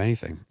 no, we don't have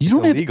anything. You It's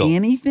don't illegal. have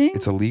anything?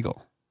 It's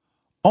illegal.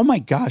 Oh my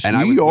gosh. And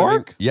I New was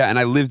York? living- and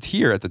I lived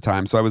here at the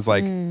time, so I was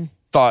like,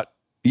 thought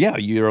Yeah,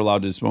 you're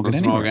allowed to smoke I was it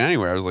anywhere. smoking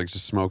anywhere. I was like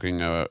just smoking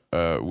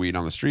weed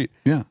on the street.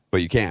 Yeah.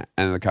 But you can't.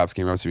 And the cops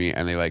came up to me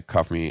and they like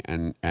cuffed me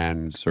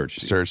and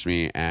Searched you.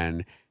 me.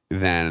 And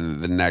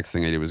then the next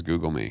thing they did was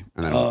Google me.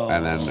 And then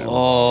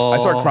I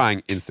started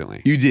crying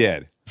instantly. You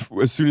did.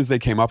 As soon as they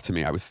came up to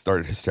me, I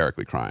started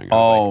hysterically crying. I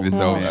was like,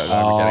 it's over.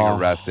 I'm getting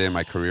arrested.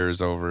 My career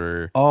is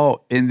over.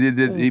 Oh, and did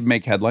it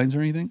make headlines or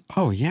anything?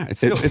 Oh yeah, it's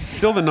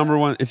still the number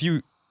one. If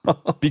you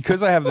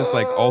because I have this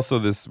like also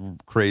this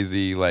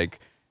crazy like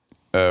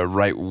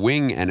right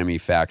wing enemy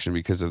faction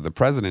because of the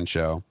President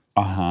Show.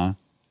 Uh-huh.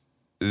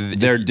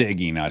 They're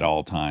digging at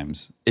all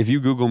times. If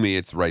you Google me,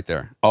 it's right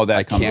there. Oh, that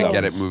I comes can't up.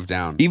 get it moved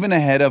down. Even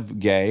ahead of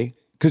gay.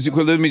 Because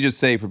let me just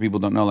say, for people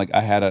who don't know, like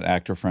I had an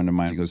actor friend of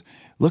mine. He goes,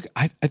 look,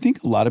 I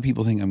think a lot of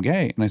people think I'm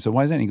gay. And I said,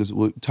 why is that? And he goes,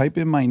 well, type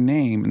in my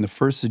name and the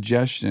first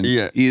suggestion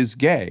is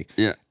gay.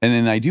 Yeah. And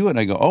then I do it and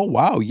I go, oh,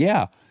 wow,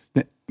 yeah.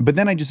 But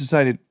then I just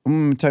decided, I'm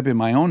going to type in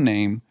my own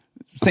name.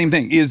 Same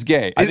thing, is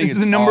gay. I think It's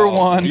the number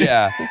one.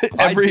 Yeah.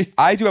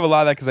 I do have a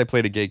lot of that because I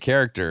played a gay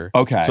character.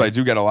 Okay. So I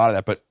do get a lot of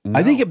that. But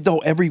I think though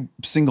every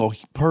single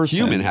person.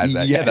 human has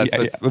that. Yeah.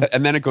 That's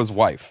and then it goes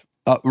wife.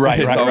 Right,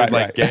 It's right, always right,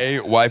 like right. gay,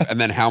 wife,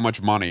 and then how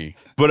much money.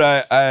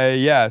 But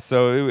yeah.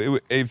 So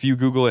if you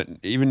Google it,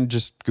 even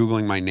just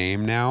Googling my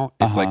name now,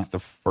 it's like the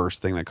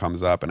first thing that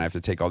comes up, and I have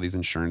to take all these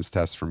insurance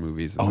tests for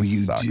movies. Oh, you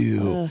sucks.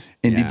 do.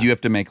 And Yeah. did you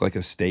have to make like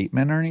a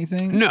statement or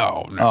anything?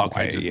 No.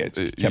 Okay, I just,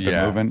 just kept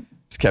it moving.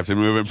 Just kept it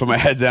moving. Put my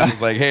head down.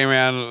 It's like, hey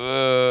man,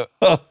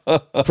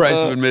 it's price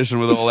of admission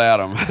with old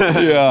Adam.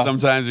 Yeah.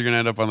 Sometimes you're gonna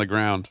end up on the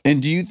ground. And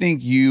do you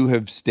think you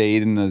have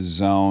stayed in the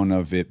zone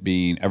of it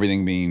being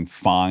everything being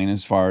fine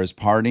as far as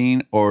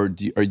partying, or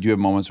do you have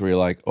moments where you're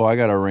like, oh, I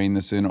gotta rein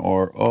this in,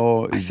 or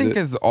oh, I think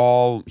as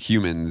all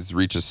humans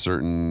reach a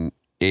certain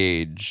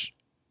age,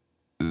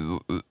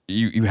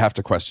 you have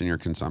to question your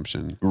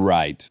consumption.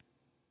 right?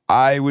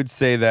 I would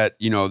say that,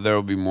 there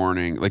will be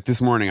morning. Like this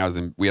morning,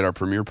 we had our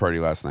premiere party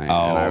last night,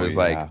 and I was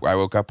yeah. like, I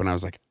woke up and I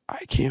was like,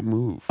 I can't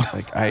move.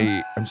 Like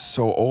I'm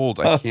so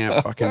old, I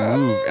can't fucking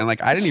move. And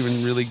like I didn't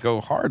even really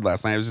go hard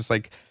last night. I was just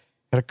like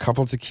had a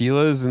couple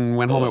tequilas and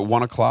went home at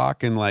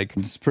 1:00 and like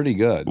It's pretty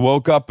good.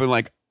 woke up and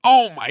like,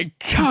 oh my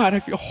God,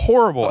 I feel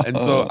horrible. And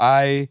so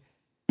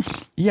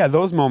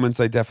those moments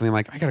I definitely am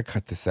like, I gotta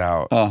cut this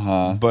out.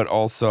 But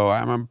also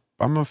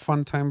I'm a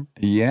fun time.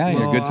 Yeah,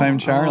 you're a good time,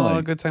 Charlie. I'm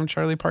a good time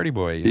Charlie party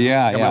boy.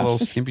 Yeah, Got yeah. my little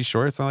skimpy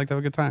shorts. I like to have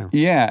a good time.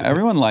 Yeah,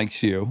 everyone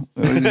likes you.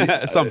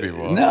 Some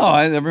people. No,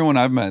 everyone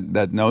I've met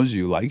that knows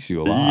you likes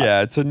you a lot.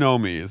 Yeah, to know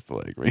me is to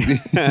like me.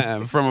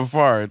 From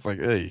afar, it's like,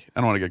 hey,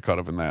 I don't want to get caught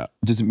up in that.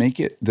 Does it make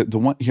it the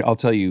one here? I'll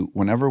tell you.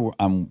 Whenever we're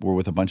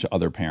with a bunch of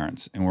other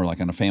parents and we're like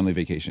on a family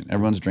vacation,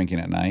 everyone's drinking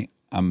at night.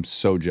 I'm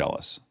so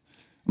jealous.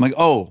 I'm like,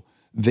 oh,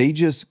 they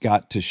just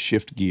got to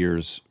shift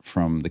gears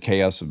from the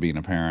chaos of being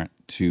a parent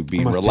to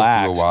being must take you a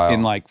relaxed while.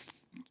 in like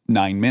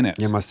 9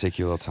 minutes. It must take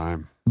you a little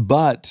time.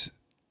 But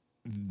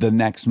the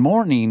next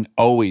morning,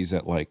 always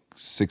at like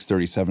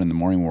 6:37 in the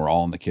morning, we're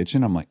all in the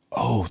kitchen. I'm like,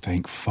 oh,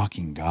 thank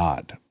fucking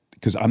God.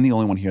 Because I'm the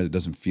only one here that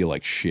doesn't feel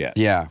like shit.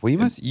 Yeah. Well,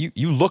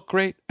 you look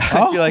great.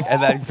 I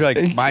feel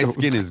like my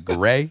skin is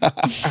gray.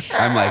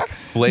 I'm like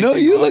flaking.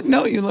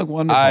 No, you look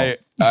wonderful.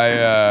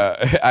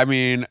 I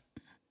mean,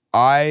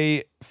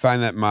 I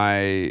find that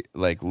my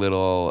like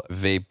little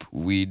vape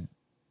weed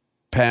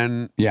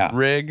pen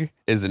rig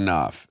is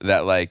enough.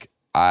 That like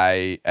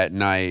I at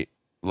night,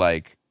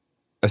 like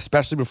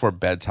especially before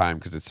bedtime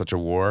because it's such a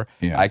war,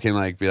 I can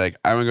like be like,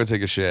 I'm gonna go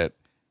take a shit.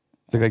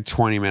 Take like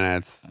 20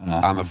 minutes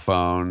on the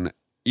phone,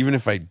 even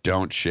if I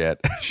don't shit.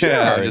 Sure.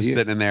 I'm just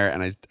sitting in there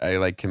and I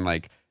like can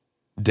like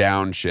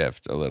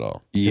downshift a little.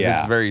 'Cause Yeah.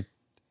 it's very,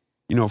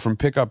 from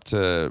pickup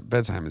to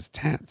bedtime is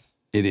tense.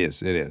 It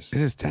is. It is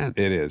tense.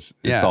 It is.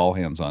 Yeah. It's all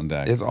hands on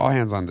deck. It's all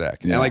hands on deck.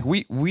 Yeah. And like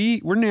we're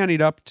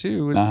nannied up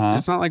too.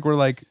 It's not like we're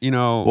like,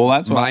 Well,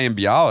 that's why- Mayan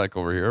Bialik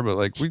over here, but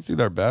like we do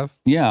our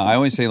best. Yeah, I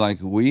always say like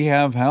we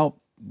have help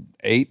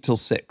 8 till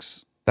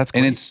 6. That's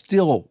and great. it's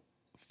still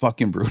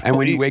fucking brutal. And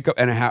when you wake up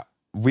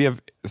we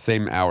have the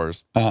same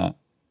hours.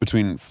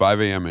 between 5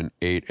 a.m. and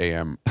 8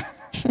 a.m.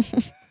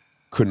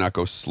 could not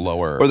go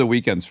slower. Or the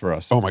weekends for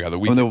us. Oh my God, the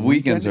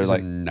weekends are is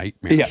like a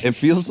nightmare. Yeah, it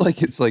feels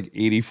like it's like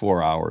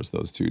 84 hours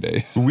those 2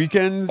 days.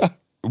 Weekends,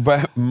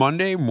 but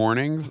Monday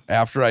mornings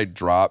after I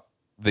drop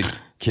the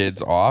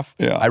kids off,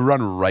 Yeah. I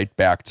run right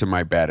back to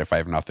my bed if I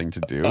have nothing to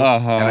do,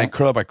 Uh-huh. and I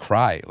curl up. I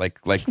cry like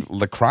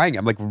the crying.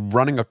 I'm like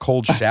running a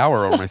cold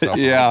shower over myself.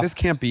 I'm Yeah. like, this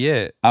can't be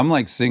it. I'm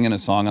like singing a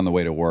song on the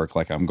way to work,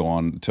 like I'm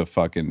going to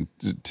fucking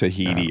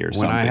Tahiti or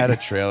something. When I had a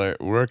trailer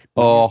work,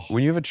 Oh,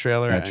 when you have a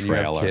trailer and you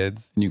have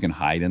kids, and you can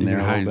hide in you there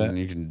can a hide little and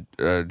bit, you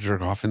can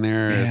jerk off in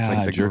there. Yeah, it's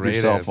like the jerk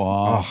greatest. yourself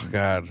off. Oh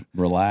God,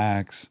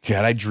 relax.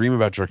 God, I dream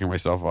about jerking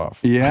myself off.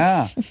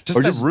 Yeah,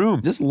 Just that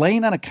room. just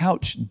laying on a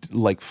couch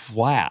like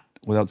flat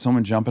without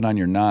someone jumping on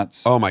your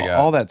nuts. Oh, my God.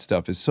 all that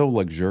stuff is so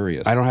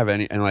luxurious. I don't have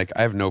any, and like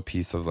I have no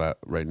piece of that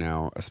right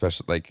now.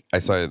 Especially like I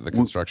saw the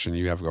construction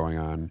you have going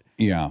on.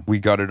 Yeah, We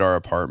gutted our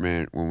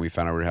apartment when we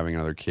found out we were having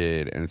another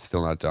kid, and it's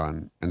still not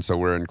done. And so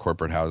we're in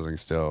corporate housing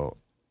still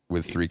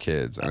with 3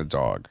 kids and a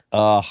dog.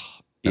 yeah,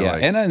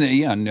 like- and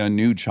a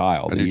new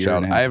child. A new year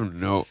child. and a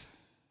half.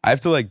 I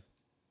have to like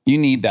You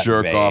need that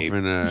jerk babe. off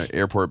in an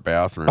airport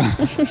bathroom.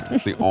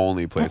 It's the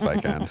only place I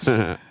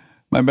can.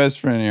 My best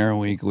friend Aaron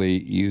Weekly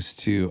used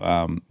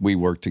to. We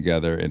worked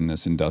together in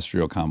this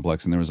industrial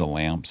complex, and there was a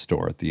lamp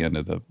store at the end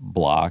of the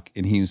block,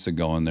 and he used to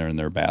go in there in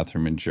their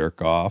bathroom and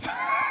jerk off.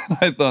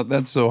 I thought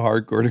that's so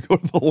hardcore to go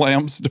to the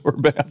lamp store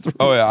bathroom.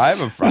 Oh yeah, I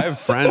have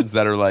friends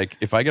that are like,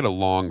 if I get a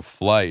long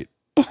flight,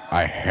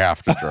 I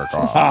have to jerk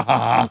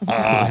off.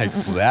 Like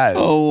that.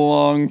 A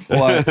long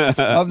flight.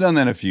 I've done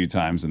that a few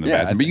times in the Yeah,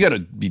 bathroom, but you got to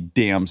be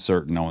damn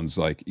certain no one's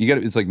like. You got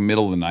to. It's like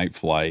middle of the night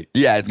flight.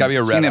 Yeah, it's got to be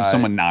a You red can't have eye.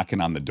 someone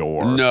knocking on the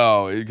door.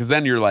 No, because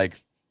then you're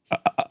like,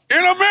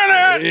 in a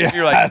minute.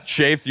 You're like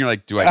chafed. And you're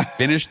like, do I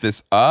finish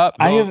this up?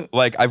 I No. have-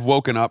 like I've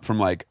woken up from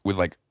like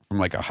from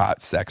like a hot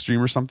sex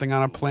dream or something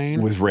on a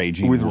plane With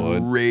raging with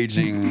wood.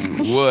 raging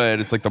wood.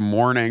 It's like the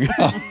morning,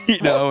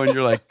 and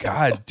you're like,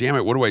 God damn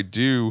it, what do I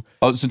do?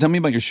 Oh, so tell me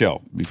about your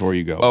show before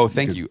you go. Oh,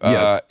 thank you.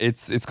 Yes.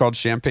 It's called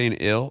Champagne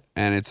Ill,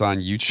 and it's on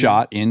YouTube.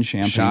 Shot in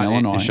Champaign,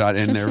 Illinois. Shot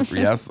in there.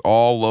 Yes,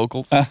 all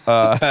locals.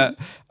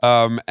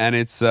 And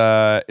it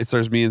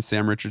stars me and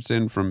Sam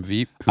Richardson from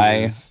Veep, who I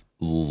is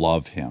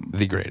love him.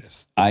 the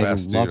greatest. The I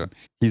best love dude. him.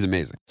 He's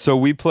amazing. So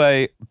we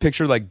play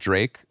picture like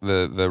Drake,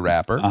 the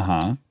rapper,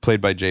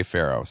 played by Jay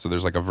Farrow. So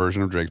there's like a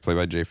version of Drake played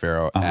by Jay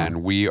Farrow,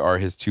 and we are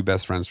his 2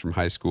 best friends from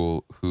high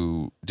school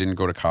who didn't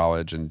go to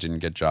college and didn't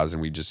get jobs,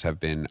 and we just have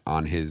been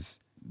on his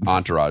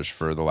entourage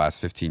for the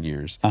last 15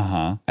 years.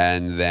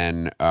 And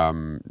then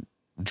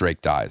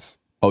Drake dies.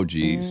 Oh,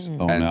 geez.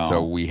 Oh, And no.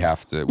 so we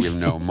have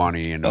no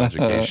money and no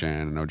education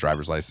and no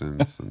driver's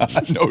license and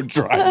no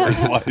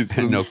driver's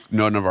license.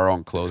 none of our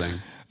own clothing.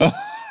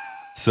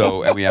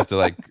 So, and we have to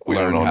like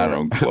Learn on our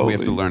own we have to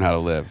clothing. learn how to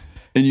live.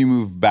 And you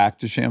moved back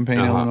to Champaign,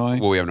 Uh-huh. Illinois?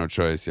 Well, we have no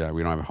choice. Yeah,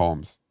 we don't have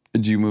homes.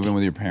 Did you move in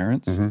with your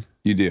parents?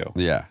 You do?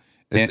 Yeah,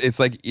 it's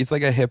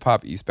like a hip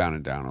hop Eastbound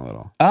and Down a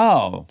little.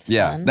 Oh,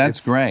 Yeah,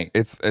 that's great.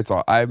 It's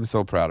all. I'm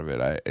so proud of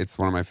it. It's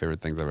one of my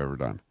favorite things I've ever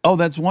done. Oh,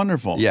 that's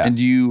wonderful. Yeah. And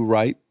do you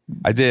write?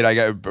 I did.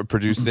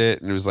 Produced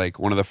it, and it was like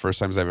one of the first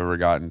times I've ever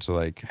gotten to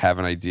like have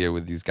an idea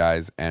with these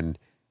guys, and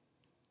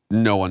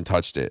no one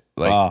touched it.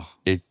 Like Oh.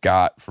 it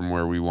got from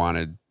where we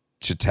wanted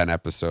to 10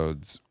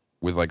 episodes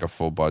with like a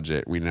full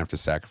budget. We didn't have to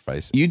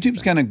sacrifice.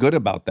 YouTube's kind of good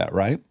about that,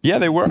 right? Yeah,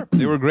 they were.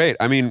 They were great.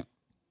 I mean,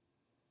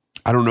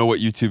 I don't know what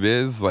YouTube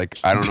is. Like,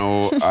 I don't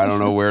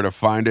know where to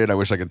find it. I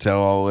wish I could tell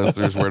all the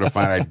listeners where to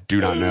find it. I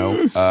do not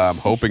know. I'm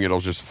hoping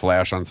it'll just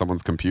flash on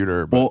someone's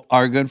computer. But Well,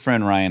 our good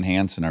friend Ryan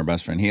Hansen, our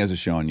best friend, he has a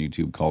show on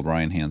YouTube called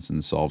Ryan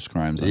Hansen Solves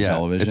Crimes on yeah,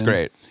 Television. it's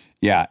great.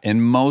 Yeah,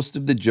 and most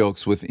of the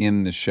jokes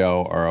within the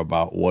show are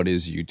about what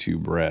is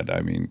YouTube Red.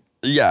 I mean,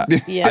 Yeah.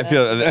 Yeah. I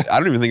feel. I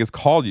don't even think it's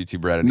called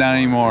YouTube Red anymore. Not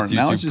anymore. It's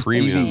Now YouTube it's just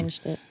Premium,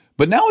 Changed it.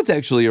 but now it's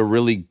actually a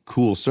really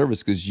cool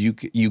service because you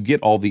get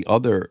all the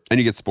other. and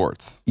you get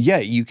sports. Yeah,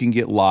 you can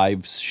get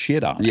live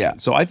shit on it. Yeah.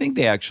 So I think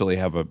they actually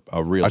have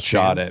a real A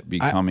shot chance. at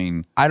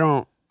becoming.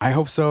 I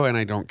hope so, and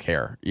I don't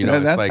care. You know, Yeah,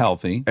 it's that's like,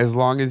 healthy. As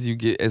long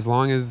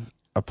as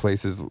a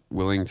place is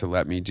willing to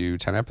let me do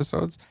 10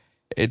 episodes,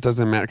 it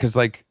doesn't matter. Because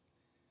like,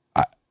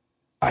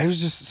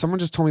 someone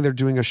just told me they're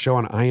doing a show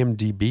on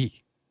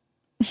IMDb,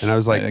 and I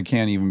was like, it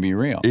can't even be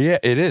real. yeah,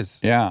 it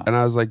is. Yeah. and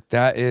I was like,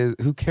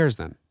 who cares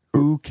then?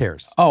 Who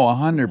cares? Oh,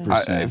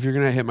 100%. If you're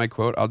gonna hit my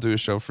quote, I'll do a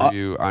show for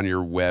you on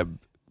your web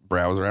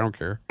browser. I don't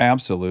care.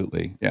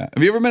 Absolutely. Yeah.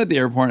 Have you ever been at the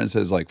airport and it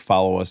says like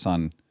follow us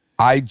on?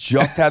 I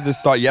just had this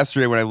thought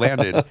yesterday when I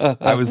landed.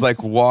 I was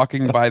like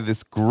walking by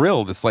this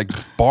grill, this like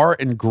bar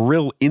and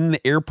grill in the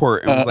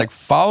airport, and was like,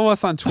 follow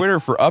us on Twitter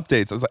for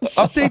updates. I was like,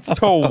 updates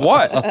to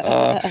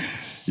what?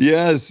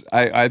 Yes.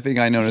 I think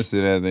I noticed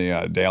it at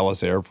the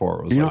Dallas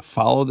airport. It was You like know,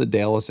 follow the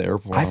Dallas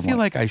airport. I I'm feel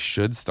like I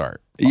should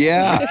start.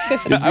 yeah.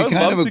 It'd be I would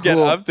kind love of to a get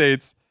cool,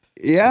 updates,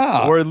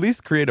 yeah. or at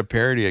least create a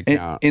parody and,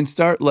 account. and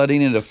start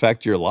letting it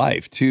affect your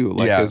life too,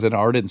 like Yeah. as an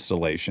art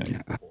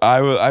installation.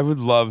 I would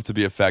love to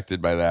be affected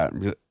by that.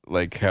 And be,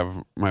 like,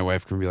 have my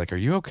wife can be like, "Are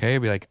you okay?"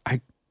 Be like,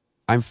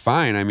 "I'm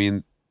fine." I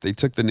mean, they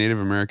took the Native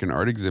American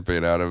art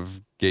exhibit out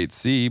of Gate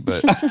C,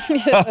 but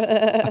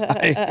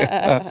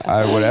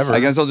whatever. I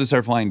guess I'll just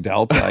start flying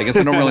Delta. I guess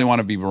I don't really want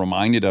to be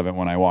reminded of it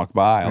when I walk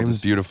by. It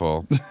was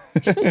beautiful.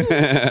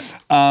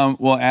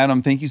 Well,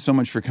 Adam, thank you so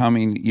much for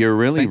coming. You're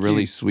really, Thank you.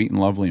 really sweet and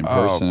lovely in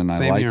person, and I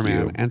same like here, you.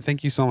 man. And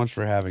thank you so much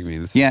for having me.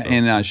 This Yeah, is so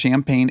and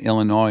Champaign,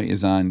 Illinois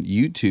is on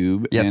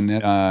YouTube. Yes.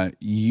 And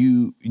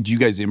do you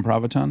guys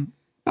improv a ton?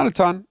 not a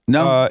ton.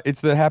 No? It's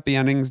the Happy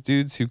Endings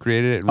dudes who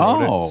created it and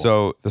wrote Oh. it.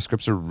 So the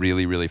scripts are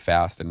really, really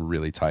fast and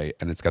really tight,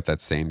 and it's got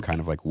that same kind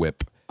of like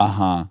whip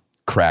Uh-huh.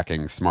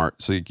 cracking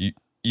smart. So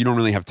you don't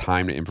really have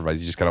time to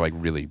improvise. You just gotta like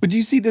really. But do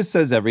you see this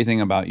says everything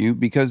about you?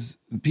 Because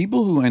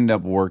people who end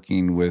up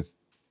working with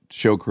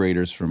show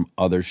creators from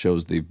other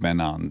shows they've been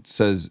on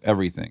says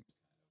everything.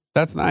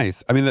 That's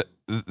nice. I mean,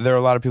 there are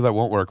a lot of people that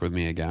won't work with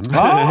me again. Oh,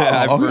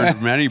 I've okay.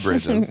 burned many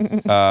bridges.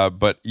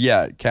 But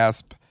yeah,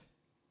 Casp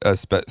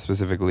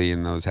specifically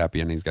in those Happy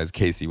Endings guys,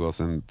 Casey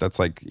Wilson. That's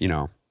like,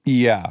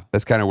 Yeah.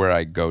 that's kind of where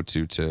I go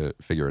to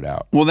figure it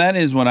out. Well, that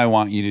is what I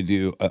want you to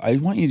do. I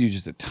want you to do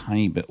just a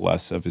tiny bit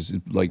less of is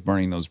like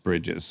burning those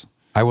bridges.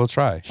 I will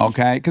try.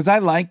 Okay? Because I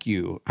like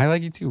you. I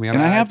like you too, man.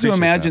 And I have to appreciate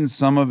imagine that.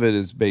 some of it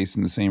is based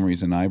in the same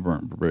reason I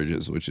burnt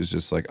bridges, which is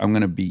just like, I'm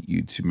going to beat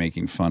you to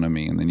making fun of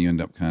me. And then you end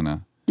up kind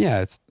of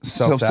Yeah, it's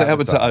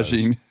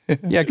self-sabotaging.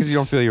 Yeah, because you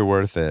don't feel you're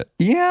worth it.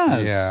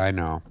 Yes. Yeah, I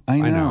know.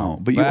 I know.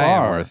 But you I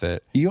am are. worth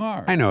it. You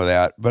are. I know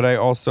that, but I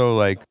also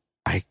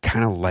I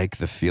kind of like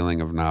the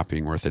feeling of not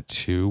being worth it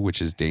too,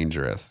 which is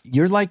dangerous.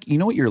 You're like, you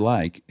know what you're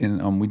like?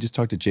 And we just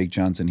talked to Jake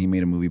Johnson. He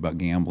made a movie about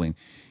gambling.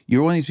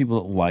 You're one of these people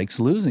that likes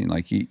losing.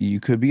 Like you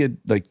could be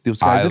like those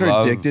guys that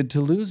are addicted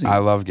to losing. I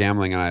love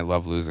gambling and I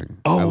love losing.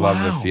 Oh, I love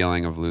the wow.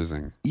 feeling of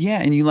losing.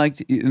 Yeah, and you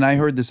liked, and I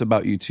heard this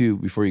about you too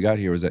before you got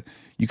here, was that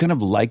you kind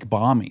of like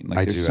bombing. Like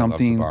I there's do.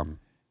 something I love to bomb.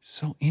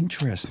 so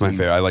interesting. It's my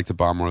favorite. I like to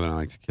bomb more than I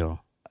like to kill.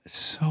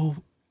 So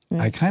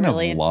I It's kind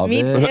really- of love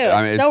me it. too. It's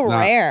I mean, so it's not-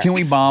 rare. Can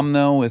we bomb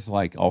though with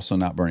like also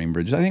not burning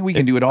bridges? I think we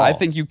can do it all. I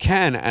think you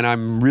can, and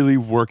I'm really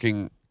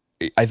working.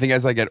 I think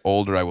as I get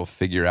older, I will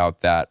figure out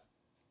that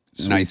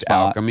Sweet nice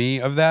spot.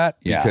 alchemy of that.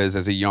 Yeah. Because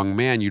as a young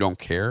man, you don't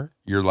care.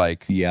 You're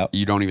like, Yep.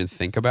 you don't even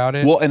think about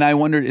it. Well, and I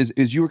wondered,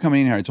 as you were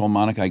coming in here, I told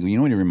Monica, I go, you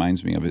know what it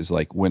reminds me of is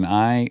like when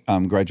I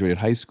graduated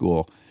high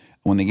school,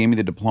 when they gave me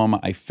the diploma,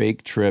 I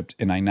fake tripped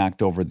and I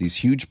knocked over these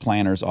huge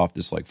planters off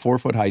this like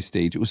 4-foot high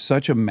stage. It was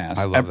such a mess.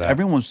 I love that.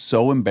 Everyone was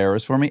so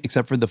embarrassed for me,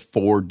 except for the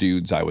 4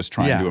 dudes I was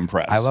trying to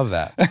impress. I love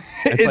that.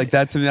 It's like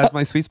that to me. That's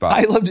my sweet spot.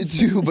 I loved it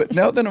too, but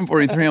now that I'm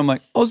 43, I'm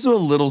like also a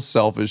little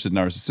selfish and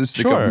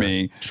narcissistic Sure, of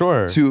me.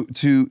 sure.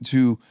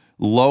 To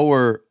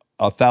lower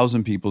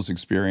 1,000 people's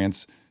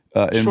experience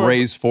and Sure.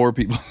 raise 4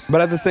 people.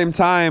 But at the same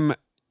time,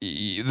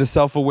 the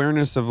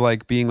self-awareness of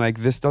like being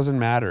like, this doesn't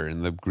matter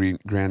in the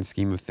grand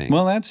scheme of things.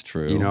 Well, that's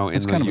true. in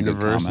That's the kind of a good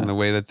universe and comment. the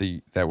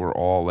way that we're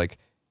all like,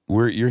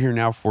 you're here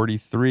now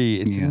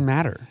 43. It didn't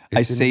matter.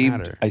 I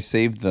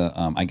saved the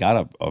I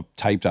got a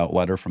typed out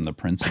letter from the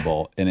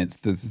principal, and it's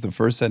the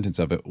first sentence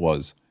of it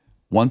was,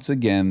 "Once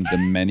again, the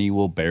many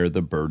will bear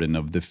the burden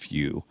of the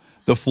few.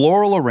 The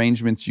floral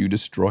arrangements you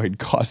destroyed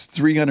cost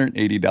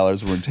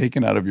 $380 were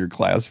taken out of your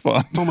class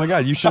fund." Oh my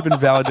God, you should have been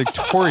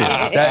valedictorian.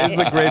 That is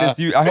the greatest.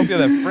 I hope you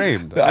have that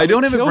framed. I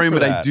don't have it kill framed, for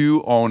but I that.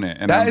 do own it,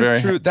 and That I'm is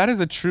very true. That is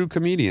a true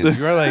comedian.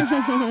 You are like,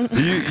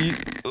 you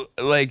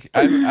like.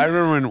 I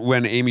remember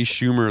when Amy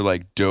Schumer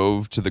like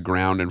dove to the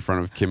ground in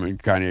front of Kim and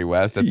Kanye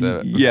West at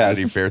the Yes.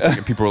 Vanity Fair thing,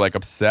 and people were like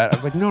upset. I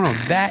was like, no,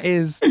 that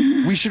is.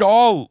 We should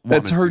all. wanna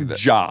That's her do that.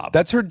 job.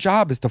 That's her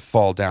job is to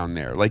fall down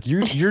there. Like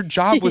your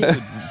job was to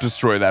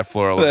destroy that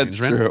floral That's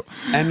arrangement.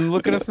 true. And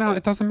look at us now.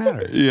 It doesn't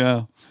matter.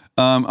 Yeah.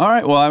 All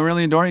right. Well, I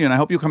really adore you, and I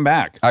hope you'll come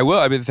back. I will.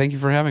 I mean, thank you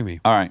for having me.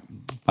 All right.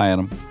 Bye,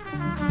 Adam.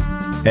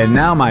 And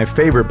now my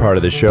favorite part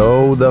of the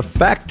show, the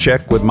fact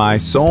check with my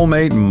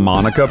soulmate,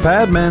 Monica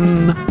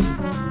Padman.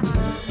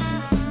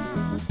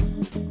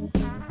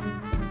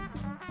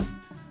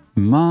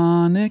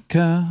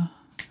 Monica,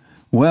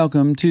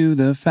 welcome to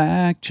the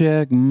fact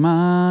check,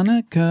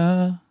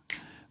 Monica.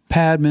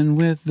 Padman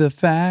with the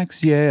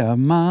facts, yeah,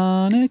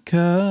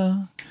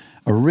 Monica.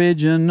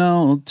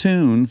 Original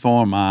tune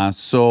for my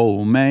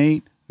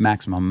soulmate,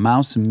 Maximum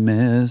Mouse and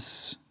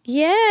Miss.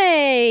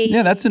 Yay.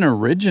 Yeah, that's an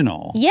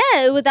original.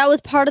 Yeah, that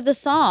was part of the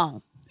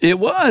song. It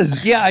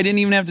was. Yeah, I didn't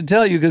even have to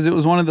tell you because it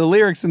was one of the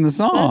lyrics in the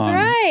song. That's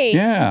right.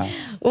 Yeah.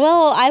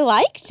 Well, I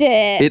liked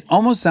it. It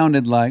almost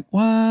sounded like,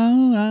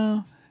 wow,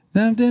 wow,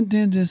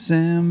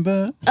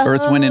 December.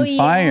 Earth, Wind, and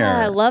Fire. Yeah,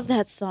 I love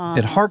that song.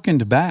 It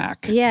harkened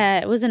back. Yeah,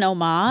 it was an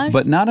homage.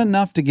 But not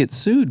enough to get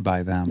sued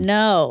by them.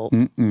 No,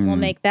 we'll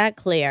make that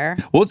clear.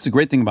 Well, it's the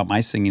great thing about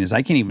my singing is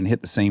I can't even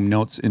hit the same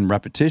notes in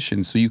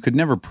repetition, so you could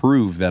never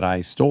prove that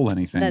I stole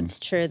anything. That's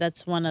true.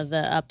 That's one of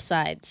the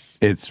upsides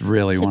It's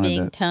really to one of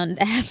being the tone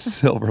deaf.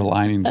 silver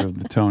linings of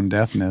the tone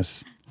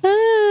deafness.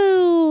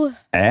 Ooh,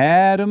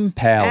 Adam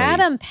Pally.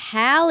 Adam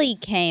Pally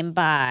came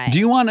by. Do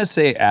you want to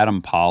say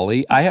Adam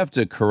Polly? I have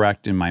to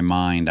correct in my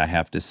mind. I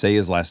have to say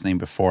his last name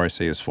before I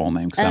say his full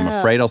name because I'm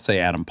afraid I'll say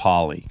Adam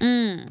Polly.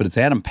 But it's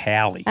Adam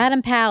Pally.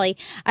 Adam Pally.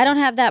 I don't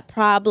have that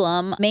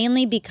problem,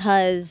 mainly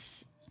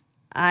because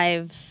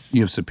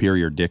You have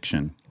superior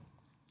diction.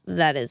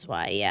 That is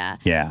why, yeah.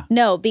 Yeah.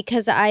 No,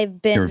 because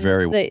I've been. You're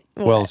very what?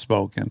 well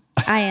spoken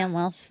I am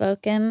well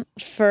spoken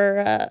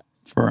for.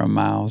 for a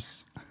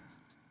mouse.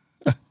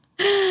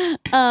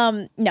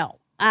 No,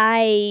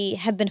 I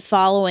have been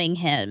following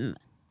him,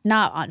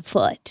 not on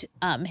foot,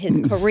 his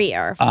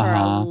career for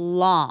a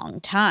long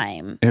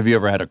time. Have you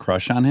ever had a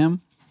crush on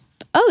him?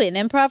 Oh, an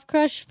improv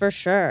crush for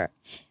sure.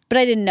 But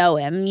I didn't know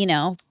him,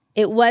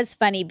 It was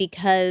funny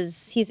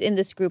because he's in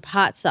this group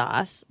Hot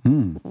Sauce,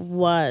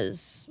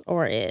 was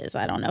or is.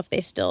 I don't know if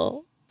they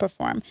still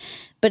perform.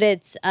 But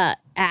it's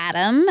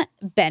Adam,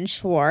 Ben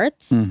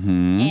Schwartz,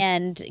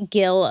 and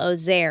Gil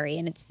Ozeri.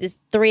 And it's this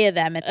three of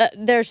them. And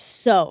they're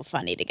so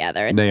funny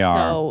together. It's They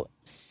are.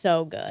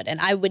 so good.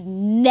 And I would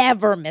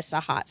never miss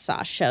a Hot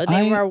Sauce show.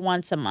 They were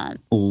once a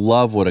month.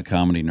 Love what a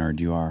comedy nerd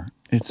you are.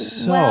 It's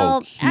so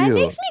Well, cute. it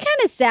makes me kind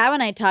of sad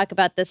when I talk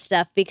about this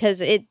stuff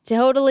because it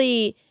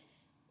totally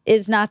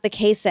is not the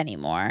case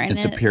anymore. And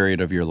It's a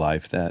period of your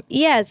life that,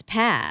 yeah, it's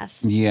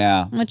past.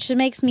 yeah, Which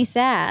makes me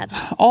sad.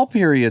 all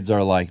periods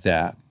are like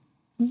that.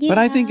 Yeah. But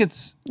I think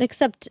it's,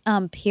 Except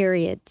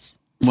periods.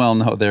 well,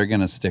 no, they're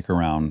going to stick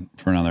around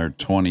for another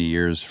 20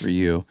 years for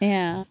you.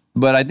 Yeah.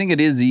 But I think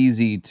it is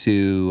easy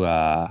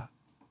to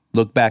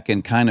look back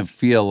and kind of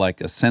feel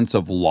like a sense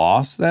of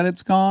loss that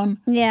it's gone.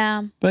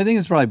 Yeah. But I think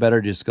it's probably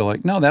better just to go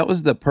like, no, that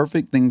was the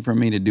perfect thing for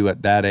me to do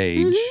at that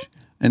age.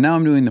 And now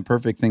I'm doing the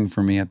perfect thing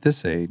for me at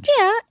this age.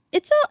 Yeah.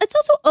 It's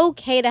also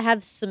okay to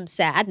have some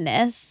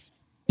sadness.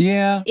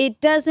 Yeah.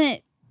 It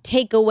doesn't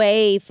take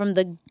away from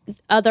the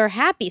other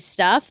happy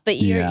stuff, but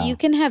you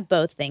can have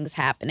both things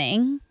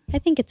happening. I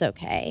think it's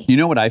okay. You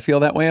know what I feel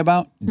that way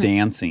about?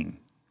 Dancing.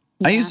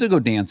 I used to go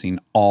dancing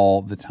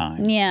all the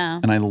time. Yeah.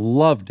 And I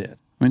loved it.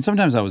 I mean,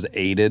 sometimes I was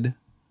aided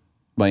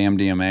by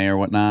MDMA or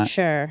whatnot,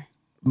 Sure.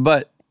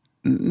 but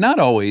not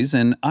always.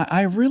 And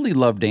I really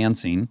love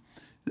dancing.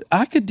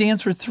 I could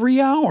dance for 3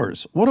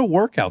 hours. What a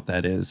workout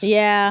that is.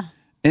 Yeah.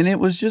 And it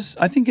was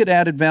just, I think it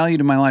added value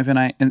to my life. And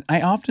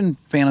I often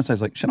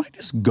fantasize like, should I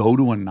just go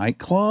to a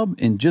nightclub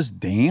and just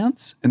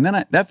dance? And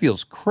then that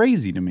feels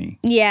crazy to me.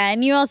 Yeah,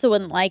 and you also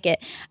wouldn't like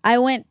it. I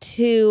went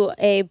to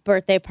a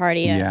birthday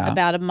party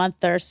about a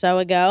month or so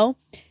ago,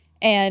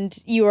 and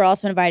you were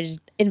also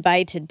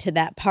invited to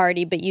that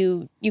party, but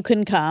you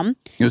couldn't come.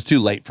 It was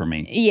too late for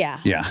me. Yeah.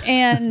 Yeah.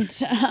 And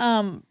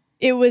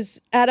it was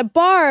at a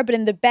bar, but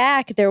in the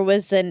back there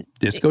was an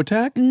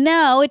Discotheque?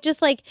 no, it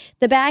just like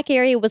the back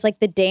area was like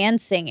the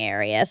dancing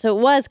area. So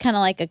it was kind of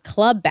like a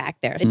club back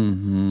there,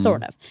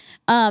 sort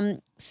of.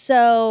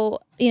 So,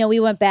 we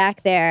went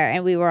back there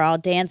and we were all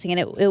dancing and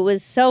it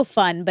was so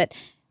fun. But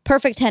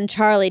Perfect 10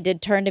 Charlie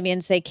did turn to me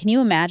and say, "Can you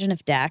imagine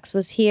if Dax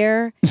was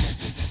here?"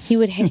 He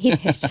would hate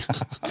it.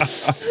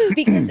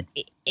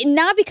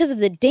 Not because of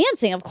the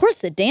dancing. Of course,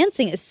 the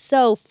dancing is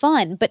so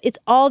fun, but it's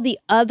all the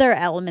other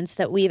elements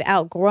that we've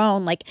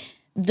outgrown, like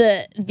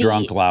the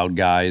Drunk, loud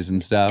guys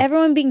and stuff.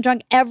 everyone being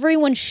drunk,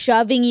 everyone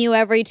shoving you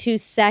every 2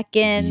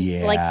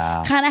 seconds, like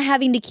Yeah. kind of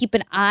having to keep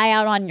an eye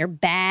out on your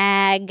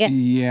bag.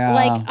 Yeah.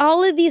 Like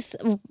all of these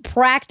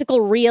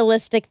practical,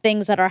 realistic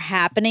things that are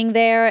happening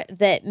there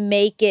that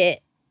make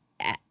it,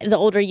 the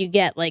older you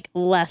get, like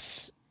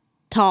less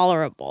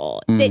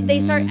tolerable. They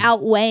start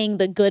outweighing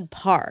the good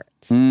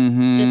parts,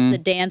 just the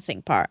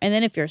dancing part. And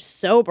then if you're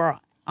sober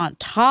on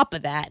top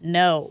of that,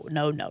 no.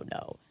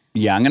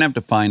 Yeah, I'm going to have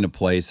to find a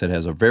place that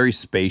has a very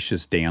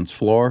spacious dance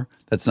floor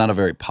that's not a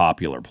very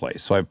popular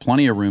place. So I have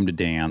plenty of room to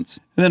dance.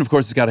 And then, of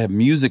course, it's got to have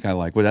music I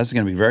like. Well, that's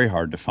going to be very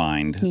hard to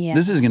find. Yeah.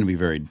 This is going to be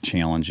very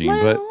challenging.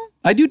 But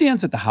I do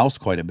dance at the house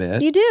quite a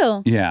bit. You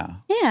do. Yeah.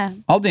 Yeah.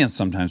 I'll dance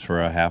sometimes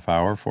for a half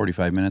hour,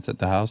 45 minutes at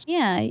the house.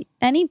 Yeah.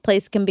 Any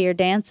place can be your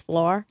dance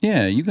floor.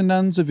 Yeah, you can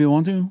dance if you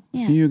want to.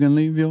 Yeah. You can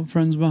leave your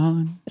friends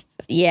behind.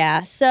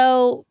 Yeah.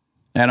 So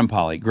Adam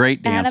Pally,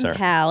 great dancer. Adam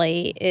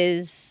Pally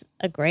is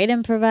a great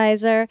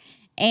improviser,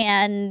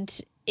 and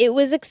it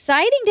was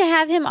exciting to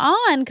have him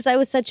on because I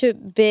was such a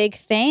big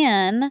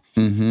fan.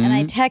 And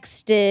I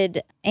texted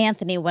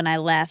Anthony when I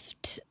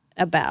left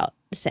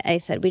I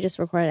said, we just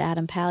recorded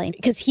Adam Pally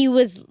because he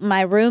was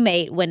my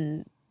roommate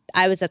when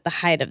I was at the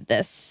height of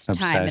this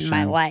time in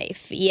my Obsession.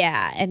 life.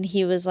 Yeah. And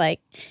he was like,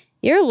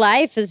 your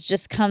life has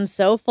just come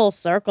so full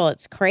circle.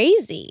 It's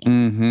crazy.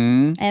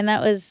 Mm-hmm. And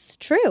that was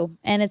true.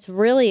 And it's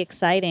really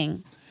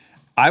exciting.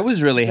 I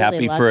was really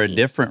happy for a lucky.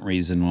 different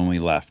reason when we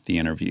left the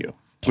interview,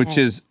 which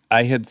is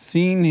I had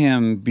seen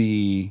him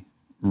be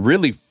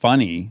really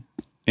funny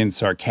and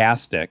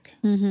sarcastic.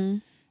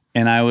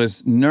 And I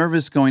was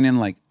nervous going in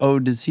like, oh,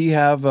 does he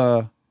have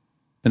an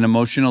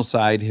emotional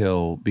side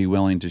he'll be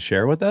willing to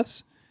share with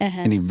us?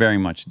 And he very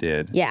much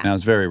did. Yeah. And I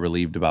was very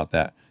relieved about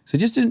that. So I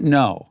just didn't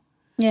know.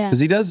 Yeah. Because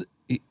he does,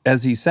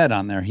 as he said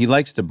on there, he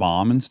likes to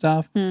bomb and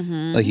stuff.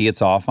 Like he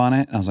gets off on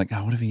it. And I was like,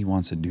 oh, what if he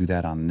wants to do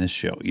that on this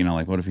show?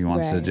 Like what if he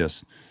wants to Right.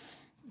 just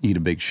eat a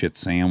big shit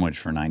sandwich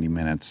for 90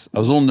 minutes? I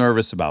was a little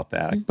nervous about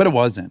that, but it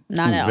wasn't.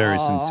 Not It was at very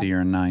all. sincere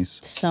and nice.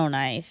 So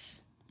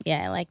nice.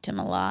 Yeah, I liked him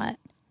a lot.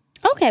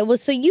 Okay, well,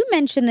 so you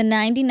mentioned the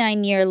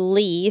 99-year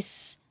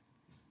lease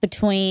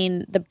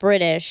between the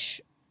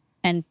British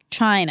and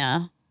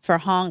China for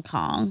Hong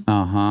Kong.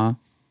 Uh-huh.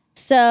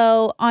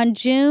 So on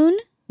June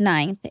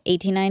 9th,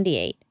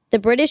 1898, the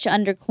British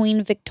under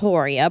Queen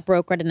Victoria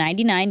brokered a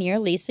 99-year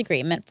lease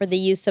agreement for the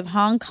use of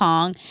Hong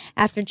Kong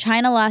after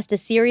China lost a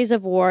series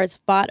of wars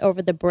fought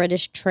over the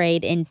British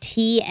trade in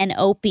tea and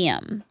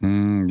opium.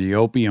 The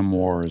Opium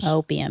Wars.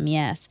 Opium,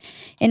 yes.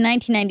 In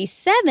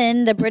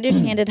 1997, the British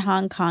handed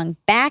Hong Kong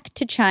back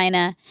to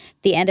China,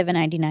 the end of a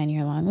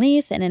 99-year-long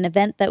lease, in an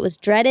event that was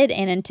dreaded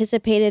and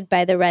anticipated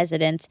by the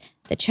residents,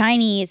 the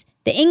Chinese,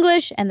 the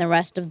English, and the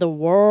rest of the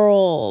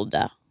world.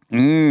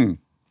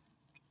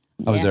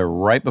 I was there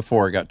right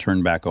before it got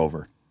turned back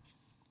over.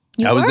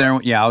 You I was were? there.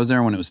 Yeah, I was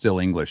there when it was still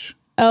English.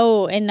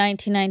 Oh, in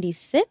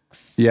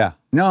 1996? Yeah.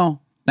 No,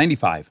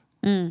 95.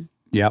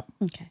 Yep.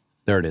 Okay.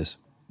 There it is.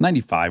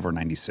 95 or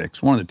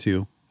 96. One of the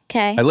two.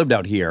 Okay. I lived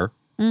out here.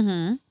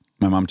 Mm-hmm.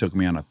 My mom took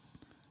me on a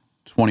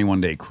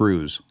 21-day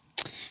cruise.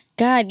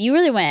 God, you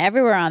really went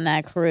everywhere on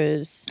that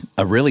cruise.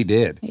 I really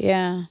did.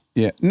 Yeah.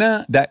 Yeah.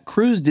 Nah, that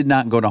cruise did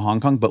not go to Hong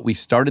Kong, but we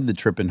started the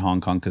trip in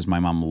Hong Kong because my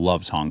mom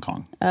loves Hong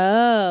Kong.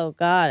 Oh,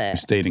 got We it.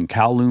 stayed in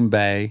Kowloon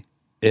Bay.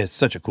 It's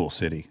such a cool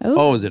city.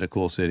 Oh, is it a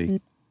cool city?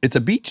 It's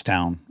a beach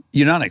town.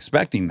 You're not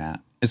expecting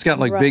that. It's got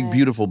like big, Right.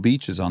 beautiful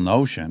beaches on the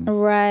ocean,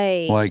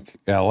 Right. like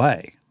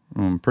L.A.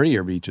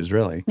 Prettier beaches,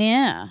 really.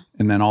 Yeah.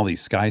 And then all these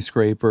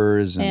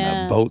skyscrapers and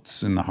Yeah. the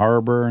boats in the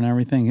harbor and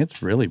everything.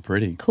 It's really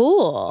pretty.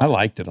 Cool. I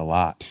liked it a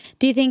lot.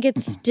 Do you think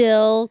it's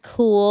still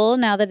cool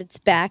now that it's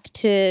back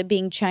to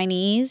being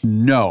Chinese?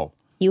 No.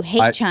 You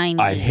hate Chinese.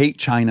 I hate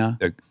China.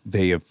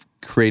 They have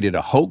created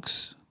a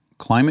hoax,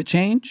 climate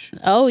change,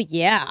 Oh,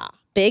 yeah.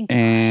 Big time.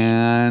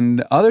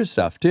 and other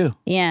stuff too.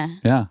 Yeah.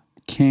 Yeah.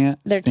 Can't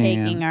They're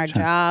stand taking our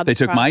China. jobs. They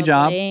took my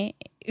job. probably.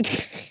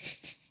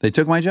 They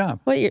took my job.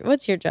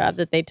 What's your job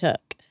that they took?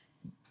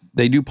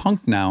 They do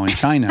punk now in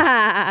China.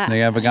 They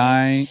have a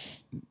guy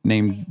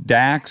named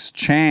Dax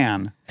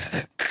Chan.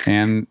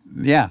 And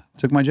yeah,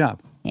 took my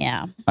job.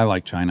 Yeah. I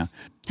like China.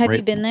 Have you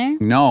Right- been there?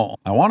 No,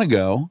 I want to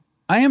go.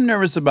 I am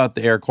nervous about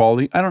the air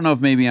quality. I don't know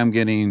if maybe I'm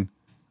getting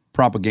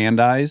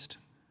propagandized.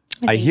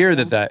 I hear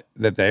that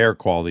the air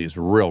quality is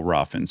real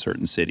rough in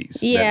certain cities.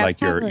 Yeah, that like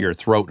probably. your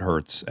throat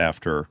hurts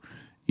after,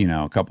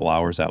 a couple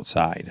hours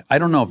outside. I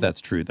don't know if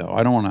that's true though.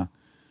 I don't want to.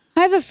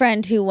 I have a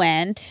friend who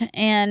went,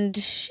 and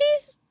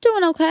she's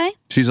doing okay.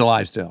 She's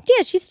alive still.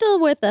 Yeah, she's still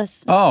with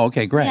us. Oh,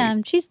 okay, great. Yeah,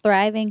 she's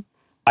thriving.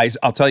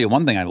 I'll tell you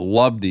one thing. I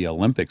loved the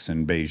Olympics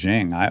in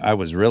Beijing. I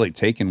was really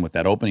taken with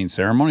that opening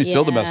ceremony.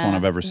 Still the best one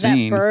I've ever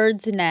seen. That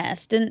bird's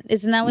nest. And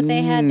isn't that what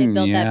they had? They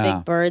built that yeah.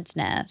 big bird's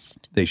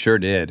nest. They sure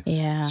did.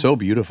 Yeah. So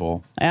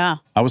beautiful. Yeah.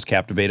 I was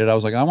captivated. I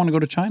was like, I want to go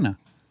to China.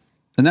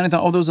 And then I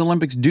thought, those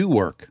Olympics do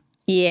work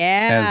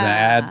Yeah. as an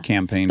ad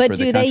campaign But for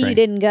the do country. they? You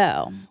didn't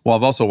go. Well,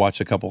 I've also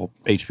watched a couple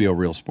HBO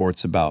Real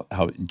Sports about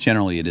how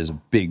generally it is a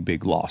big,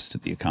 big loss to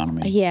the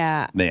economy.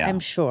 Yeah, Yeah. I'm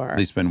sure.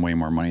 They spend way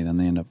more money than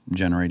they end up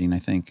generating, I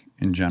think,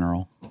 in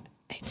general.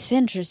 It's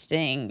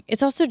interesting.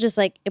 It's also just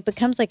like it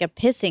becomes like a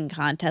pissing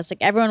contest. Like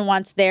everyone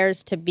wants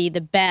theirs to be the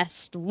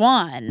best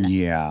one.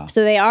 Yeah.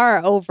 So they are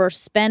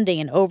overspending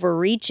and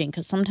overreaching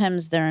because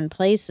sometimes they're in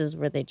places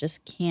where they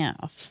just can't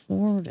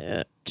afford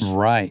it.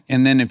 Right.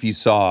 And then if you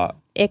saw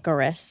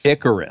Icarus.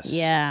 Icarus.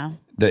 Yeah.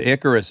 The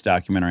Icarus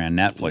documentary on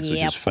Netflix, which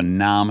Yep. is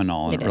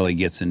phenomenal, and It it really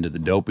gets into the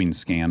doping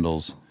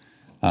scandals,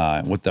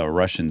 what the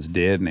Russians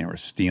did, and they were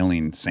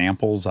stealing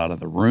samples out of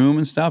the room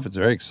and stuff. It's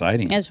very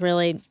exciting. It's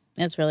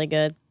really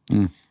good.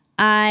 Mm.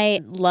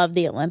 I love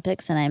the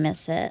Olympics and I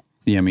miss it.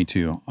 Yeah, me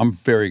too. I'm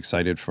very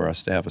excited for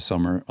us to have a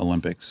summer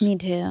Olympics. Me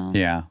too.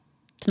 Yeah.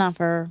 It's not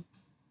for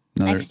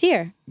Another- next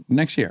year.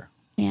 Next year,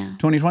 Yeah.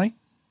 2020.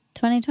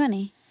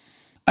 2020.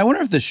 I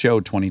wonder if the show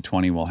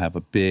 2020 will have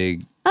a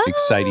big,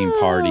 exciting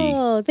party.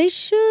 Oh, they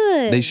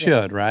should. They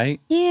should, right?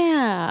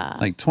 Yeah.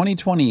 Like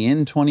 2020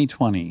 in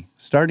 2020,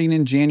 starting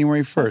in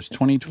January 1st,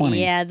 2020.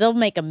 Yeah, they'll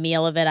make a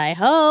meal of it, I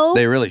hope.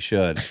 They really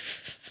should.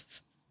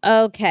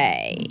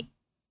 Okay.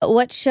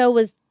 What show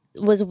was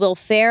Will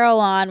Ferrell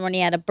on when he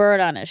had a bird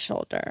on his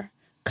shoulder?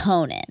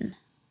 Conan.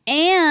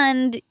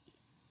 And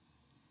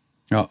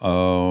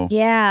Uh-oh.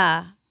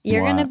 yeah,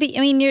 you're going to What?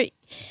 be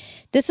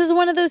this is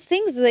one of those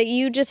things that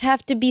you just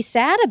have to be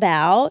sad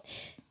about.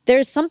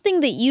 There's something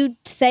that you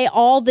say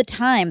all the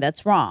time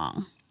that's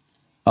wrong.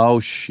 Oh,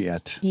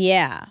 shit.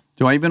 Yeah.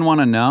 Do I even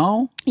want to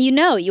know? You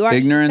already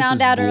Ignorance found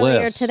is out earlier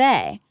bliss.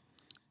 today.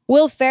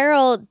 Will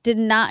Ferrell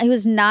he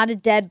was not a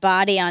dead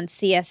body on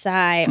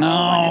CSI or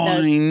one of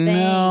those I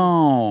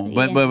know.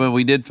 things. But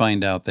we did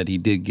find out that he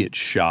did get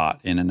shot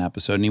in an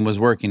episode, and he was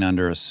working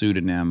under a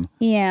pseudonym,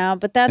 Yeah,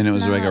 but that's and it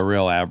was like a not-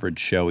 real average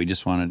show. He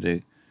just wanted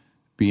to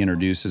be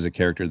introduced as a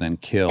character, then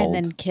killed. and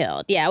then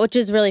killed. Yeah, which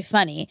is really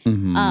funny.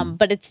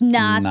 But it's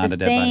not Not the a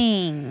dead body.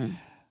 thing.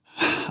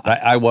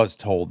 I was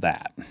told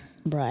that.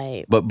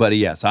 Right. But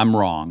yes, I'm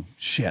wrong.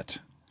 Shit.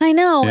 I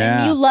know, Yeah.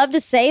 and you love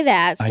to say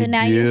that, so I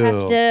now you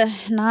have do. to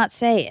not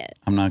say it.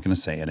 I'm not going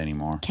to say it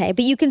anymore. Okay,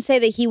 but you can say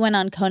that he went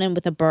on Conan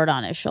with a bird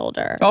on his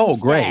shoulder. Oh,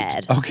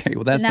 instead. great. Okay,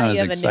 well, that's now not you as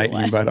have a new exciting,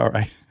 one. but all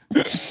right.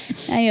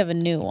 Now you have a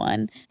new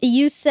one.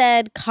 You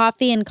said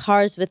coffee and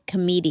cars with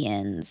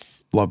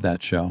comedians, Love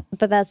that show.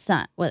 but that's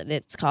not what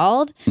it's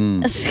called.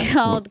 It's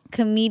called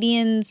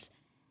comedians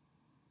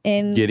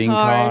in Getting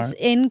cars, car?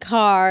 in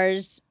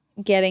cars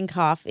getting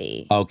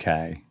coffee.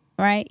 Okay.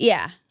 Right?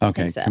 Yeah. I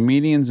Okay. think so.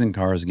 Comedians in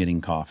cars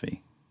getting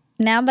coffee.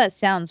 Now that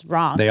sounds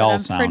wrong. They but all I'm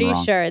sound pretty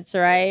wrong. sure it's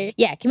right.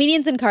 Yeah,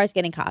 comedians in cars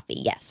getting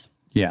coffee. Yes.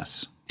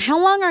 Yes. How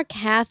long are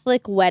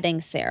Catholic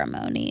wedding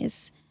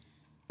ceremonies?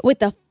 With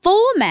the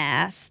full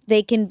mass,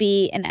 they can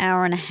be an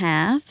hour and a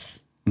half.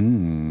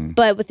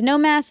 But with no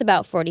mass,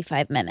 about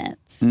 45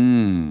 minutes.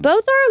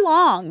 Both are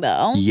long,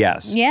 though.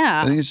 Yes.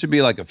 Yeah. I think it should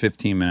be like a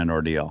 15-minute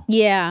ordeal,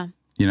 Yeah.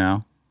 you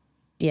know?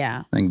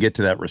 Yeah. Then get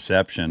to that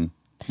reception,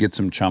 get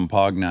some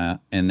champagne,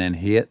 and then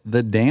hit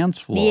the dance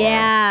floor.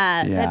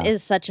 Yeah. Yeah. That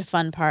is such a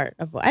fun part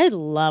of. I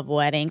love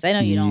weddings. I know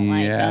you don't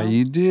like Yeah, them.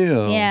 you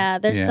do. Yeah,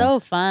 they're so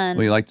fun.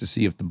 Well, you like to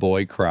see if the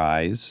boy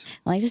cries.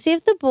 I like to see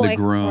if the boy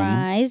groom.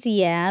 cries.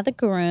 Yeah, the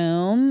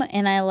groom.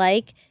 And I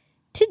like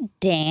to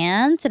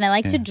dance and I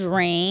like to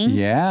drink.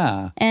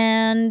 Yeah.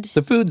 And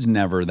The food's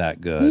never that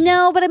good.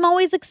 no, but I'm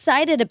always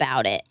excited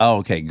about it. Oh,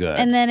 okay, good.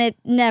 And then it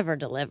never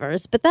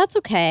delivers, but that's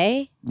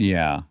okay.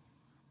 yeah.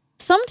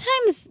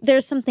 Sometimes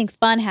there's something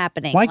fun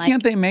happening. Why like-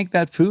 can't they make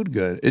that food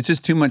good? It's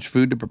just too much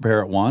food to prepare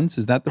at once.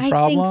 Is that the I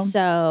problem? think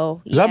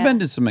so. Because I've yeah. been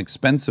to some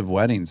expensive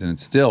weddings and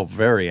it's still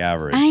very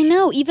average. I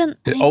know. Even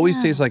It I always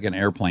know. tastes like an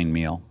airplane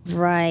meal.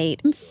 right.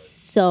 I'm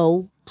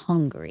so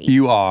hungry.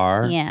 You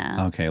are?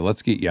 Yeah. Okay,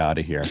 let's get you out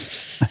of here.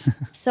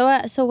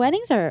 So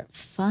weddings are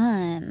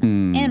fun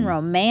Hmm. and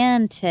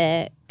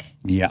romantic.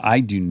 Yeah, I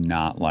do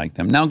not like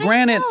them. Now,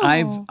 granted,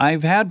 know.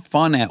 I've had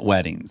fun at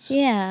weddings.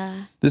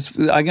 Yeah. This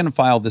I'm gonna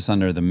file this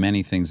under the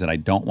many things that I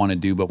don't want to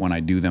do, but when I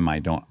do them, I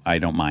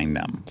don't mind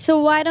them. So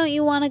why don't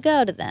you want to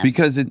go to them?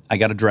 Because I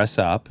got to dress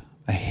up.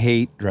 I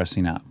hate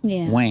dressing up.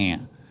 Yeah.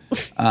 Wham.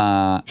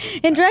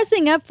 And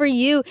dressing up for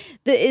you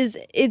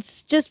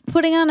it's just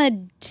putting on a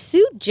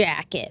suit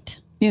jacket.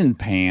 In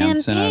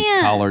pants And and,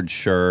 pants. a collared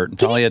shirt, and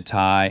probably a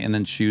tie, and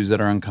then shoes that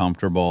are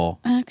uncomfortable.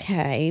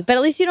 Okay, but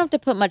at least you don't have to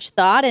put much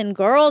thought in.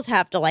 Girls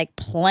have to like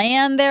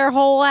plan their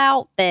whole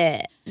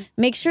outfit.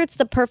 Make sure it's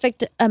the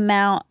perfect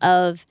amount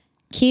of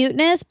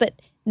cuteness, but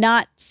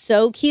not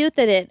so cute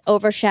that it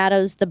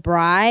overshadows the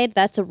bride.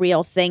 That's a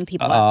real thing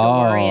people have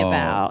to worry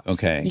about.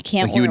 Okay. You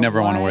can't Like you would wear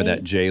never want to wear white.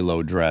 that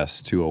J-Lo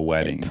dress to a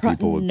wedding.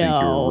 People would think you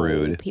No, were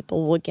rude.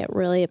 People would get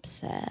really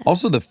upset.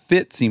 Also, the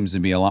fit seems to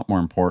be a lot more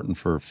important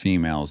for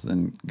females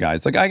than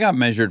guys. Like I got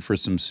measured for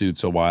some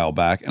suits a while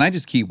back, and I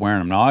just keep wearing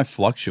them. Now I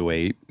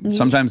fluctuate.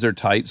 Sometimes they're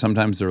tight,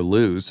 sometimes they're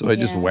loose, so I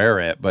just Yeah. wear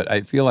it. But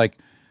I feel like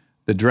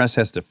the dress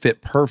has to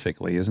fit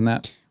perfectly, isn't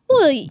that?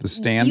 Well, the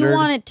standard? you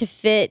want it to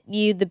fit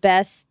you the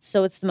best,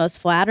 so it's the most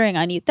flattering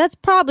on you. That's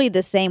probably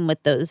the same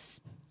with those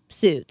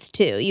suits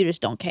too. You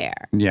just don't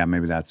care. Yeah,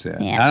 maybe that's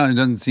it. Yeah. I don't, it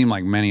doesn't seem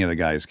like many of the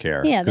guys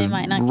care. Yeah, they 'Cause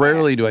might not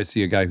Rarely do I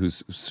see a guy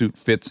whose suit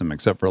fits him,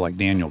 except for like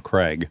Daniel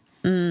Craig.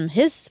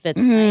 His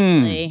fits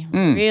nicely,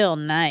 real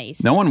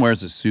nice. No one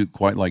wears a suit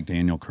quite like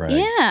Daniel Craig.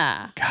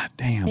 Yeah, God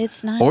damn.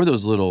 It's nice. Or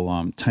those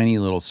little tiny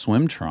little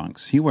swim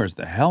trunks. He wears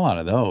the hell out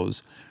of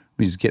those.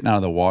 When he's getting out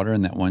of the water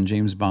in that one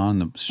James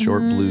Bond, the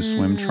short blue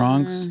swim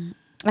trunks.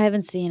 I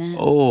haven't seen it.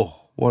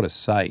 Oh, what a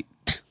sight.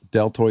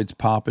 Deltoids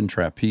popping,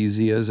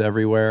 trapezias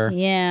everywhere.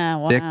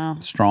 Yeah, Thick, wow.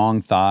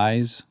 strong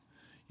thighs.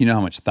 You know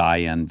how much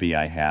thigh envy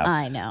I have.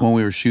 I know. When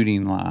we were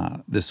shooting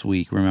this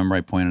week, remember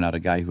I pointed out a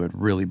guy who had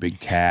really big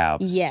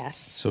calves. Yes.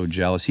 So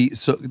jealous.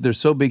 They're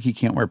so big he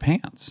can't wear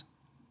pants.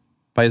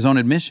 By his own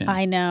admission.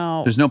 I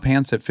know. There's no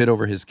pants that fit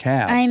over his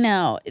calves. I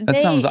know. That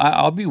sounds.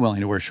 I'll be willing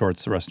to wear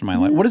shorts the rest of my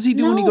life. What does he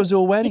do when he No, goes to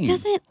a wedding? It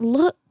doesn't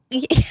look.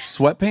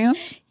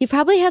 Sweatpants? He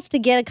probably has to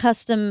get a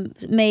custom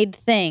made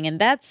thing, and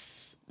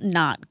that's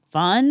not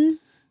fun.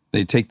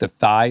 They take the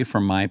thigh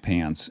from my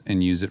pants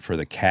and use it for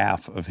the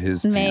calf of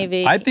his pants.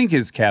 Maybe. I think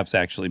his calf's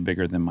actually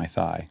bigger than my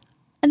thigh.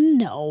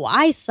 No,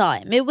 I saw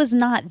him. It was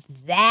not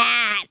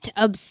that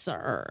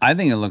absurd. I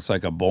think it looks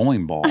like a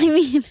bowling ball. I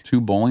mean,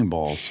 2 bowling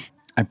balls.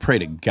 I pray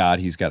to God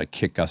he's got to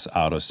kick us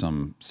out of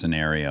some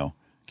scenario.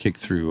 Kick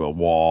through a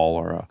wall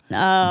or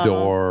a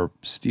door,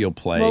 steel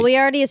plate. well, we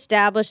already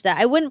established that.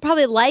 I wouldn't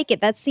probably like it.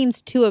 That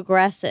seems too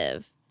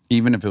aggressive.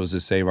 Even if it was to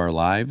save our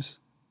lives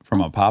from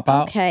a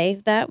pop-out.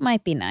 Okay, that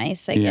might be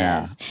nice, I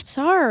Yeah. guess.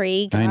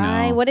 Sorry, I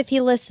guy. know. What if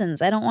he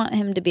listens? I don't want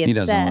him to be He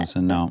upset. doesn't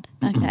listen, no.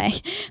 Okay.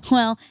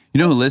 Well, You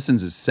know who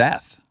listens is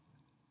Seth,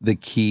 the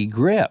key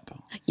grip.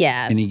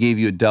 yes. And he gave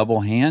you a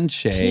double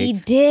handshake. He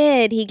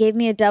did. He gave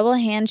me a double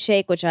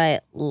handshake, which I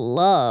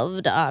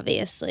loved,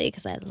 obviously,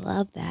 because I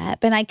love that.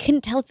 But I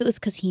couldn't tell if it was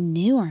because he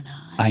knew or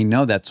not. I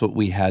know that's what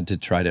we had to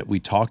try to. We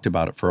talked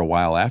about it for a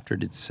while after.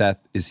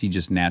 Is he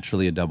just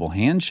naturally a double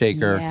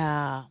handshaker?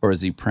 Yeah. Or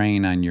is he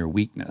preying on your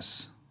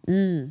weakness?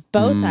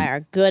 Both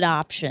are good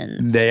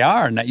options. They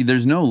are.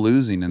 There's no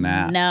losing in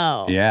that.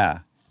 No. Yeah.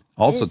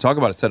 Also, talk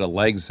about a set of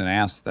legs and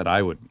ass that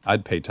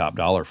I'd pay top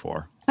dollar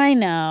for. I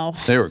know.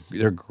 They're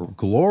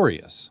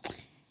glorious.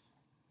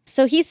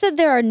 So he said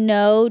there are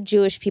no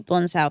Jewish people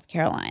in South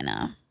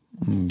Carolina.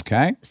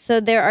 Okay. So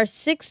there are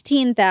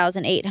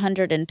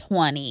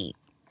 16,820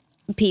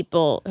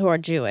 people who are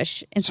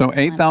Jewish. In So South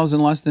Carolina.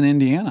 8,000 less than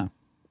Indiana.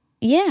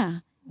 Yeah.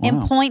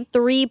 And Wow.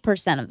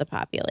 0.3% of the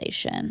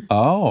population.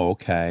 Oh,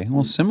 okay.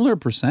 Well, similar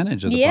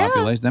percentage of the Yeah.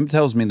 population. That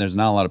tells me there's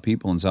not a lot of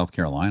people in South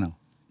Carolina.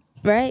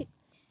 Right.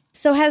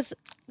 So has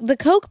the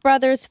Koch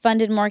brothers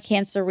funded more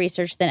cancer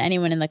research than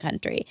anyone in the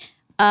country?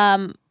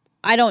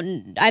 I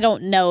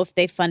don't know if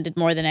they funded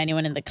more than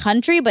anyone in the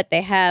country, but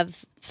they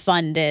have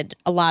funded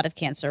a lot of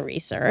cancer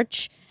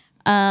research.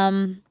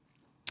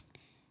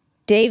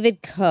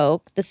 David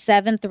Koch, the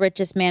seventh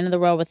richest man in the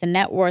world with a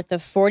net worth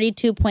of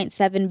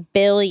 $42.7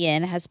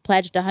 billion, has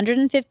pledged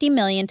 $150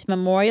 million to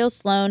Memorial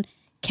Sloan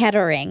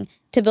Kettering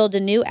to build a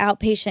new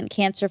outpatient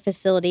cancer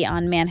facility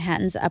on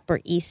Manhattan's Upper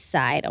East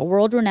Side. A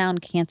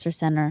world-renowned cancer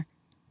center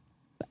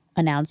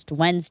announced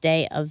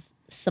Wednesday of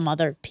some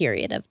other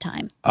period of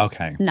time,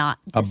 Okay. not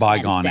A this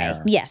bygone Wednesday.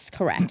 era. Yes,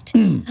 correct.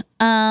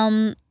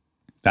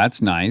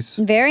 That's nice.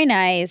 Very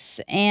nice.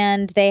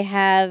 And they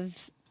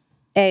have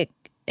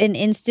an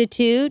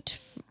institute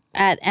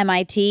at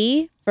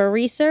MIT for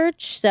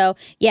research. So,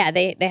 yeah,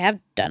 they have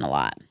done a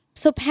lot.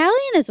 So Pally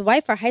and his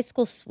wife are high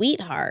school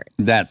sweethearts.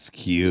 That's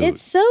cute.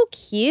 It's so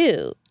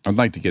cute. I'd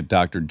like to get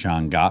Dr.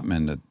 John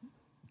Gottman to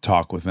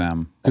talk with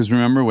them. Because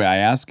remember, I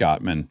asked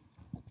Gottman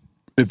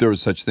if there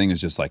was such thing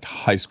as just like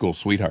high school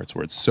sweethearts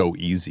where it's so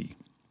easy.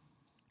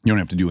 You don't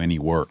have to do any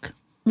work.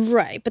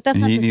 Right, but that's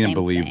not He the didn't same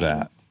believe thing.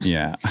 that.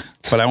 Yeah.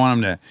 But I want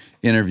him to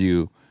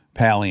interview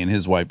Pally and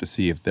his wife to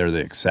see if they're the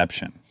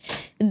exception.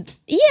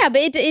 Yeah,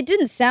 but it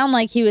didn't sound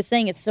like he was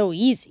saying it's so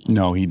easy.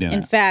 No, he didn't.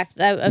 In fact,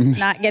 I'm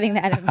not getting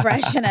that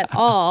impression at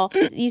all.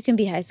 You can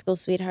be high school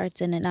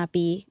sweethearts and it not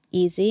be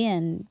easy,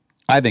 and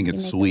I think it's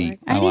make it sweet. work.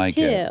 I do like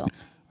it. too.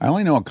 I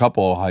only know a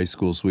couple of high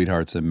school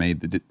sweethearts that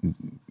made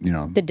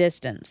the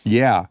distance.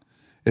 Yeah.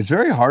 It's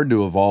very hard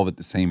to evolve at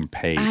the same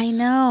pace. I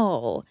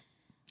know.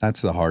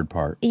 That's the hard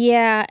part.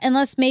 Yeah,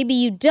 unless maybe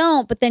you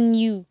don't, but then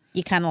you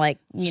kind of like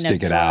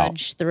Stick it out.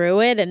 trudge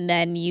through it, and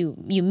then you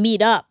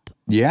meet up.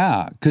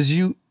 Yeah, because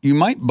you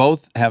might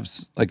both have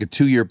like a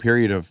 2-year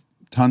period of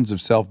tons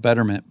of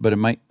self-betterment, but it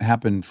might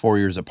happen 4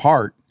 years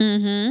apart.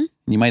 Mm-hmm.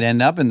 You might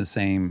end up in the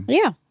same,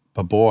 Yeah,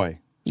 but boy,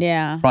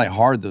 yeah, probably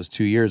hard those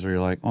 2 years where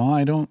you're like, well,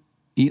 I don't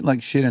eat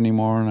like shit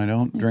anymore and I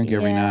don't drink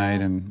every Yeah.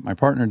 night and my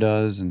partner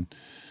does, and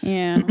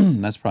yeah.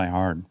 that's probably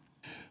hard.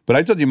 But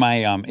I told you my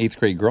 8th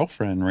grade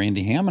girlfriend,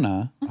 Randy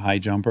Hamina, a high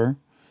jumper,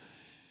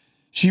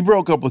 she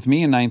broke up with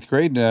me in 9th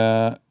grade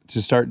to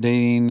start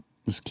dating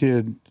this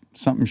kid,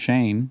 something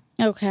Shane.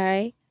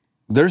 Okay.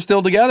 They're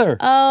still together.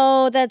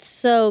 Oh, that's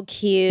so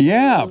cute.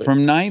 Yeah,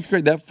 from 9th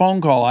grade. That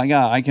phone call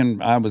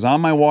I was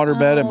on my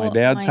waterbed at my Oh,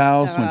 dad's my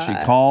house when she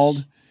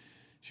called.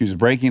 She was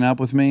breaking up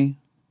with me.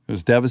 It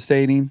was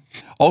devastating.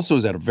 Also, it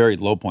was at a very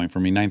low point for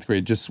me. 9th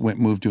grade, just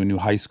moved to a new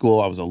high school.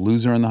 I was a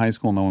loser in the high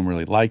school. No one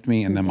really liked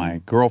me. And then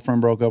my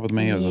girlfriend broke up with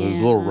me. It was a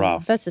little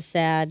rough. That's a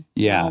sad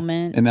Yeah.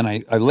 moment. And then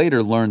I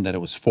later learned that it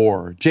was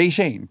for Jay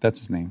Shane. That's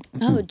his name.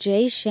 Oh,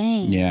 Jay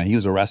Shane. Yeah, he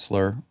was a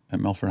wrestler at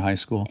Milford High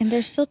School. And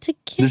they're still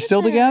together. They're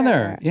still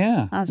together.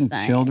 Yeah. That's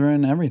nice.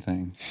 Children,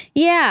 everything.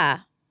 Yeah.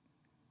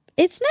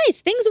 It's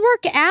nice. Things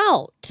work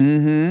out.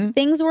 Mm-hmm.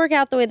 Things work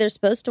out the way they're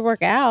supposed to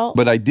work out.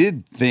 But I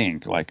did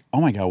think, like,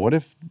 oh my God, what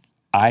if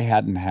I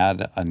hadn't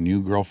had a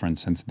new girlfriend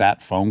since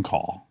that phone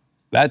call?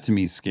 That to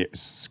me is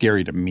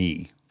scary to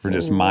me for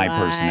just my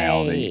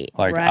personality.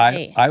 Like,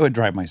 right. I would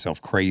drive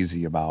myself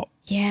crazy about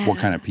Yeah. what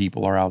kind of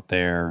people are out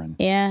there and,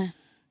 Yeah.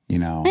 you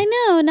know, I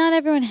know. Not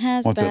everyone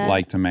has what's that. it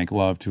like to make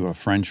love to a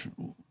French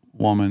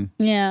woman?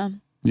 Yeah.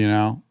 You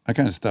know, that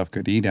kind of stuff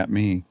could eat at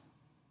me.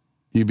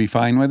 You'd be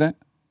fine with it?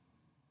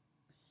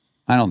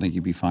 I don't think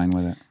you'd be fine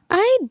with it.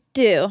 I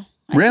do.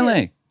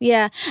 Really?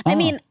 Yeah. I Oh.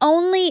 mean,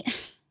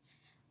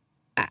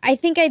 I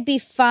think I'd be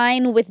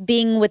fine with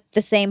being with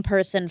the same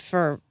person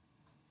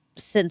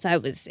since I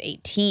was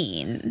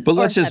 18. But or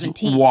let's just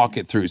 17. walk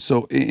it through.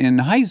 So in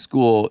high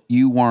school,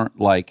 you weren't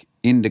like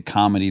into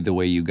comedy the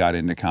way you got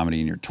into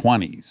comedy in your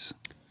 20s.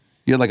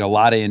 You had like a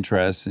lot of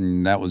interests,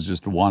 and that was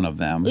just one of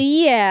them.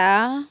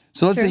 Yeah.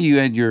 So let's say you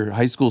had your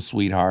high school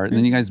sweetheart, and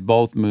then you guys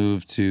both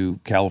moved to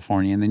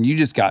California, and then you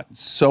just got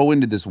so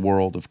into this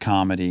world of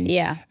comedy.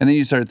 Yeah. And then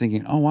you started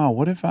thinking, oh, wow,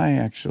 what if I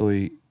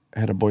actually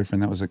had a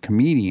boyfriend that was a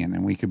comedian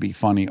and we could be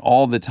funny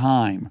all the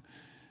time?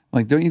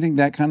 Like, don't you think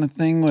that kind of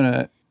thing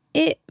would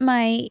It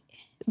might,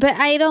 but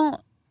I don't.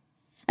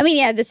 I mean,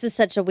 yeah, this is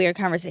such a weird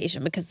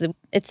conversation because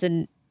it's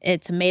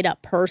a made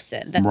up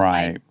person. That's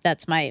Right.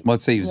 That's my.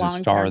 let's say he was a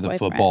long-term star of the boyfriend.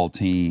 football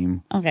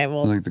team. Okay,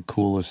 well, Like the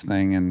coolest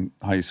thing in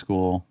high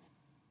school.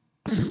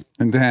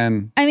 And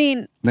then I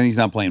mean, he's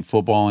not playing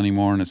football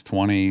anymore in his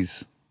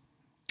 20s.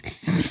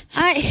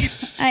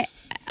 I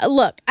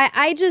look.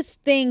 I just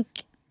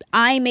think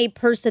I'm a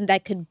person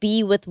that could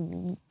be with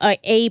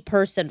a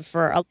person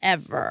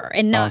forever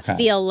and not Okay.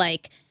 feel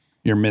like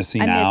You're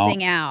missing I'm out.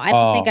 missing out. I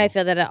don't think I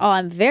feel that at all.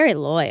 I'm very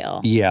loyal.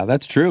 Yeah,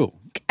 that's true.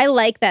 I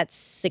like that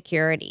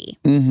security.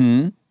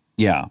 Mm-hmm.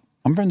 Yeah.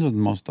 I'm friends with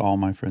most all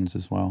my friends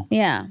as well.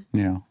 Yeah.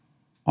 Yeah.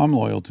 I'm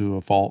loyal to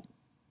a fault.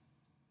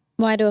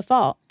 Why do a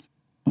fault?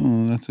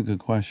 Oh, that's a good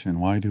question.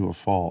 Why to a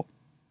fault?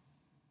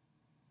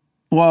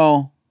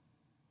 Well,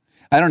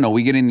 I don't know.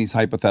 We get in these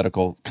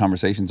hypothetical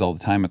conversations all the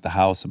time at the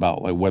house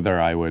about like whether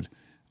I would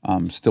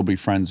still be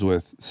friends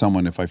with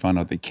someone if I found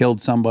out they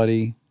killed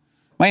somebody.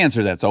 My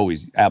answer to that's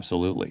always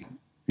absolutely.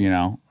 You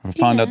know, if I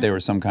found out they were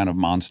some kind of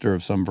monster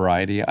of some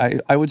variety,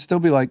 I would still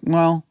be like,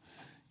 well,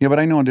 yeah, but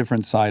I know a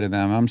different side of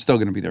them. I'm still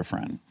going to be their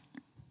friend.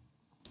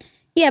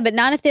 Yeah, but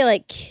not if they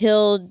like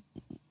killed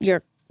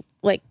your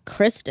like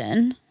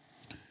Kristen.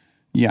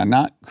 Yeah,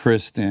 not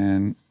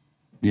Kristen.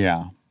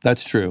 Yeah,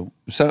 that's true.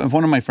 So if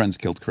one of my friends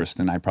killed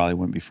Kristen, I probably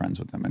wouldn't be friends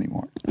with them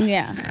anymore.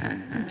 Yeah.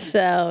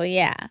 So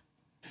yeah.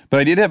 But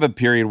I did have a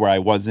period where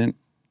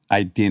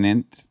I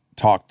didn't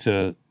talk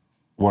to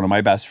one of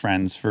my best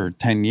friends for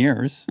 10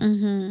 years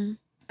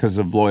because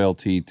of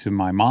loyalty to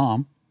my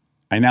mom.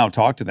 I now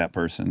talk to that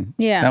person.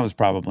 Yeah. That was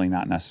probably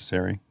not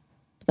necessary.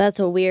 That's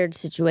a weird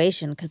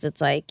situation because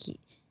it's like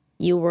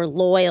you were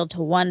loyal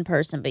to one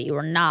person, but you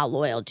were not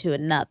loyal to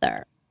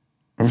another.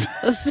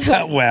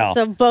 Well,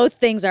 So both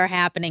things are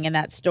happening in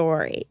that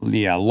story.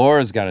 yeah,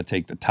 Laura's got to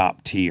take the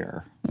top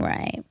tier.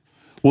 Right.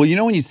 Well, you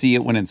know when you see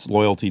it when it's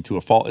loyalty to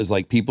a fault is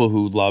like people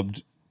who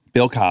loved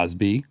Bill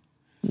Cosby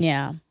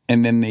Yeah.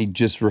 and then they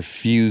just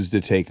refuse to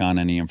take on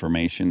any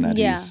information that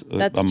Yeah, he's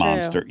that's a true.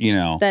 monster, you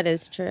know. That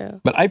is true.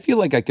 But I feel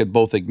like I could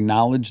both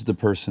acknowledge the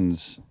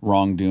person's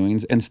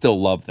wrongdoings and still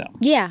love them.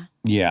 Yeah.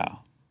 Yeah.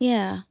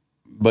 Yeah.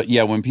 But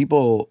yeah, when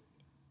people,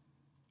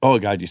 oh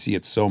God, you see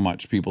it so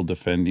much, people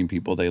defending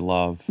people they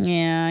love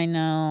Yeah, I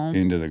know.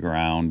 into the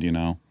ground, you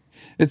know.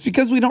 It's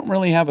because we don't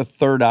really have a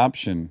third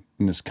option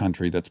in this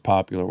country that's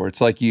popular, where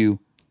it's like you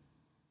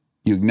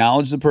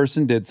acknowledge the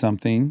person did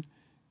something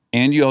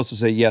and you also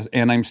say, yes,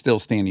 and I'm still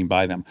standing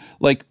by them.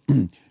 Like,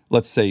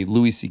 let's say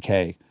Louis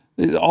C.K.,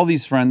 all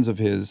these friends of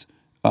his,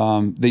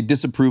 they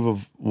disapprove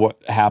of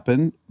what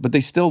happened, but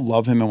they still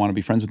love him and want to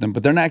be friends with him,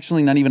 but they're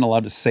actually not even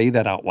allowed to say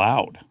that out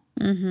loud.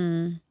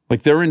 Mm-hmm.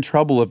 Like they're in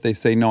trouble if they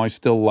say, no, I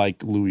still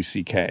like Louis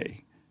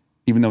C.K.,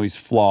 even though he's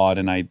flawed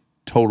and I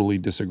totally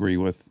disagree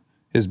with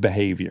his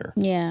behavior.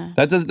 Yeah.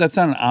 That's not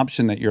an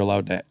option that you're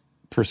allowed to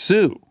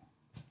pursue.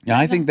 And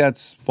I think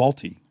that's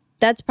faulty.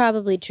 That's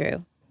probably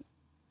true.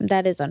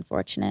 That is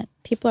unfortunate.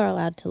 People are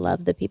allowed to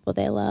love the people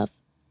they love.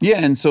 Yeah,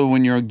 and so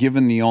when you're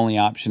given the only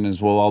option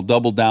is, well, I'll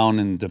double down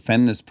and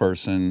defend this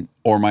person,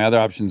 or my other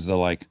options are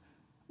like,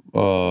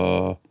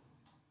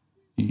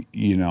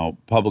 you know,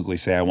 publicly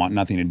say I want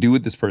nothing to do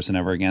with this person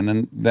ever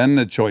again, then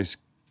the choice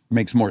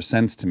makes more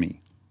sense to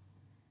me.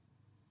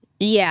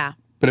 Yeah.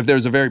 But if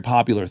there's a very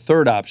popular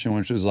third option,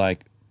 which is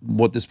like,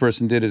 what this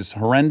person did is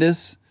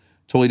horrendous,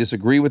 totally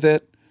disagree with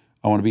it,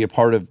 I want to be a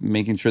part of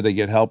making sure they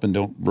get help and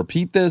don't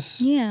repeat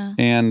this. Yeah.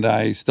 And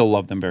I still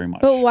love them very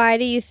much. But why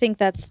do you think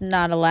that's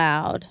not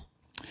allowed?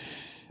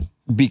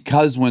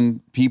 Because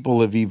when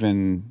people have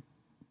even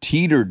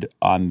teetered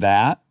on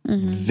that,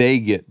 they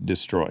get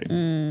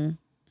destroyed.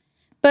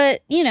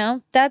 But, you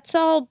know, that's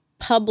all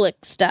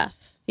public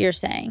stuff, you're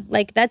saying.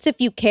 Like, that's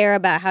if you care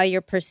about how you're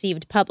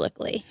perceived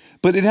publicly.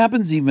 But it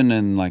happens even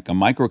in like a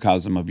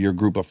microcosm of your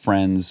group of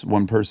friends.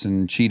 One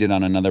person cheated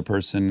on another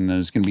person and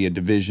there's going to be a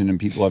division and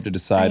people have to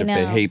decide if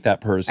they know. hate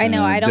that person I know,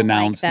 and I don't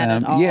denounce like that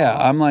them. at all. Yeah,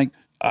 I'm like,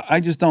 I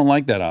just don't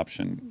like that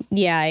option.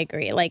 Yeah, I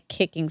agree. Like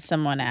kicking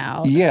someone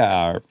out.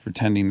 Yeah, or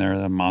pretending they're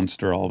a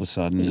monster all of a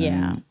sudden.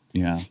 Yeah.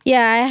 Yeah.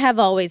 Yeah, I have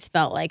always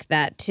felt like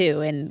that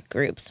too in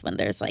groups when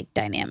there's like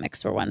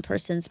dynamics where one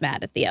person's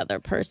mad at the other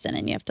person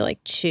and you have to like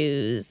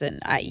choose. And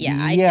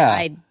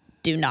I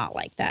do not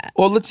like that.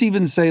 Well, let's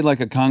even say like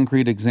a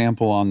concrete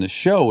example on the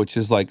show, which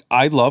is like,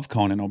 I love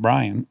Conan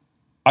O'Brien.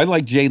 I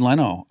like Jay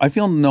Leno. I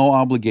feel no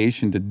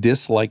obligation to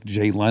dislike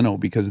Jay Leno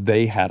because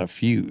they had a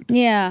feud.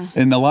 Yeah.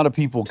 And a lot of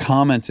people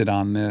commented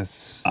on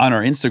this on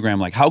our Instagram,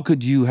 like, how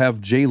could you have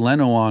Jay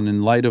Leno on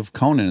in light of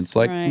Conan? It's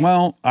like, Right.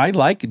 well, I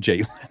like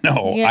Jay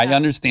Leno. Yeah. I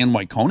understand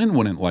why Conan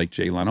wouldn't like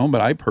Jay Leno,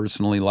 but I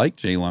personally like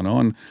Jay Leno.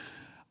 And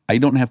I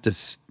don't have to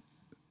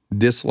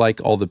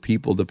dislike all the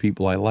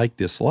people I like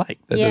dislike.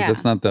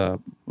 That's not the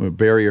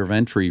barrier of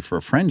entry for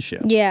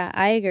friendship. Yeah,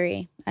 I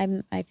agree.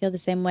 I feel the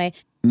same way.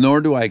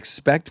 Nor do I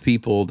expect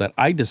people that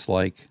I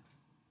dislike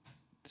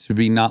to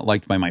be not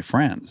liked by my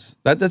friends.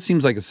 That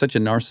seems like such a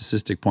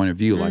narcissistic point of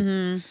view.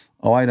 Like,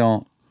 oh, I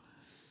don't.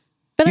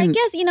 But I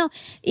guess, you know,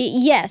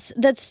 yes,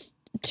 that's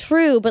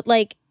true. But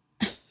like,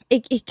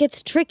 it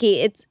gets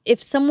tricky. It's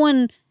if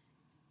someone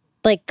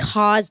like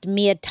caused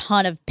me a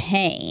ton of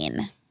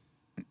pain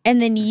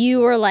and then you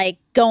were like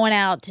going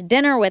out to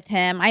dinner with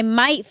him, I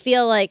might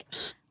feel like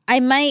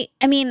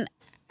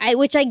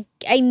which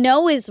I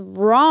know is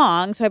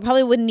wrong, so I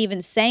probably wouldn't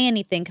even say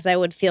anything because I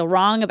would feel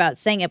wrong about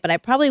saying it, but I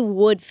probably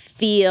would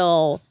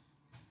feel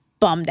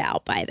bummed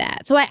out by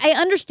that. So I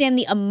understand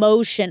the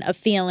emotion of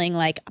feeling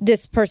like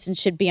this person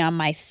should be on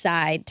my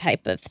side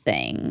type of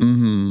thing.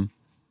 Mm-hmm.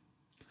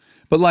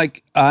 But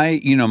like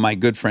my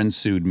good friend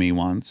sued me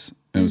once.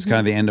 It was kind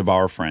of the end of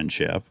our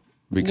friendship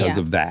because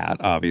of that,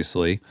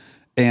 obviously.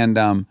 And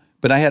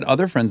but I had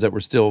other friends that were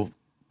still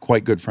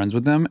quite good friends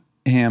with him,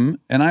 and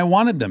I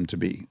wanted them to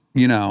be,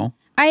 you know.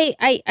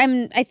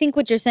 I think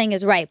what you're saying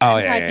is right. But Oh,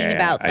 I'm yeah, talking yeah,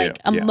 about yeah. like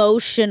Yeah.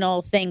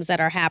 emotional things that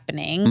are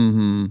happening.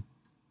 Mm-hmm.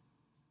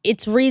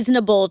 It's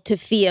reasonable to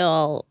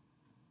feel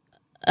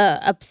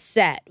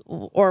upset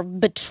or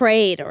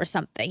betrayed or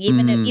something,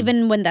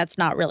 even when that's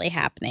not really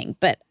happening.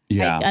 But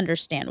Yeah. I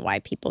understand why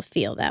people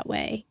feel that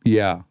way.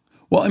 Yeah.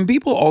 Well, and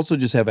people also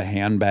just have a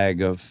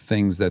handbag of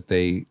things that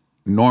they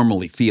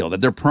normally feel, that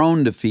they're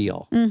prone to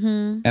feel.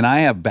 Mm-hmm. And I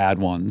have bad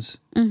ones.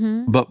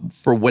 Mm-hmm. But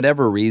for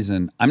whatever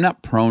reason, I'm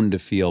not prone to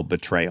feel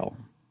betrayal.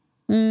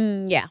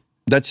 Yeah.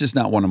 That's just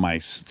not one of my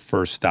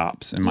first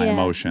stops in my Yeah.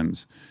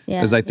 emotions. Yeah.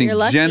 Because I think You're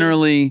lucky.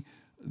 generally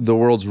the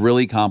world's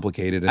really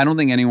complicated. I don't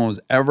think anyone was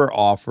ever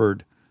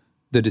offered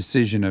the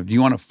decision of, do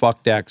you want to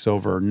fuck Dax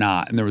over or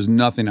not? And there was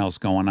nothing else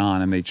going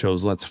on, and they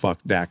chose, let's fuck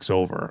Dax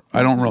over.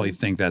 I don't really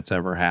think that's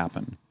ever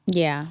happened.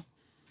 Yeah.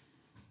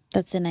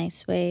 That's a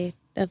nice way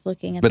of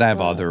looking at But the I have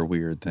world. other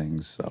weird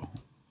things, so.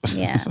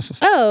 Yeah.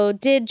 Oh,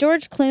 did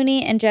George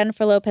Clooney and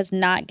Jennifer Lopez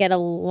not get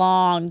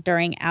along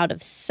during Out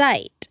of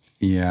Sight?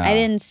 Yeah.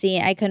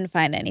 I couldn't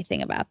find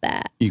anything about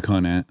that. You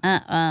couldn't.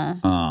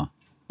 I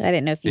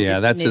didn't know if you Yeah,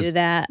 just that's knew just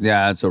that.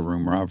 Yeah, that's a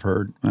rumor I've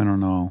heard. I don't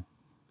know.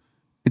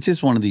 It's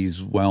just one of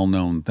these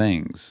well-known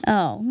things.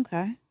 Oh,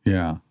 okay.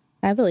 Yeah.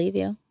 I believe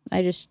you.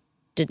 I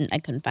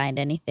couldn't find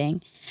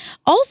anything.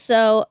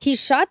 Also, he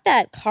shot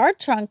that car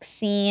trunk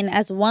scene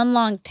as one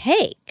long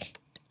take.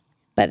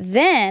 But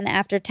then,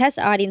 after test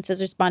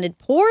audiences responded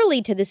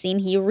poorly to the scene,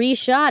 he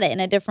reshot it in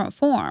a different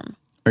form.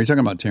 Are you talking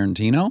about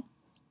Tarantino?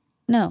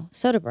 No,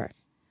 Soderbergh.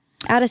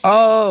 Out of Sight.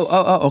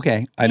 Oh,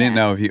 okay. I didn't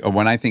Yeah. know if you.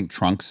 When I think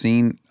trunk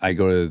scene, I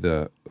go to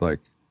the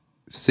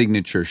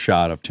signature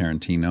shot of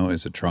Tarantino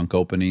is a trunk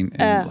opening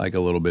and like a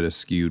little bit of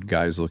skewed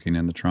guys looking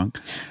in the trunk.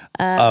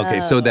 Okay,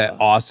 so that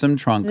awesome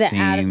trunk The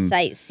scene. Out of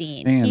Sight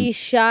scene. Man. He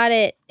shot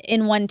it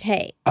in one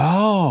take.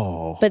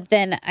 Oh, But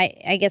then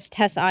I guess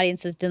test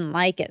audiences didn't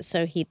like it,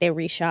 so they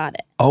reshot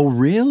it. oh,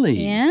 really?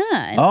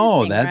 Yeah.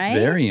 Oh, interesting, that's right?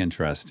 very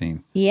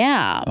interesting.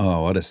 Yeah.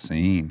 Oh, what a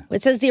scene.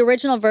 It says the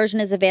original version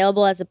is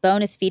available as a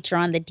bonus feature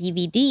on the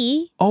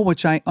DVD. Oh,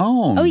 which I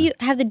own. Oh, you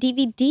have the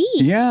DVD?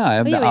 Yeah, I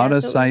have Oh, the you Out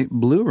of so- Sight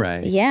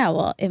Blu-ray. Yeah,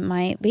 well, it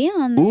might be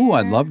on there. Ooh,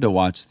 I'd love to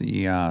watch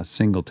the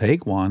single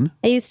take one.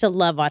 I used to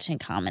love watching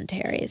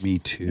commentaries. Me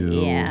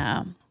too.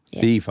 Yeah.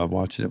 Thief, I've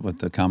watched it with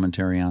the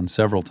commentary on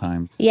several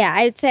times. Yeah,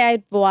 I'd say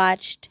I'd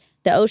watched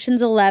the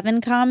Ocean's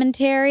 11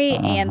 commentary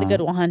and Uh-huh. the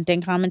Good Will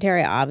Hunting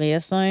commentary,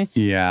 obviously.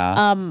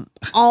 Yeah.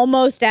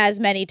 Almost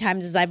as many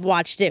times as I've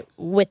watched it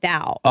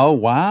without. Oh,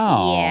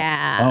 wow.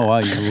 Yeah. Oh, wow.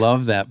 You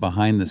love that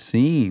behind the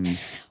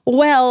scenes.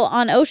 Well,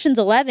 on Ocean's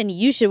 11,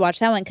 you should watch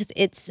that one because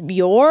it's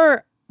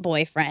your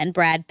boyfriend,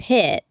 Brad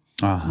Pitt,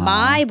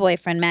 my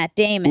boyfriend, Matt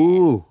Damon,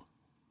 Ooh.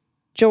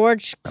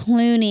 George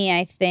Clooney,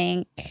 I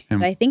think.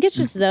 But I think it's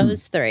just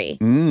those three.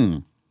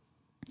 Mm.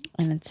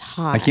 And it's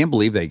hot. I can't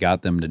believe they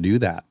got them to do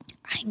that.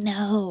 I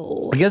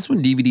know. I guess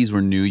when DVDs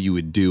were new, you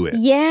would do it.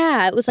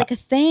 Yeah, it was like a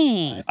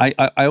thing. I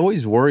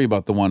always worry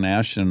about the one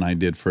Ashton and I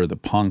did for the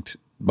Punk'd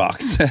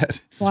box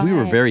set. 'Cause we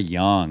were Why? very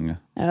young.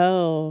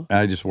 Oh.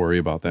 I just worry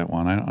about that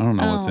one. I don't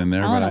know what's Oh, in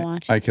there, I but wanna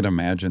watch I could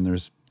imagine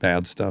there's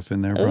bad stuff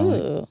in there probably.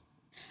 Ooh.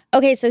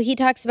 Okay, so he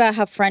talks about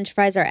how French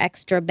fries are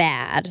extra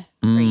bad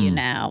for you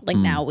now. Like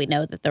now we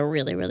know that they're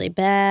really, really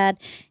bad.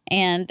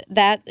 And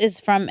that is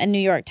from a New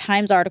York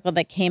Times article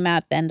that came out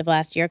at the end of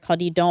last year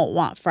called You Don't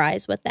Want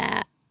Fries with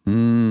That.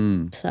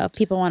 So if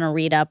people want to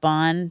read up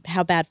on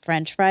how bad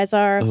French fries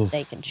are,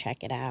 they can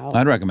check it out.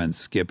 I'd recommend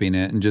skipping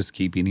it and just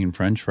keep eating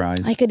French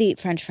fries. I could eat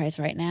French fries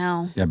right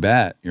now. I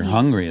bet. You're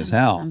hungry as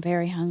hell. I'm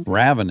very hungry.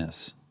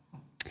 Ravenous.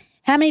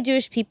 How many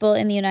Jewish people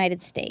in the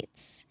United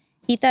States?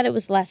 He thought it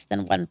was less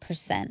than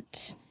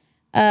 1%.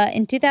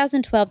 In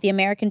 2012, the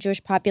American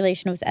Jewish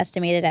population was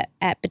estimated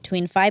at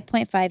between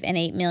 5.5 and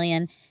 8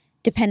 million,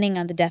 depending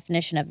on the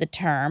definition of the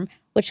term,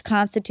 which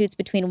constitutes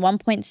between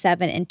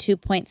 1.7 and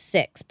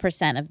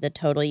 2.6% of the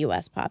total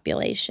U.S.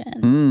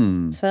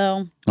 population.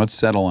 So, Let's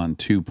settle on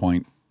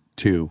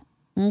 2.2.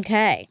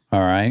 okay.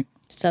 All right.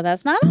 So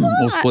that's not a lot.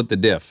 We'll split the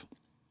diff.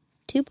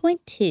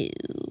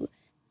 2.2.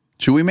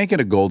 Should we make it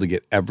a goal to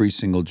get every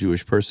single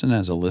Jewish person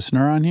as a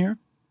listener on here?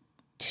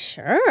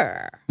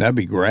 Sure. That'd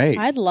be great.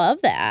 I'd love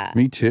that.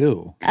 Me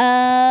too.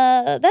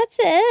 That's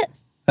it.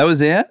 That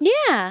was it?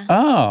 Yeah.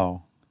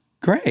 Oh,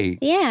 great.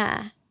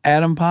 Yeah.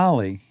 Adam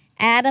Pally.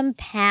 Adam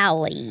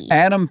Pally.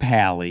 Adam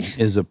Pally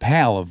is a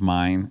pal of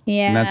mine.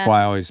 And that's Yeah.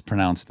 why I always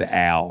pronounce the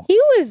Al. He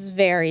was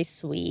very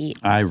sweet.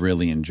 I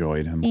really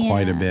enjoyed him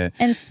quite a Yeah. bit.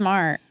 And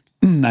smart.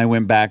 I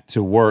went back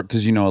to work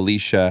because,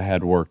 Alicia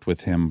had worked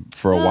with him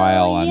for a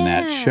while on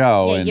that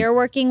show. Yeah, and you're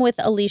working with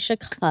Alicia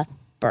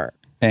Cuthbert.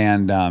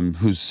 and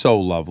who's so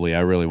lovely.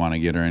 I really want to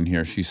get her in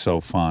here. She's so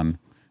fun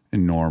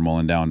and normal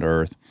and down to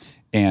earth.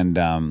 And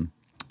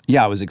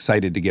I was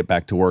excited to get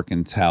back to work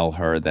and tell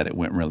her that it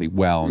went really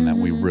well and that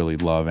we really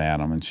love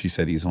Adam. And she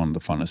said he's one of the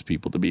funnest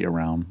people to be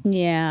around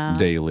Yeah.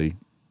 daily.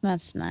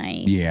 That's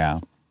nice. Yeah.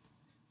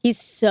 He's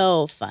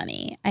so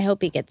funny. I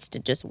hope he gets to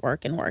just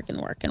work and work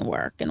and work and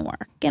work and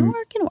work and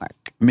work and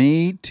work.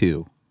 Me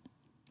too.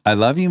 I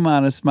love you,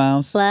 Modest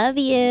Mouse. Love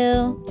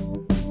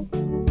you.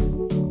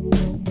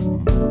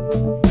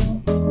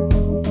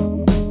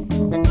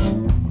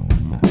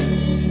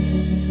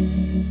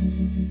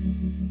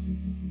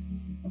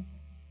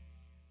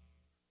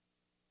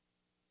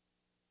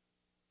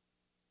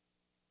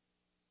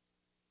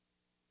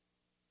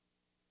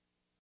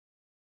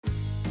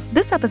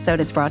 This episode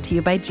is brought to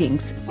you by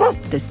Jinx,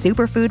 the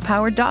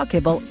superfood-powered dog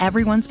kibble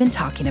everyone's been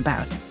talking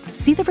about.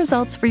 See the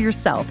results for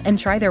yourself and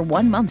try their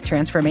 1-month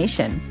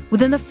transformation.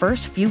 Within the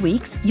first few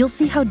weeks, you'll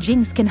see how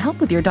Jinx can help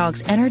with your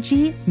dog's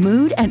energy,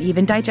 mood, and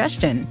even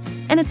digestion.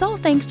 And it's all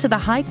thanks to the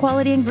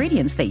high-quality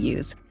ingredients they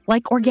use,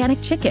 like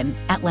organic chicken,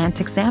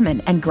 Atlantic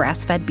salmon, and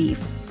grass-fed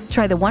beef.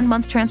 Try the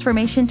 1-month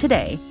transformation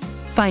today.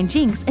 Find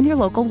Jinx in your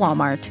local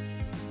Walmart.